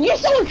 You're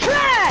so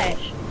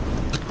trash!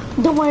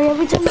 Don't worry,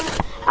 every time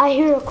I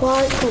hear a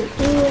quad from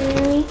anywhere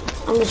near me,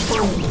 I'm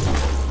responding.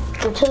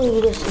 I'm telling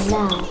you this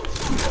now.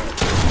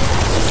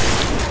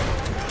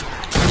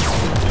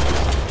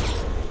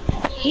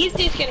 He's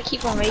just gonna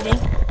keep on raiding.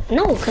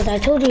 No, because I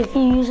told you if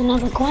you use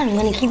another quad, I'm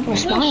gonna keep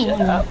responding. No,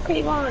 shut up,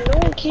 Kayvon. No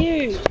one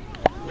cares.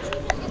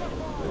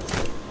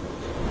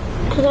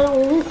 Because I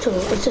don't need to.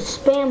 It's a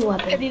spam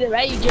weapon. I need a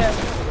rager.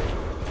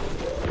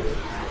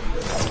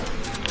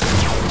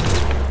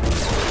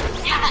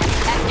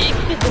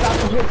 It's about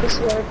to hit this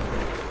word.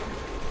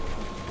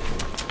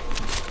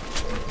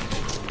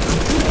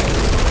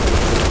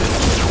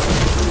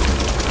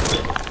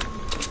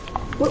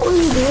 What were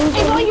you doing?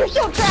 Hey, you're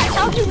so trash.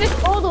 How'd you miss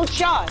all those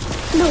shots?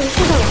 No,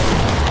 shut up.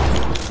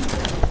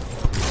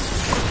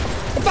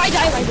 If I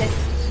die like this,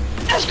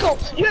 let's go.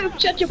 You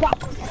shut your mouth.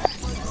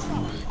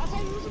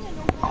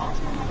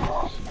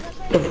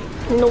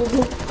 No.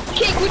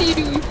 Cake, what do you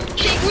do?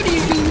 Cake, what do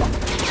you do?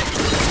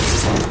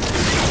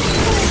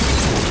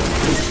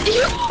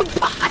 You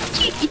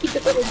body.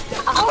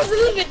 I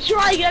wasn't even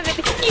trying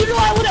everything. You know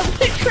I would have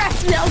put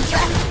trash now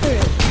faster.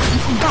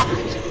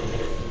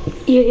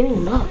 You're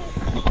getting buffed.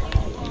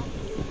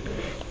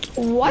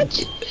 What?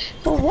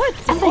 For what?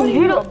 I think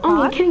you're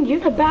the King, you're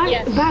the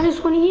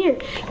baddest one here.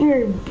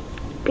 You're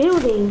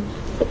building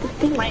with the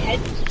thing. My head.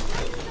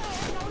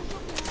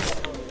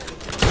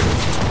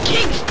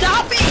 King,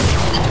 stop it!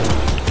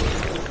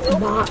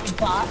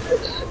 Bot.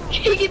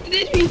 King, it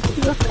did me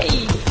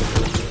flying.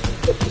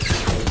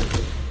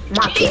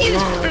 King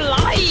is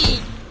flying.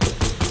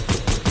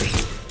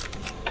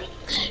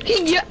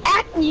 King,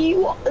 you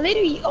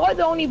literally are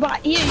the only bot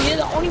here. You're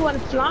the only one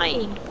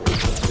flying.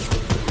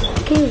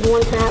 King's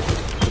one tap.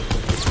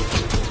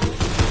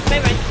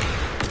 Bye bye.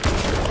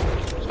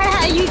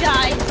 Haha, you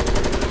died.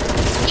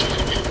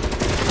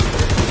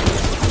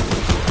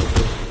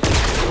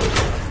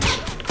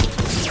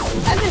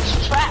 That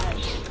is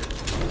trash.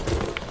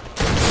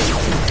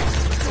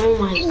 Oh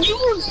my.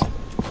 Use.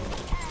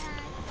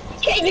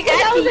 Okay, because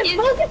I was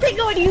focusing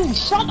on you.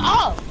 Shut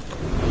up.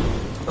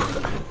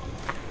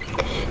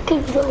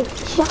 King, like,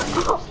 shut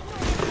up.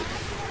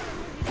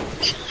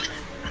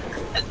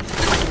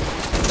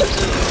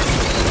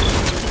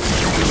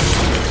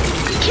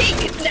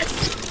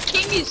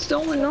 King is so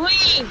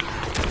annoying.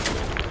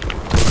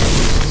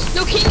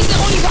 No, King is the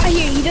only bot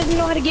here. He doesn't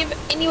know how to give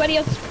anybody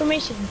else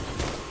permission.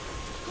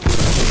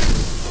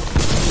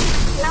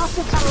 Now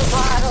since I'm a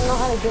bot, I don't know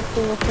how to get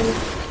permission.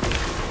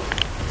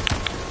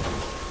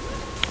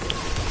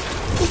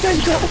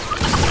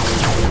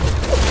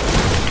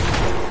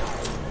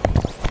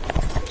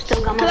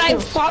 Still got my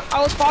Cause kills.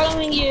 I was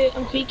following you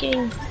and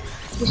peeking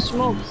the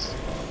smokes.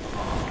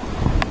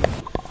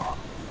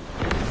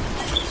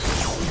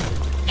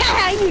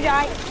 Haha, you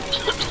died.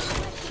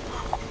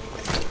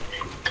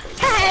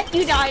 Haha,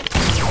 you died.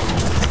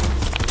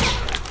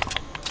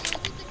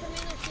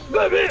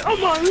 Baby,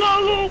 I'm on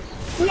Lalo!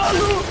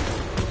 Lalo!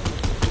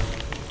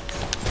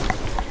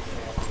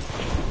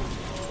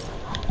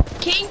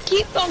 King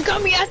keeps on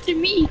coming after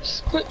me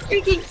for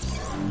freaking.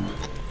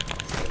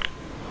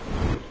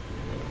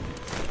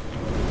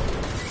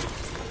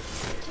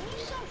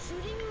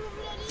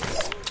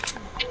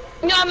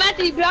 No, I'm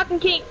actually blocking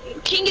King.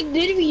 King is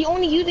literally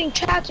only using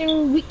traps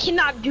and we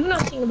cannot do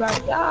nothing about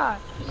it. God.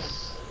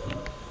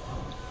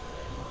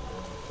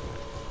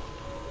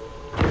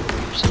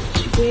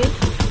 Stupid.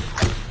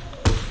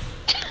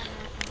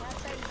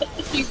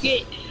 You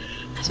get.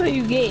 That's what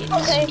you get.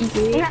 Okay.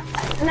 Stupid.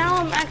 Now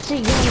I'm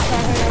actually going to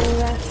try her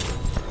anyway.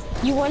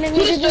 You wanted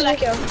me to do that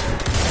this?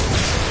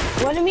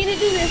 kill. Wanted me to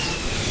do this?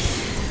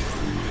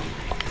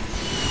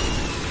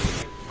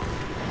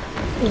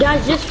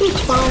 Guys, just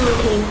respawn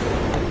with me.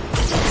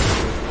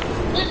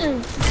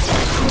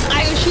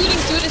 I was shooting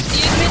through the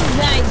steerman,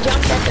 then I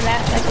jumped at the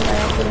last second by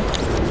accident.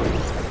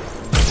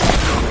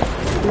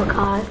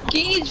 Makai.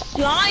 King is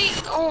flying.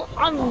 Oh, I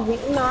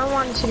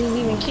wanted to be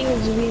leaving. King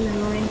is being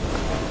annoying.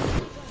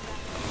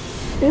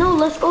 No,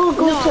 let's go No,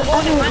 to I'm going to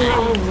Evans' mine.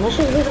 island. Let's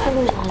just go to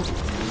Evans' island.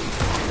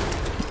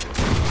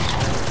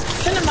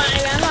 Never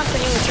mind, I'm not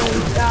playing with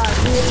him. God,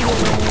 he is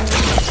annoying.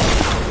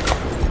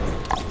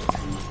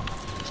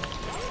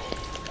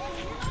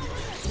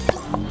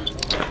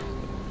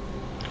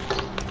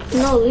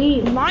 No,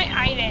 leave. My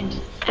island.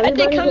 I Everybody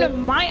think come go- to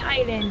my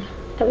island.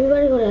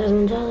 Everybody go to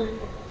Evans' island.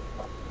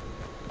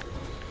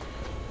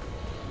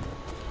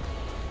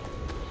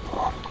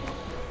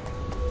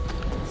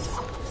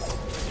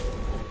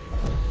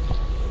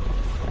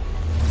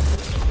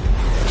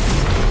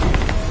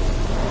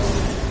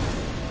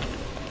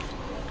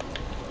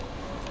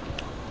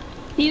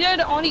 These are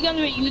the only guns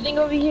we're using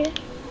over here.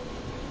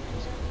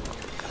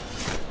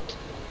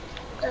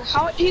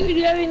 How much people do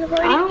you have in the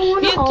party? I don't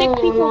want We to. have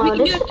 6 people. We can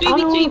do a I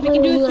don't 3v3. want We to play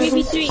can do a with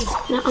you.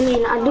 3v3. No, I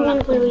mean, I do want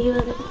to play with you.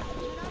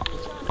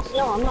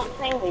 No, I'm not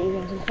playing with you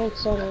guys. I'm playing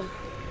solo.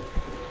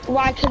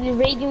 Why? Because you're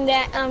rating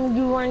that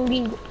you want to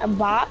be a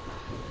bot?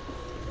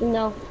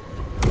 No.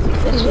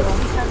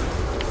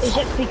 It's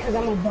just because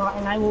I'm a bot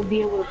and I will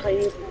be able to play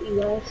with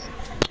you guys.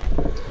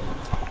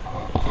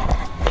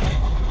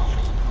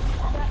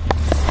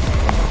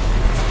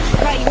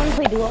 Right, you wanna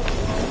play duo?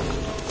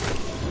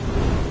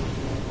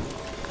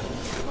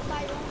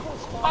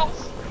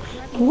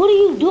 What are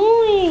you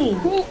doing?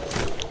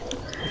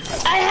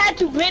 I had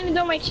to Brandon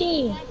on my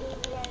team.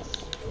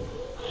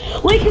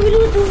 Wait, can we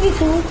do a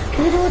 2v2?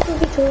 Can we do a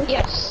 2v2?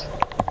 Yes.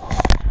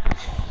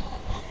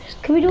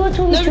 Can we do a No,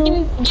 2v2? we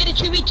can get a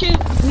 2v2.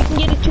 We can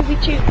get a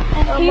 2v2.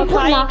 Can you put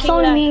Makai and knocks King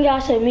on left. me and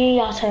Yasser? Me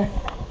and Yasser.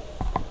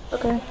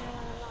 Okay.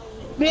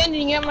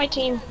 Brandon, you're on my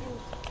team.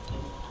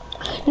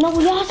 No,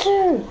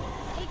 Yasser!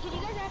 Hey, can you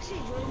guys actually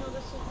join all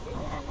this?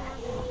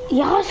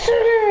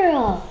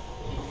 Yasser!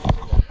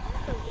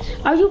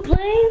 Are you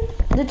playing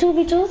the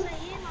 2v2? I am.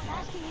 I'm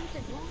asking you to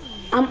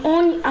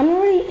join. I'm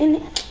already in.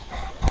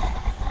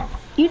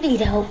 You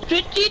need help.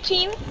 Switch to your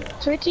team.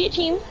 Switch to your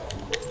team.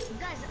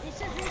 Guys, it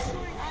says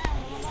restoring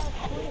island. I'm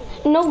about to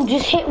quit. No,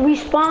 just hit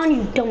respawn,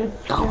 you dumb.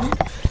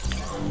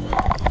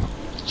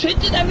 Switch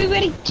to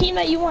everybody team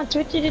that you want.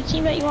 Switch to the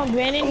team that you want.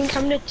 Brandon,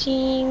 come to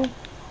team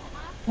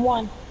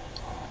 1.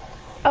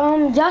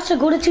 Yasser,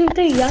 go to team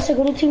 3. Yasser,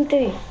 go to team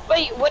 3.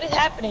 Wait, what is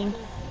happening?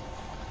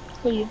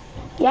 For you?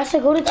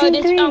 Yasser, go to Oh, team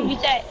this 3.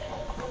 reset.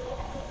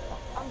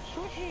 I'm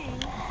switching.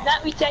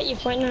 Not reset your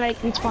friend like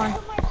respawn.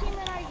 Put my team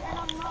and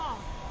I'm not.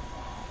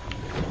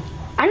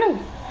 I know.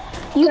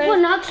 You Okay. put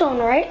knocks on,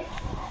 right?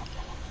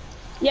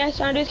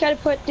 Yes, I just gotta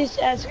put this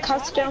as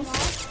custom.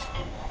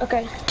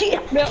 Okay.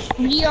 Damn.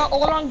 We are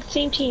all on the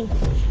same team.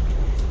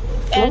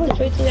 As the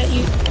person that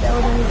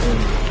was on the team.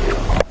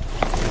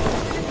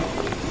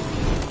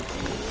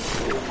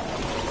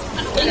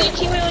 Is your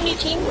teammate on your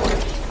team?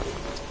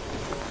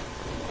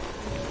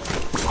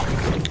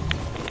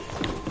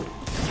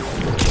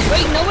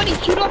 Wait, nobody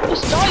shoot off the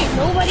start.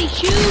 Nobody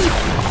shoot.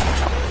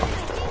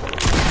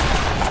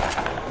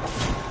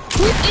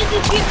 Who is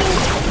this people?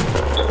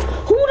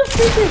 Who the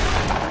fuck is?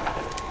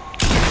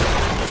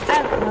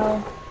 I don't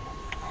know.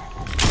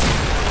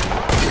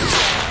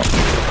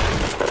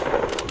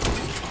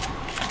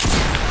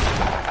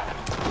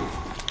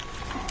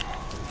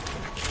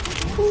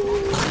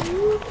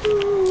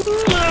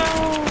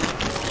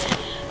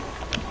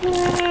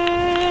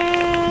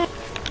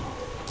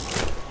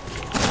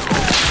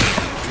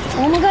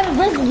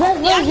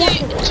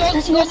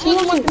 Yes, Go yes, to the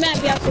yes. one with the map,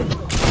 Yasser.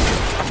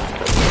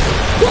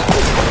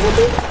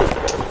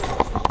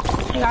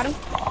 I got him.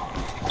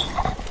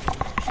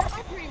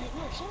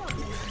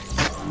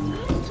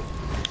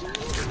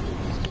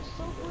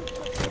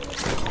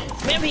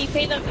 Remember, he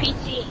paid on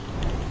PC.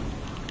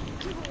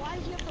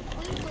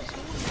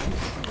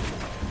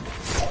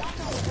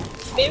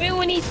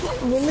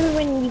 Remember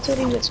when you told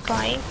he was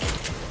crying?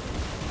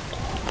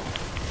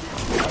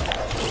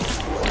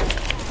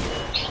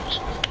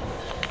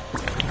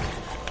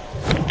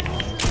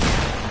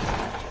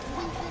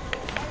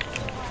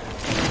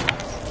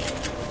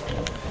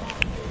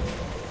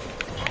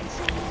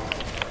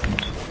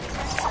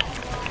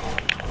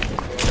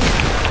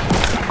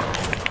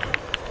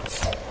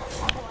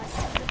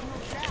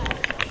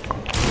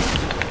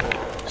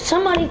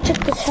 Somebody took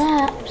the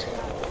traps.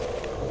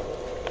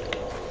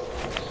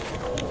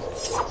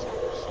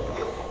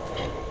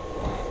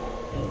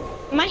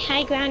 My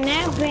high ground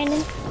now,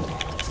 Brandon.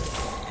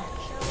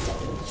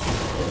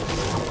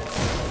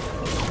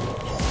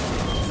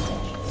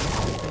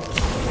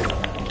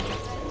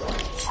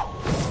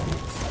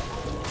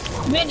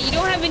 Brandon, you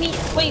don't have any.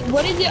 Wait,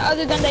 what is the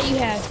other gun that you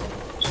have?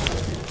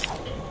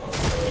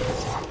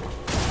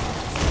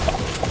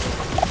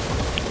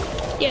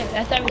 Yeah,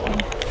 that's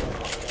everything.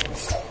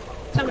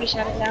 Somebody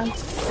shot it down.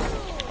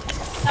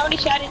 Somebody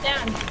shot it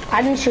down.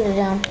 I didn't shoot it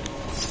down.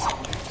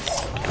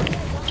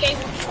 Okay.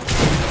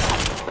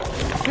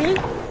 Hmm?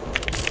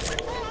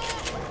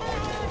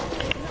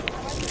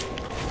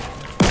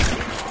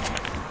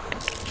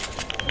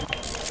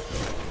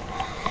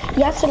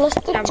 Yeah, so let's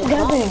stick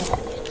together.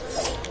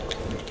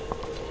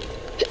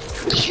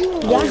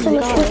 Yeah, so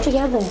let's stick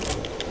together.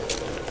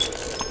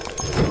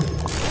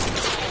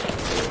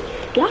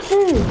 Yeah,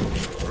 so.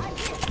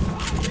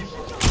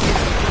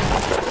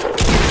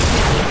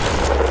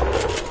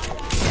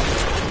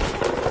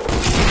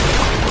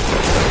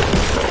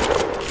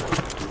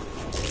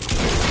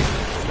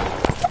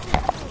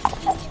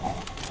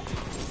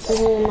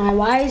 Oh my,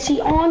 why is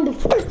he on the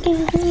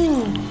freaking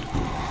thing?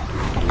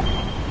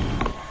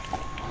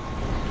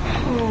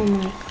 Oh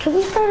my, can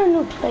we start a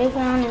new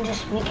playground and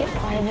just make it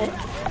private?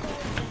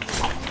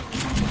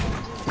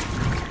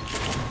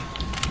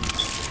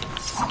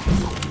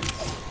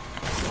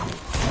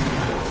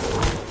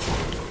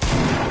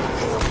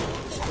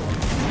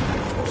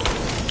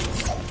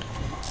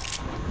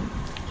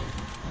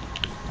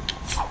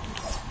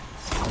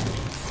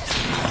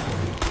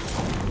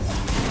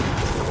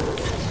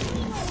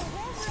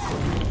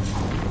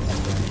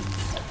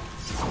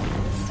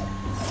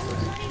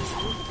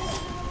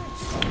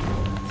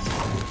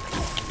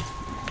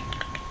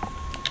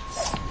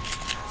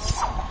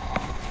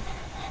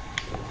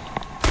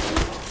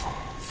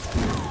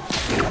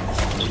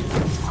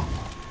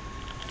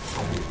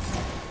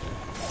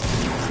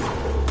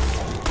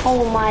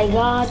 Oh my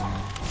god.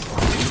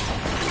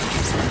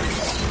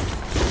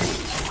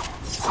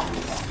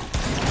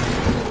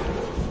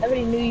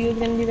 Everybody knew you were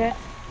gonna do that.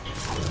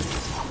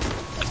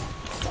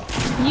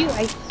 You,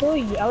 I saw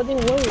you. I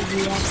wasn't worried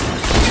you.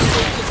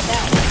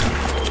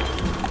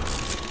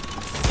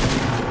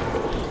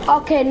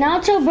 Okay, now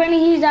tell Brenny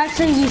he's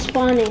actually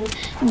respawning.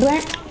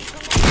 Brent.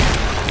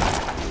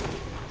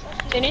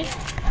 Finish?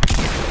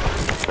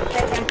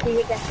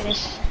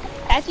 Finish.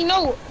 Actually,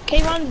 no.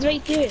 K-Ron's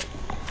right there.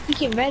 He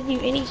can res you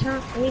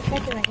anytime, any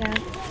second right now.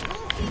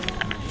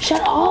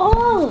 Shut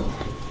up!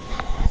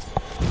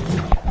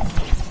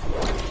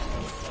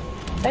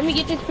 Let me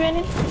get this,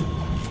 Brandon.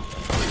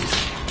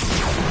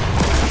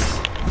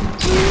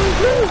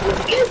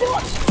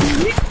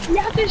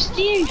 You're the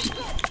stairs.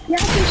 You're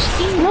the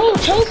stairs. No,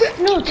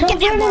 tell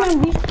Brennan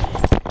I'm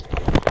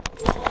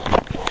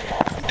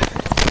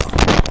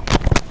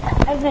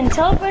Evan,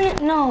 tell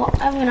Brennan, no,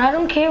 Evan, I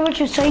don't care what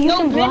you say, you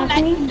can block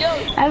me.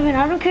 Evan,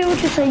 I don't care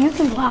what you say, you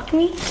can block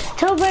me.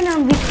 Tell Brennan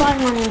I'm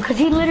respawning on him, because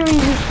he literally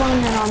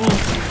respawned on me.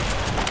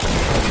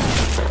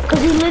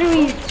 Because he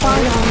literally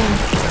respawned on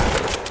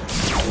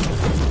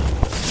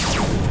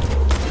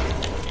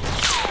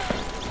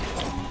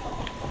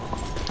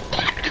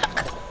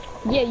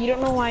me. Yeah, you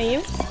don't know who I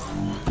am?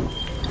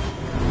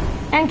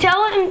 And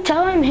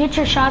tell him hit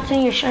your shots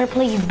in your shirt,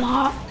 please,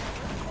 bot.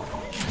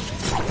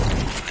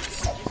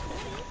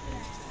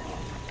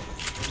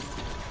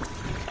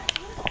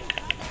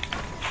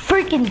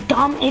 Freaking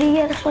dumb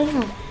idiot, it's like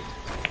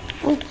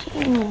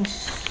 14 and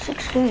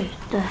 6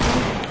 the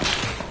hell?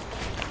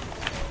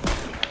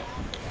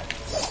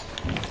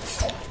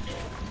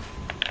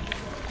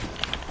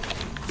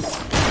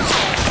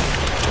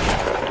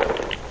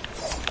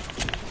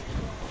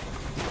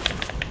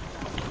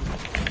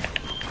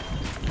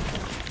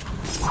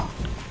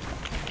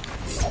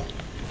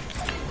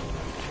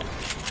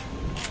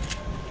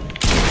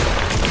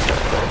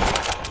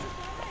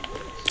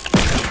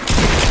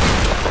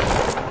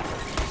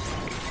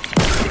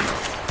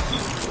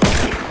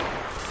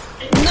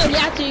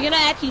 You're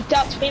gonna actually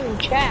stop spamming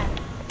chat.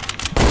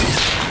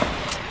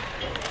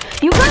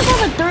 You guys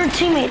have a third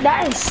teammate.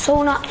 That is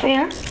so not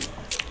fair.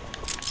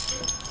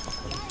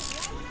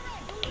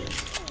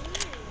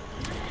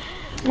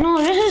 No,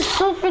 this is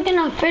so freaking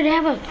unfair to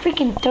have a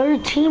freaking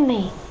third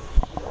teammate.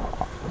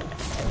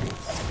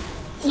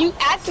 You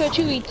asked for a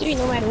 2v3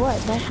 no matter what.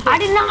 I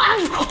did not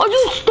ask. Are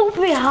you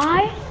stupid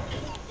high?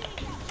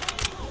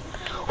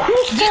 Who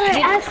said I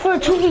asked for a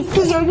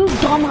 2v3? Are you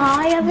dumb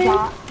high, Evan?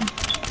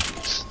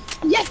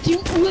 Yes, you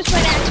was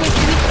trying to ask for a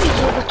 2v3. You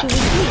have a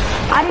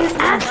 2v3. I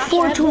didn't ask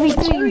for a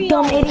 2v3, you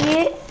dumb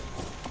idiot.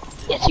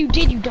 Yes, you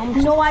did, you dumb.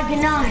 No, I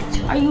did not.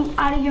 Are you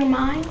out of your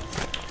mind?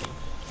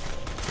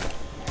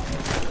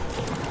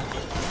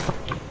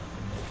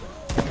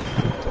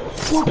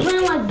 We're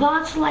playing like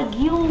bots like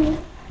you.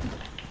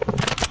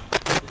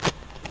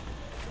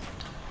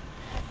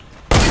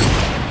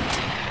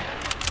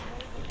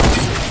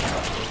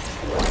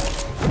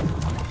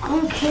 I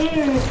don't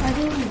care if I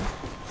do.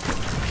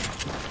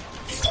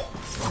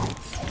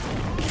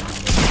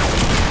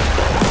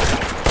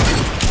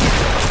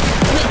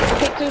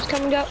 Pictures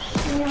coming up.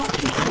 Yeah.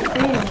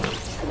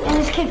 And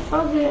this kid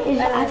Frogger is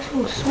an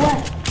actual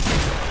sweat.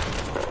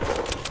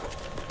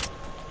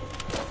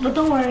 But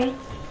don't worry.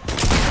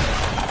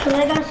 Cause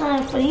I got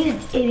something for you,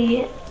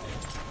 idiot.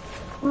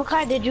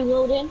 Makai, did you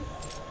load in?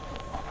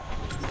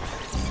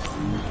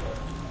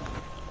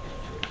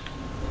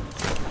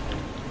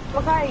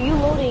 Makai, are you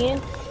loading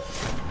in?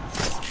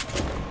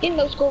 In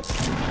no scope.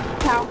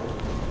 Pow.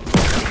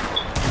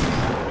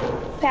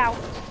 Pow.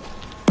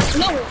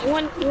 No, you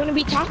want to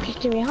be talking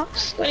to me, huh?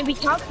 You want to be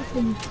talking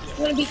to me?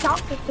 You want to be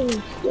talking to me?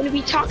 You want to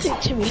be talking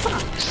to me, huh?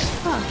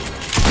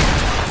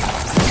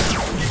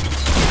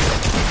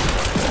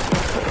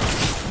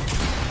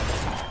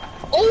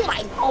 Oh my!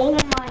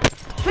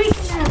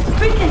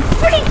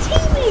 Freaking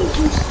teammates,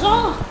 you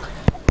suck.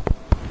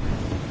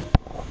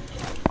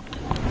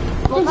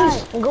 Okay,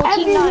 go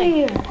team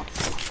 9.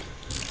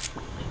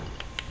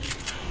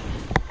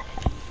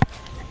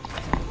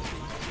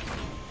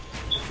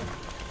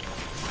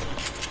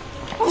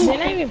 They're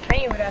not even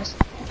playing with us.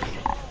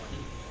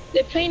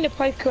 They're playing the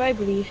parkour, I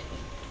believe.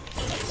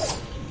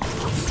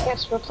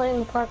 Yes, we're playing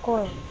the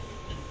parkour.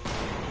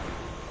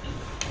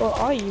 Or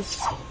are you?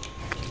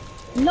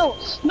 No,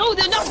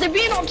 they're not. They're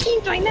being on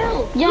teams right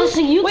now. Yeah, so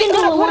you can do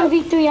a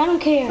 1v3. I don't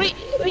care. Wait,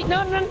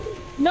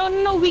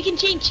 no. We can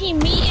change team.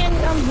 Me and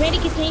Reddy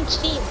can change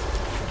team.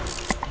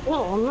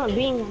 No, I'm not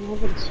being on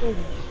every team.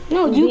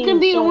 No, you can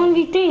be a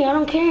 1v3. I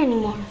don't care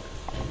anymore.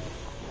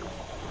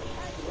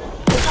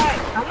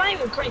 I'm not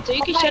even playing, so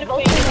you can shut up.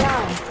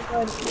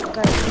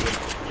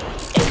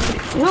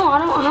 No, I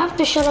don't have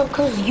to shut up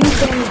because you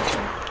done it.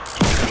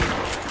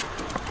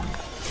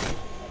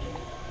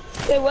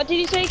 Wait, what did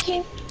you say,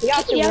 King?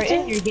 We're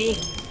in your game.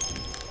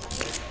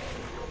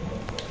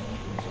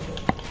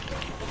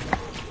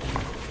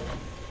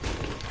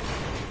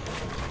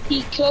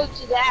 He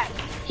closed that.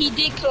 He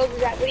did close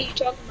that. What are you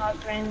talking about,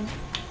 friend?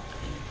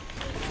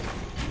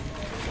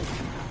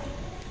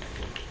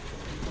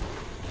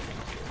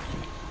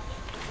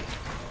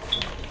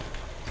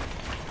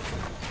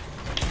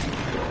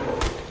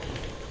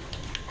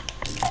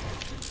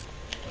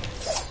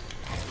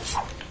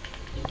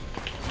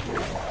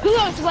 Who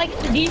else likes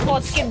the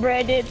default skin,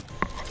 Brandon?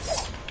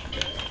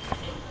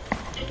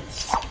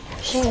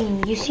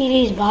 Shane, you see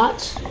these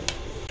bots?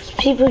 It's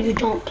people you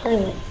don't play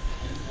with.